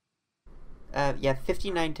 Yeah,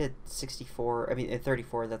 59 to 64. I mean,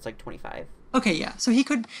 34, that's like 25. Okay, yeah. So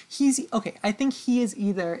okay, I think he is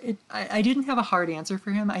either, I didn't have a hard answer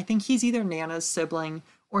for him. I think he's either Nana's sibling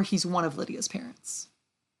or he's one of Lydia's parents.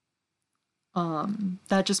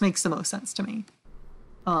 That just makes the most sense to me.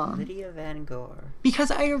 Lydia Van Gogh.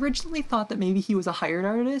 Because I originally thought that maybe he was a hired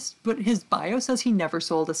artist, but his bio says he never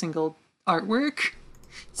sold a single artwork.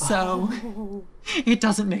 So it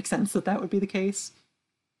doesn't make sense that would be the case.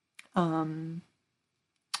 I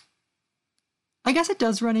guess it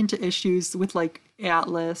does run into issues with like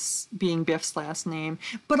Atlas being Biff's last name,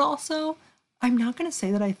 but also I'm not going to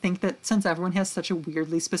say that I think that since everyone has such a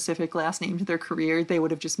weirdly specific last name to their career, they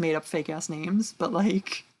would have just made up fake ass names, but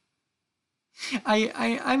like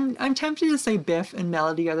I'm tempted to say Biff and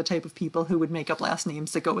Melody are the type of people who would make up last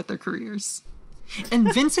names that go with their careers.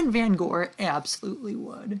 And Vincent Van Gogh absolutely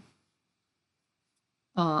would.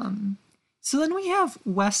 So then we have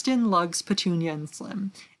Weston, Lugs, Petunia, and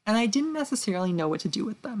Slim. And I didn't necessarily know what to do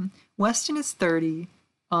with them. Weston is 30.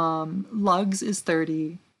 Lugs is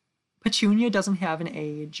 30. Petunia doesn't have an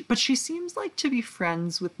age. But she seems like to be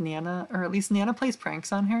friends with Nana. Or at least Nana plays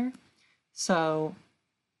pranks on her. So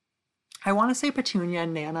I want to say Petunia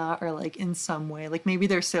and Nana are like in some way. Like maybe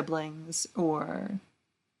they're siblings or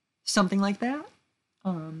something like that.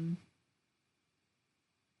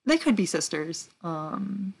 They could be sisters.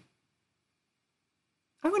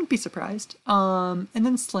 I wouldn't be surprised. And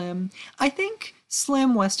then Slim. I think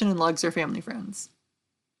Slim, Weston, and Lugs are family friends.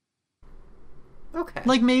 Okay.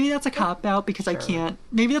 Like maybe that's a cop-out because Sure. I can't...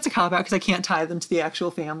 Maybe that's a cop-out because I can't tie them to the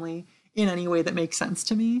actual family in any way that makes sense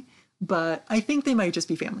to me. But I think they might just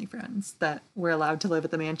be family friends that were allowed to live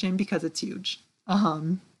at the mansion because it's huge.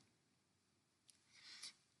 But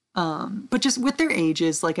just with their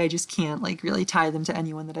ages, like I just can't like really tie them to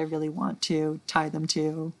anyone that I really want to tie them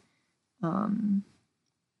to.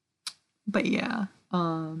 But yeah,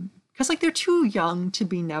 because like they're too young to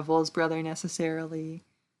be Neville's brother necessarily,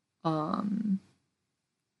 and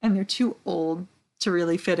they're too old to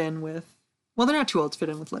really fit in with. Well, they're not too old to fit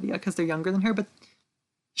in with Lydia because they're younger than her, but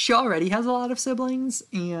she already has a lot of siblings,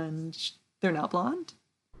 and they're not blonde.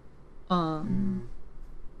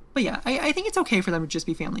 But yeah, I think it's okay for them to just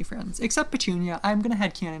be family friends, except Petunia. I'm gonna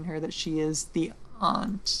headcanon her that she is the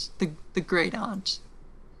aunt, the great aunt.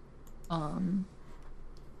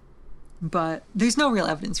 But there's no real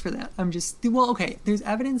evidence for that. There's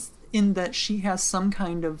evidence in that she has some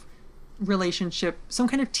kind of relationship, some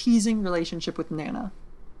kind of teasing relationship with Nana.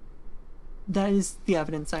 That is the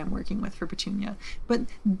evidence I'm working with for Petunia. But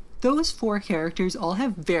those four characters all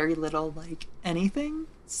have very little, like, anything,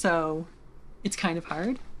 so it's kind of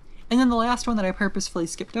hard. And then the last one that I purposefully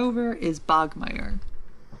skipped over is Bogmire.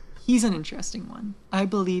 He's an interesting one. I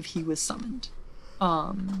believe he was summoned.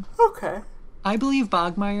 Okay. I believe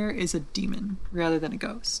Bogmire is a demon rather than a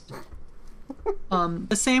ghost.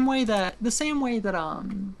 The same way that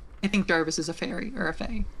I think Jarvis is a fairy or a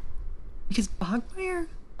fae. Because Bogmire,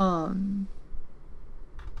 I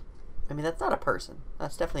mean, that's not a person.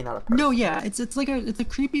 That's definitely not a person. no, yeah, it's a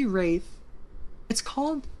creepy wraith. It's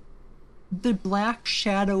called the Black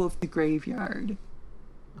Shadow of the Graveyard.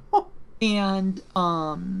 And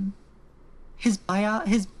his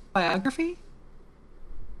biography,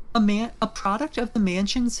 a product of the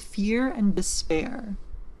mansion's fear and despair.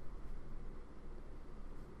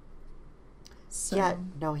 So, Yeah,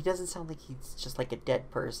 no, he doesn't sound like he's just like a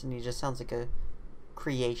dead person. He just sounds like a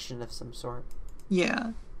creation of some sort.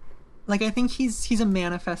 yeah. Like, I think he's a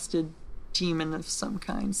manifested demon of some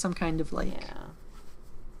kind of like Yeah.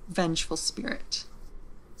 vengeful spirit.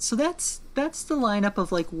 So that's the lineup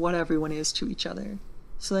of like what everyone is to each other.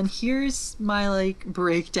 So then here's my like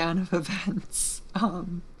breakdown of events.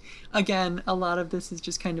 Again, a lot of this is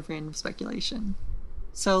just kind of random speculation.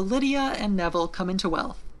 So Lydia and Neville come into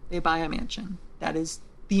wealth. They buy a mansion. That is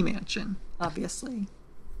the mansion, obviously.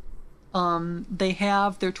 They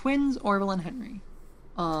have their twins, Orville and Henry.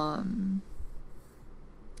 And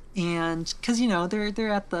because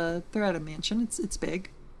they're at a mansion, it's big.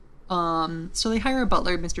 So they hire a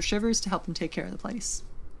butler, Mr. Shivers, to help them take care of the place.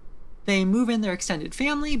 They move in their extended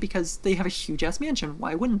family because they have a huge ass mansion.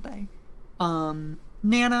 Why wouldn't they?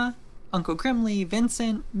 Nana, Uncle Grimley,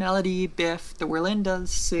 Vincent, Melody, Biff, the Werlindas,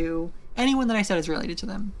 Sue, anyone that I said is related to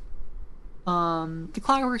them. The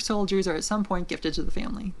Clockwork Soldiers are at some point gifted to the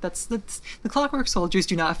family. That's the Clockwork Soldiers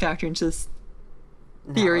do not factor into this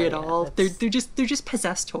theory at all. They're just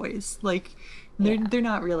possessed toys. Like they're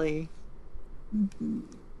not really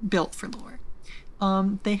built for lore.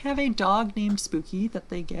 They have a dog named Spooky that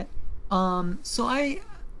they get. So I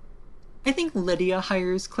think Lydia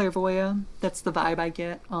hires Clairvoya. That's the vibe I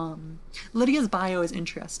get. Lydia's bio is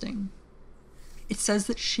interesting. It says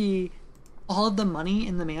that all of the money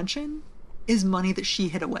in the mansion is money that she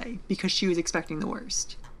hid away because she was expecting the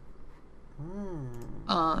worst.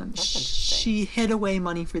 She hid away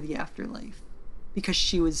money for the afterlife because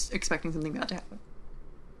she was expecting something bad to happen.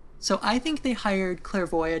 So I think they hired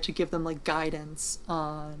Clairvoya to give them like guidance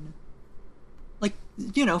on like,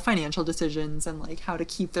 financial decisions and like how to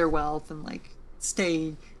keep their wealth and like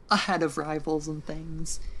stay ahead of rivals and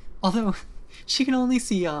things. Although she can only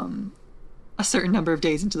see a certain number of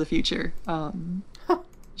days into the future.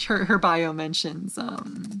 Her bio mentions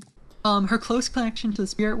her close connection to the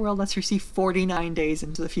spirit world lets her see 49 days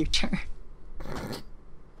into the future.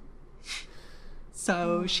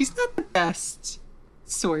 So she's not the best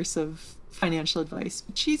source of financial advice,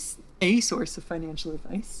 but she's a source of financial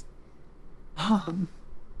advice. But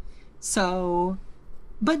that's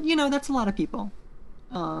a lot of people.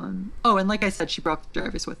 And like I said, she brought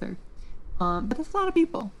Jarvis with her. But that's a lot of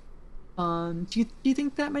people. Do you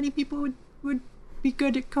think that many people would be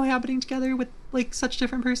good at cohabiting together with like such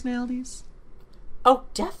different personalities? Oh,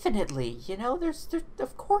 definitely. There's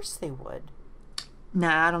of course they would.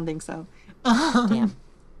 Nah, I don't think so. Damn.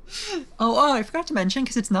 Oh, I forgot to mention,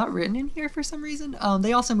 because it's not written in here for some reason.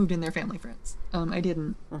 They also moved in their family friends. I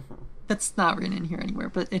didn't. That's not written in here anywhere,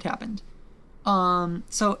 but it happened.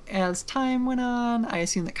 So as time went on, I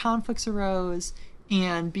assume that conflicts arose,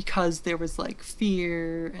 and because there was like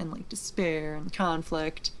fear and like despair and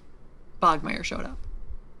conflict, Bogmire showed up.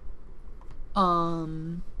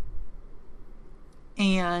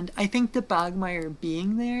 And I think that Bogmire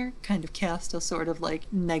being there kind of cast a sort of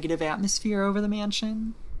like negative atmosphere over the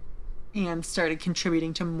mansion and started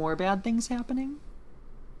contributing to more bad things happening.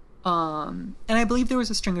 And I believe there was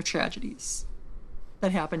a string of tragedies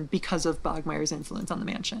that happened because of Bogmire's influence on the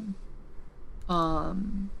mansion.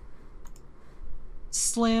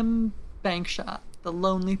 Slim Bankshot, the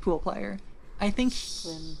lonely pool player, I think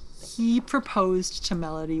he proposed to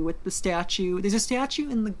Melody with the statue. There's a statue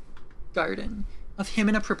in the garden of him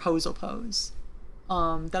in a proposal pose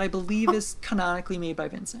that I believe is canonically made by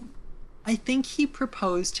Vincent. I think he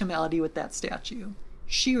proposed to Melody with that statue.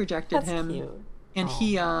 She rejected him. Cute. And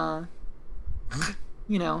he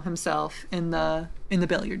himself in the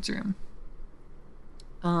billiards room.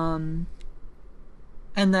 And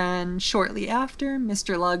then shortly after,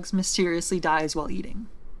 Mr. Luggs mysteriously dies while eating.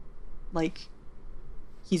 Like,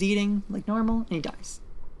 he's eating like normal and he dies.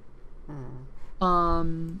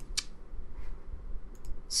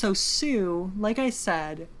 So Sue, like I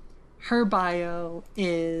said, her bio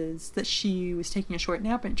is that she was taking a short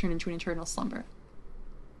nap and it turned into an eternal slumber.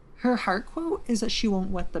 Her heart quote is that she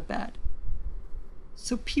won't wet the bed.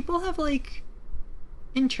 So people have like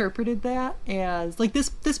interpreted that as like this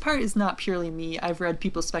part is not purely me. I've read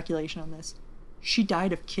people's speculation on this. She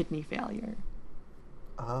died of kidney failure.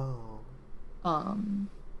 Oh.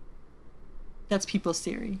 That's people's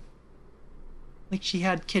theory. Like, she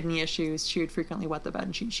had kidney issues, she would frequently wet the bed,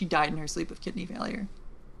 and she died in her sleep of kidney failure.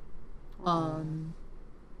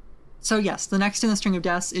 So yes, the next in the string of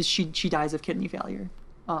deaths is she dies of kidney failure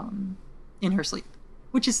in her sleep,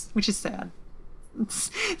 which is sad.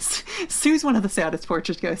 Sue's one of the saddest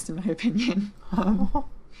portrait ghosts in my opinion.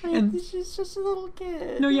 And she's just a little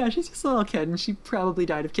kid. no, yeah, she's just a little kid, and she probably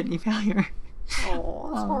died of kidney failure.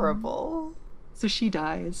 Oh, that's horrible. So she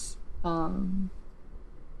dies.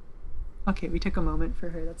 Okay, we took a moment for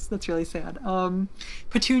her. That's really sad.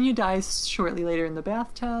 Petunia dies shortly later in the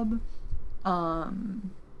bathtub.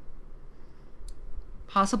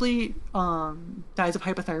 Possibly dies of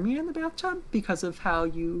hypothermia in the bathtub because of how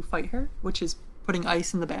you fight her, which is putting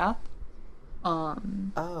ice in the bath.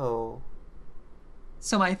 Oh.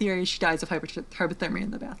 So my theory is she dies of hypothermia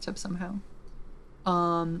in the bathtub somehow.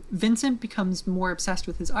 Vincent becomes more obsessed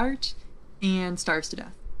with his art and starves to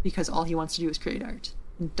death because all he wants to do is create art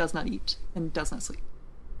and does not eat and does not sleep.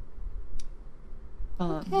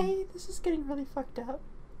 Okay, this is getting really fucked up.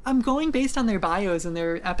 I'm going based on their bios and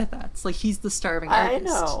their epithets. Like, he's the starving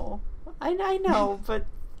artist. I know, but,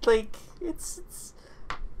 like, it's...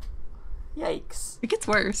 Yikes. It gets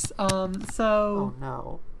worse. Oh,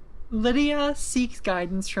 no. Lydia seeks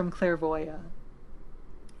guidance from Clairvoya.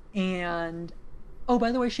 And... Oh,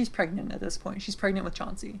 by the way, she's pregnant at this point. She's pregnant with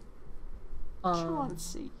Chauncey.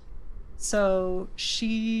 Chauncey. So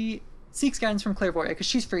she seeks guidance from Clairvoya because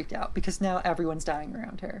she's freaked out because now everyone's dying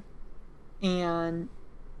around her. And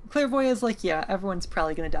Clairvoya is like, yeah, everyone's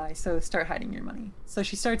probably going to die, so start hiding your money. So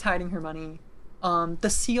she starts hiding her money. The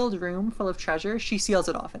sealed room full of treasure, she seals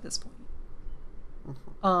it off at this point.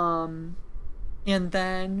 And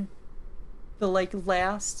then the, like,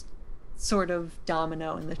 last sort of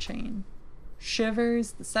domino in the chain.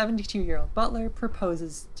 Shivers, the 72-year-old butler,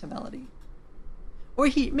 proposes to Melody. Or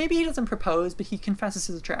maybe he doesn't propose, but he confesses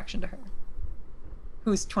his attraction to her,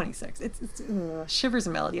 who's 26. Shivers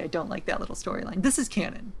and Melody, I don't like that little storyline. This is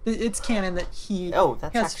canon. It's canon that he... Oh,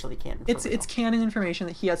 that's actually canon. It's canon information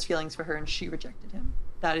that he has feelings for her and she rejected him.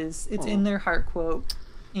 That is... It's in their heart quote,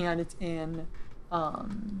 and it's in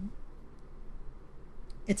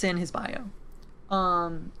his bio.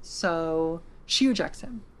 So she rejects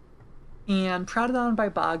him. And prodded on by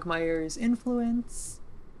Bogmeyer's influence,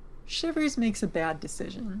 Shivers makes a bad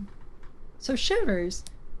decision. So Shivers,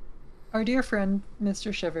 our dear friend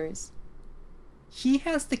Mr. Shivers, he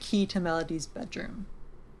has the key to Melody's bedroom.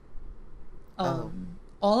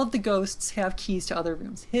 All of the ghosts have keys to other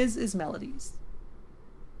rooms. His is Melody's.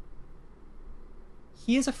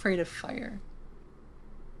 He is afraid of fire.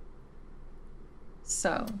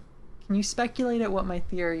 So, can you speculate at what my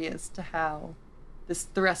theory is to how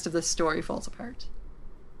the rest of the story falls apart?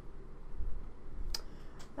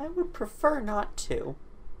 I would prefer not to.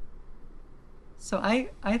 So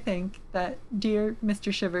I think that dear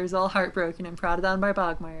Mr. Shivers, all heartbroken and prodded on by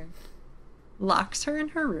Bogmeyer, locks her in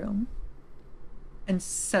her room and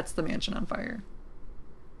sets the mansion on fire.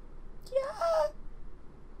 Yeah.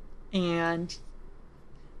 And,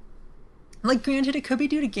 like, granted, it could be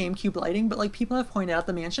due to GameCube lighting, but, like, people have pointed out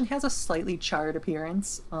the mansion has a slightly charred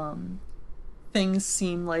appearance. Things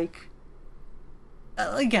seem like...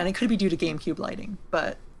 again, it could be due to GameCube lighting,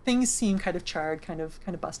 but things seem kind of charred, kind of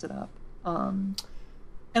busted up. And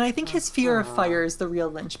I think his fear of fire is the real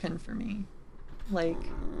linchpin for me. Like,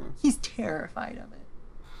 he's terrified of it.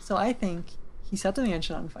 So I think he set the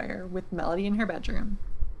mansion on fire with Melody in her bedroom,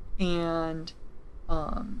 and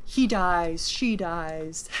he dies, she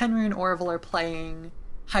dies, Henry and Orville are playing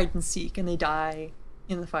hide and seek, and they die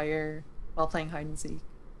in the fire while playing hide and seek.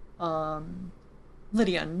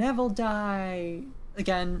 Lydia and Neville die.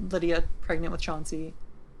 Again, Lydia pregnant with Chauncey.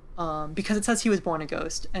 Because it says he was born a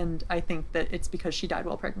ghost, and I think that it's because she died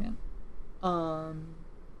while pregnant.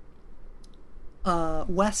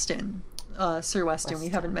 Weston, Sir Weston, we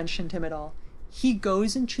haven't mentioned him at all. He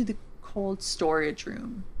goes into the cold storage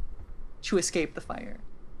room to escape the fire,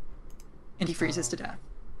 and he freezes to death.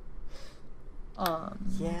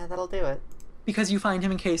 Yeah, that'll do it. Because you find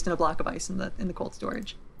him encased in a block of ice in the cold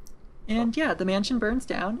storage. And yeah, the mansion burns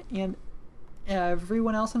down, and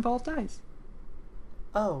everyone else involved dies.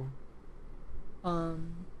 Oh.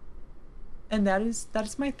 And that is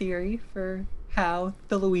my theory for how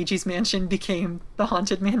the Luigi's Mansion became the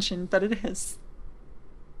haunted mansion that it is.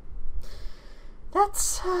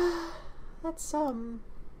 That's a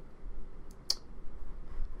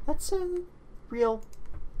real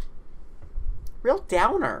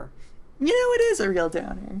downer. You know, it is a real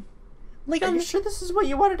downer. Like, are you sure this is what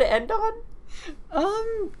you wanted to end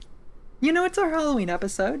on? You know, it's our Halloween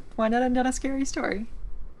episode. Why not end on a scary story?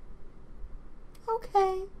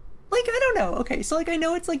 Okay. Like, I don't know. Okay, so, like, I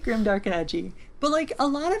know it's, like, grim, dark, and edgy, but, like, a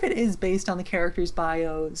lot of it is based on the characters'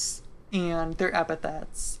 bios and their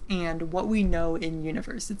epithets and what we know in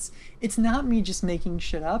universe. It's not me just making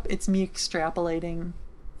shit up. It's me extrapolating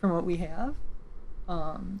from what we have.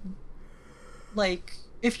 like,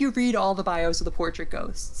 if you read all the bios of the Portrait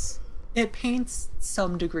Ghosts, it paints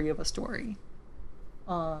some degree of a story.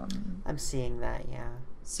 I'm seeing that, yeah.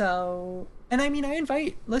 So, and I mean, I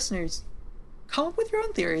invite listeners, come up with your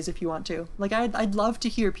own theories if you want to. Like, I'd love to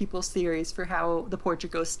hear people's theories for how the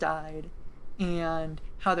Portrait Ghost died and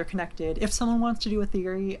how they're connected. If someone wants to do a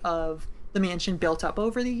theory of the mansion built up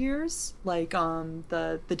over the years, like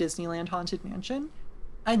the Disneyland Haunted Mansion,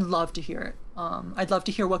 I'd love to hear it. I'd love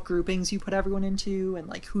to hear what groupings you put everyone into and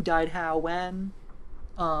like who died how when.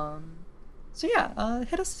 So yeah,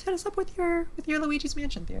 hit us up with your Luigi's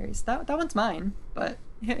Mansion theories. That one's mine, but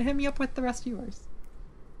hit me up with the rest of yours.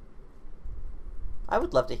 I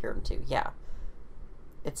would love to hear them too. Yeah,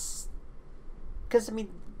 it's because I mean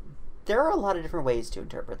there are a lot of different ways to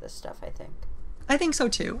interpret this stuff. I think so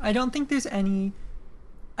too. I don't think there's any.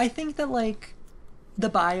 I think that like the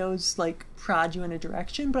bios like prod you in a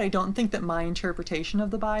direction, but I don't think that my interpretation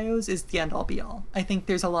of the bios is the end all be all. I think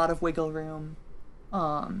there's a lot of wiggle room.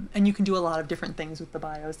 And you can do a lot of different things with the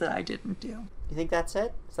bios that I didn't do. You think that's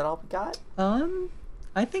it? Is that all we got?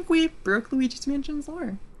 I think we broke Luigi's Mansion's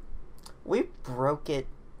lore. We broke it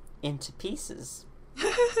into pieces.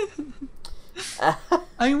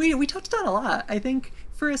 I mean, we touched on a lot. I think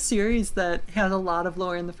for a series that had a lot of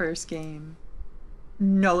lore in the first game,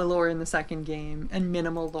 no lore in the second game, and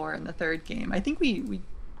minimal lore in the third game, I think we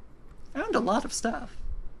found a lot of stuff.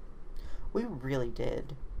 We really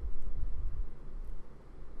did.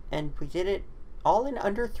 And we did it all in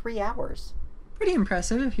under 3 hours. Pretty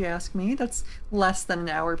impressive, if you ask me. That's less than an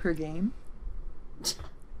hour per game.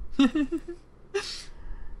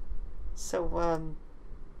 So,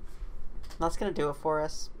 that's gonna do it for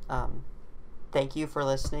us. Thank you for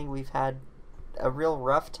listening. We've had a real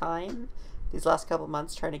rough time these last couple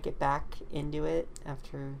months trying to get back into it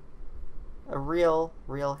after a real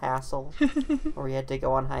hassle where we had to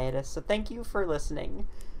go on hiatus. So thank you for listening.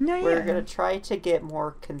 We're gonna try to get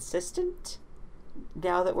more consistent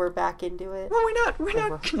now that we're back into it. Well, we're not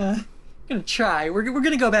gonna try. We're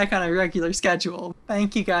gonna go back on a regular schedule.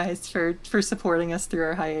 Thank you guys for supporting us through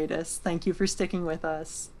our hiatus. Thank you for sticking with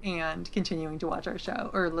us and continuing to watch our show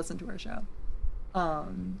or listen to our show.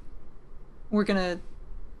 We're gonna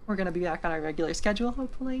be back on our regular schedule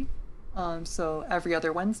hopefully. So every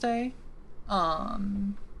other Wednesday.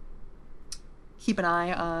 Keep an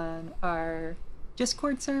eye on our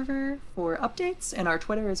Discord server for updates and our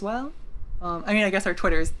Twitter as well. I mean, I guess our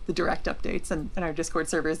Twitter is the direct updates and our Discord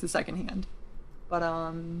server is the secondhand. But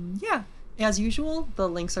yeah, as usual, the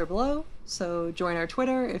links are below. So join our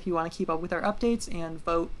Twitter if you want to keep up with our updates and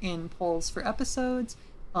vote in polls for episodes.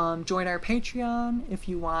 Join our Patreon if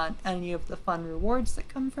you want any of the fun rewards that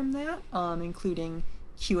come from that, including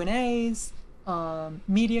Q&As,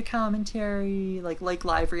 media commentary, like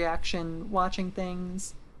live reaction, watching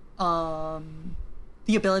things,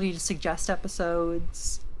 the ability to suggest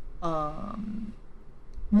episodes,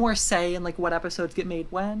 more say in like what episodes get made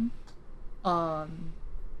when. Join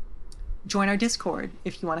our Discord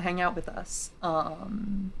if you want to hang out with us.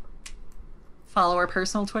 Follow our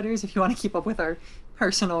personal Twitters if you want to keep up with our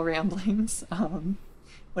personal ramblings.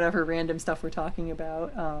 Whatever random stuff we're talking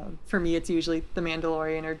about. For me, it's usually The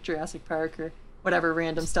Mandalorian or Jurassic Park or whatever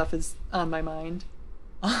random stuff is on my mind.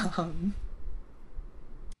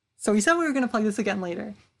 So we said we were going to plug this again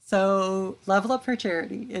later. So Level Up for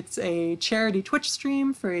Charity. It's a charity Twitch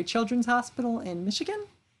stream for a children's hospital in Michigan.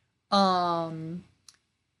 And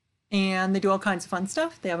they do all kinds of fun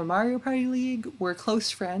stuff. They have a Mario Party League. We're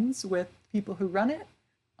close friends with people who run it.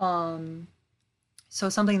 So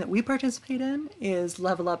something that we participate in is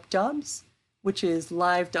Level Up Dubs, which is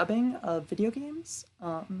live dubbing of video games.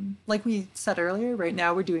 Like we said earlier, right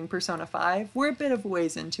now we're doing Persona 5. We're a bit of a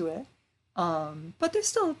ways into it, but there's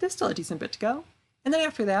still a decent bit to go. And then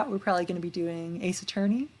after that, we're probably going to be doing Ace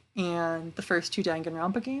Attorney and the first 2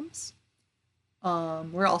 Danganronpa games.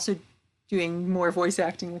 We're also doing more voice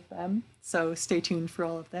acting with them, so stay tuned for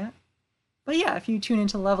all of that. But yeah, if you tune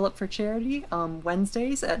into Level Up for Charity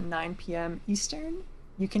Wednesdays at 9 p.m. Eastern,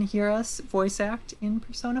 you can hear us voice act in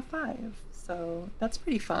Persona 5. So that's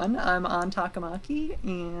pretty fun. I'm on Takamaki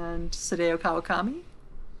and Sadeo Kawakami.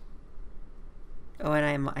 Oh,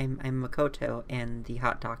 and I'm Makoto and the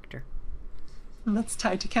Hot Doctor. And that's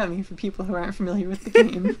tied to Kemi for people who aren't familiar with the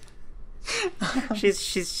game.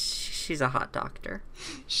 She's a hot doctor.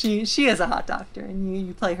 She is a hot doctor, and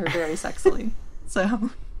you play her very sexily. So.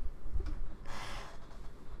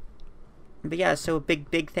 But yeah, so a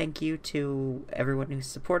big thank you to everyone who's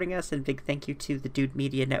supporting us, and big thank you to the Dude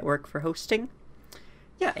Media Network for hosting.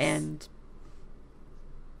 Yes. And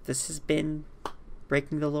this has been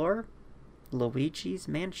Breaking the Lore, Luigi's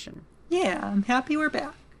Mansion. Yeah, I'm happy we're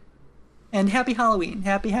back. And happy Halloween.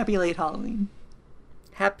 Happy late Halloween.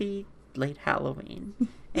 Happy late Halloween.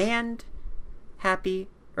 And happy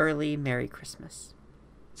early Merry Christmas.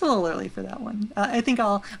 It's a little early for that one. I think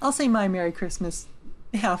I'll say my Merry Christmas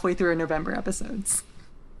halfway through our November episodes.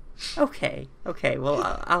 Okay.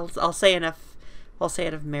 Well, I'll say enough. I'll say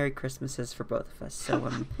enough Merry Christmases for both of us.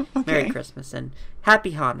 So Okay. Merry Christmas and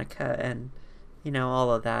Happy Hanukkah and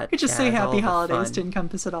all of that. You could just say jazz, all Happy the Holidays fun. to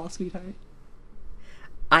encompass it all, sweetheart.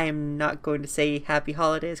 I am not going to say Happy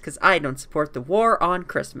Holidays because I don't support the war on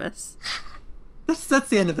Christmas. That's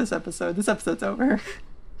the end of this episode. This episode's over.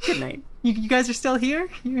 Good night. You guys are still here?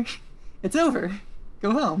 It's over.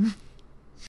 Go home.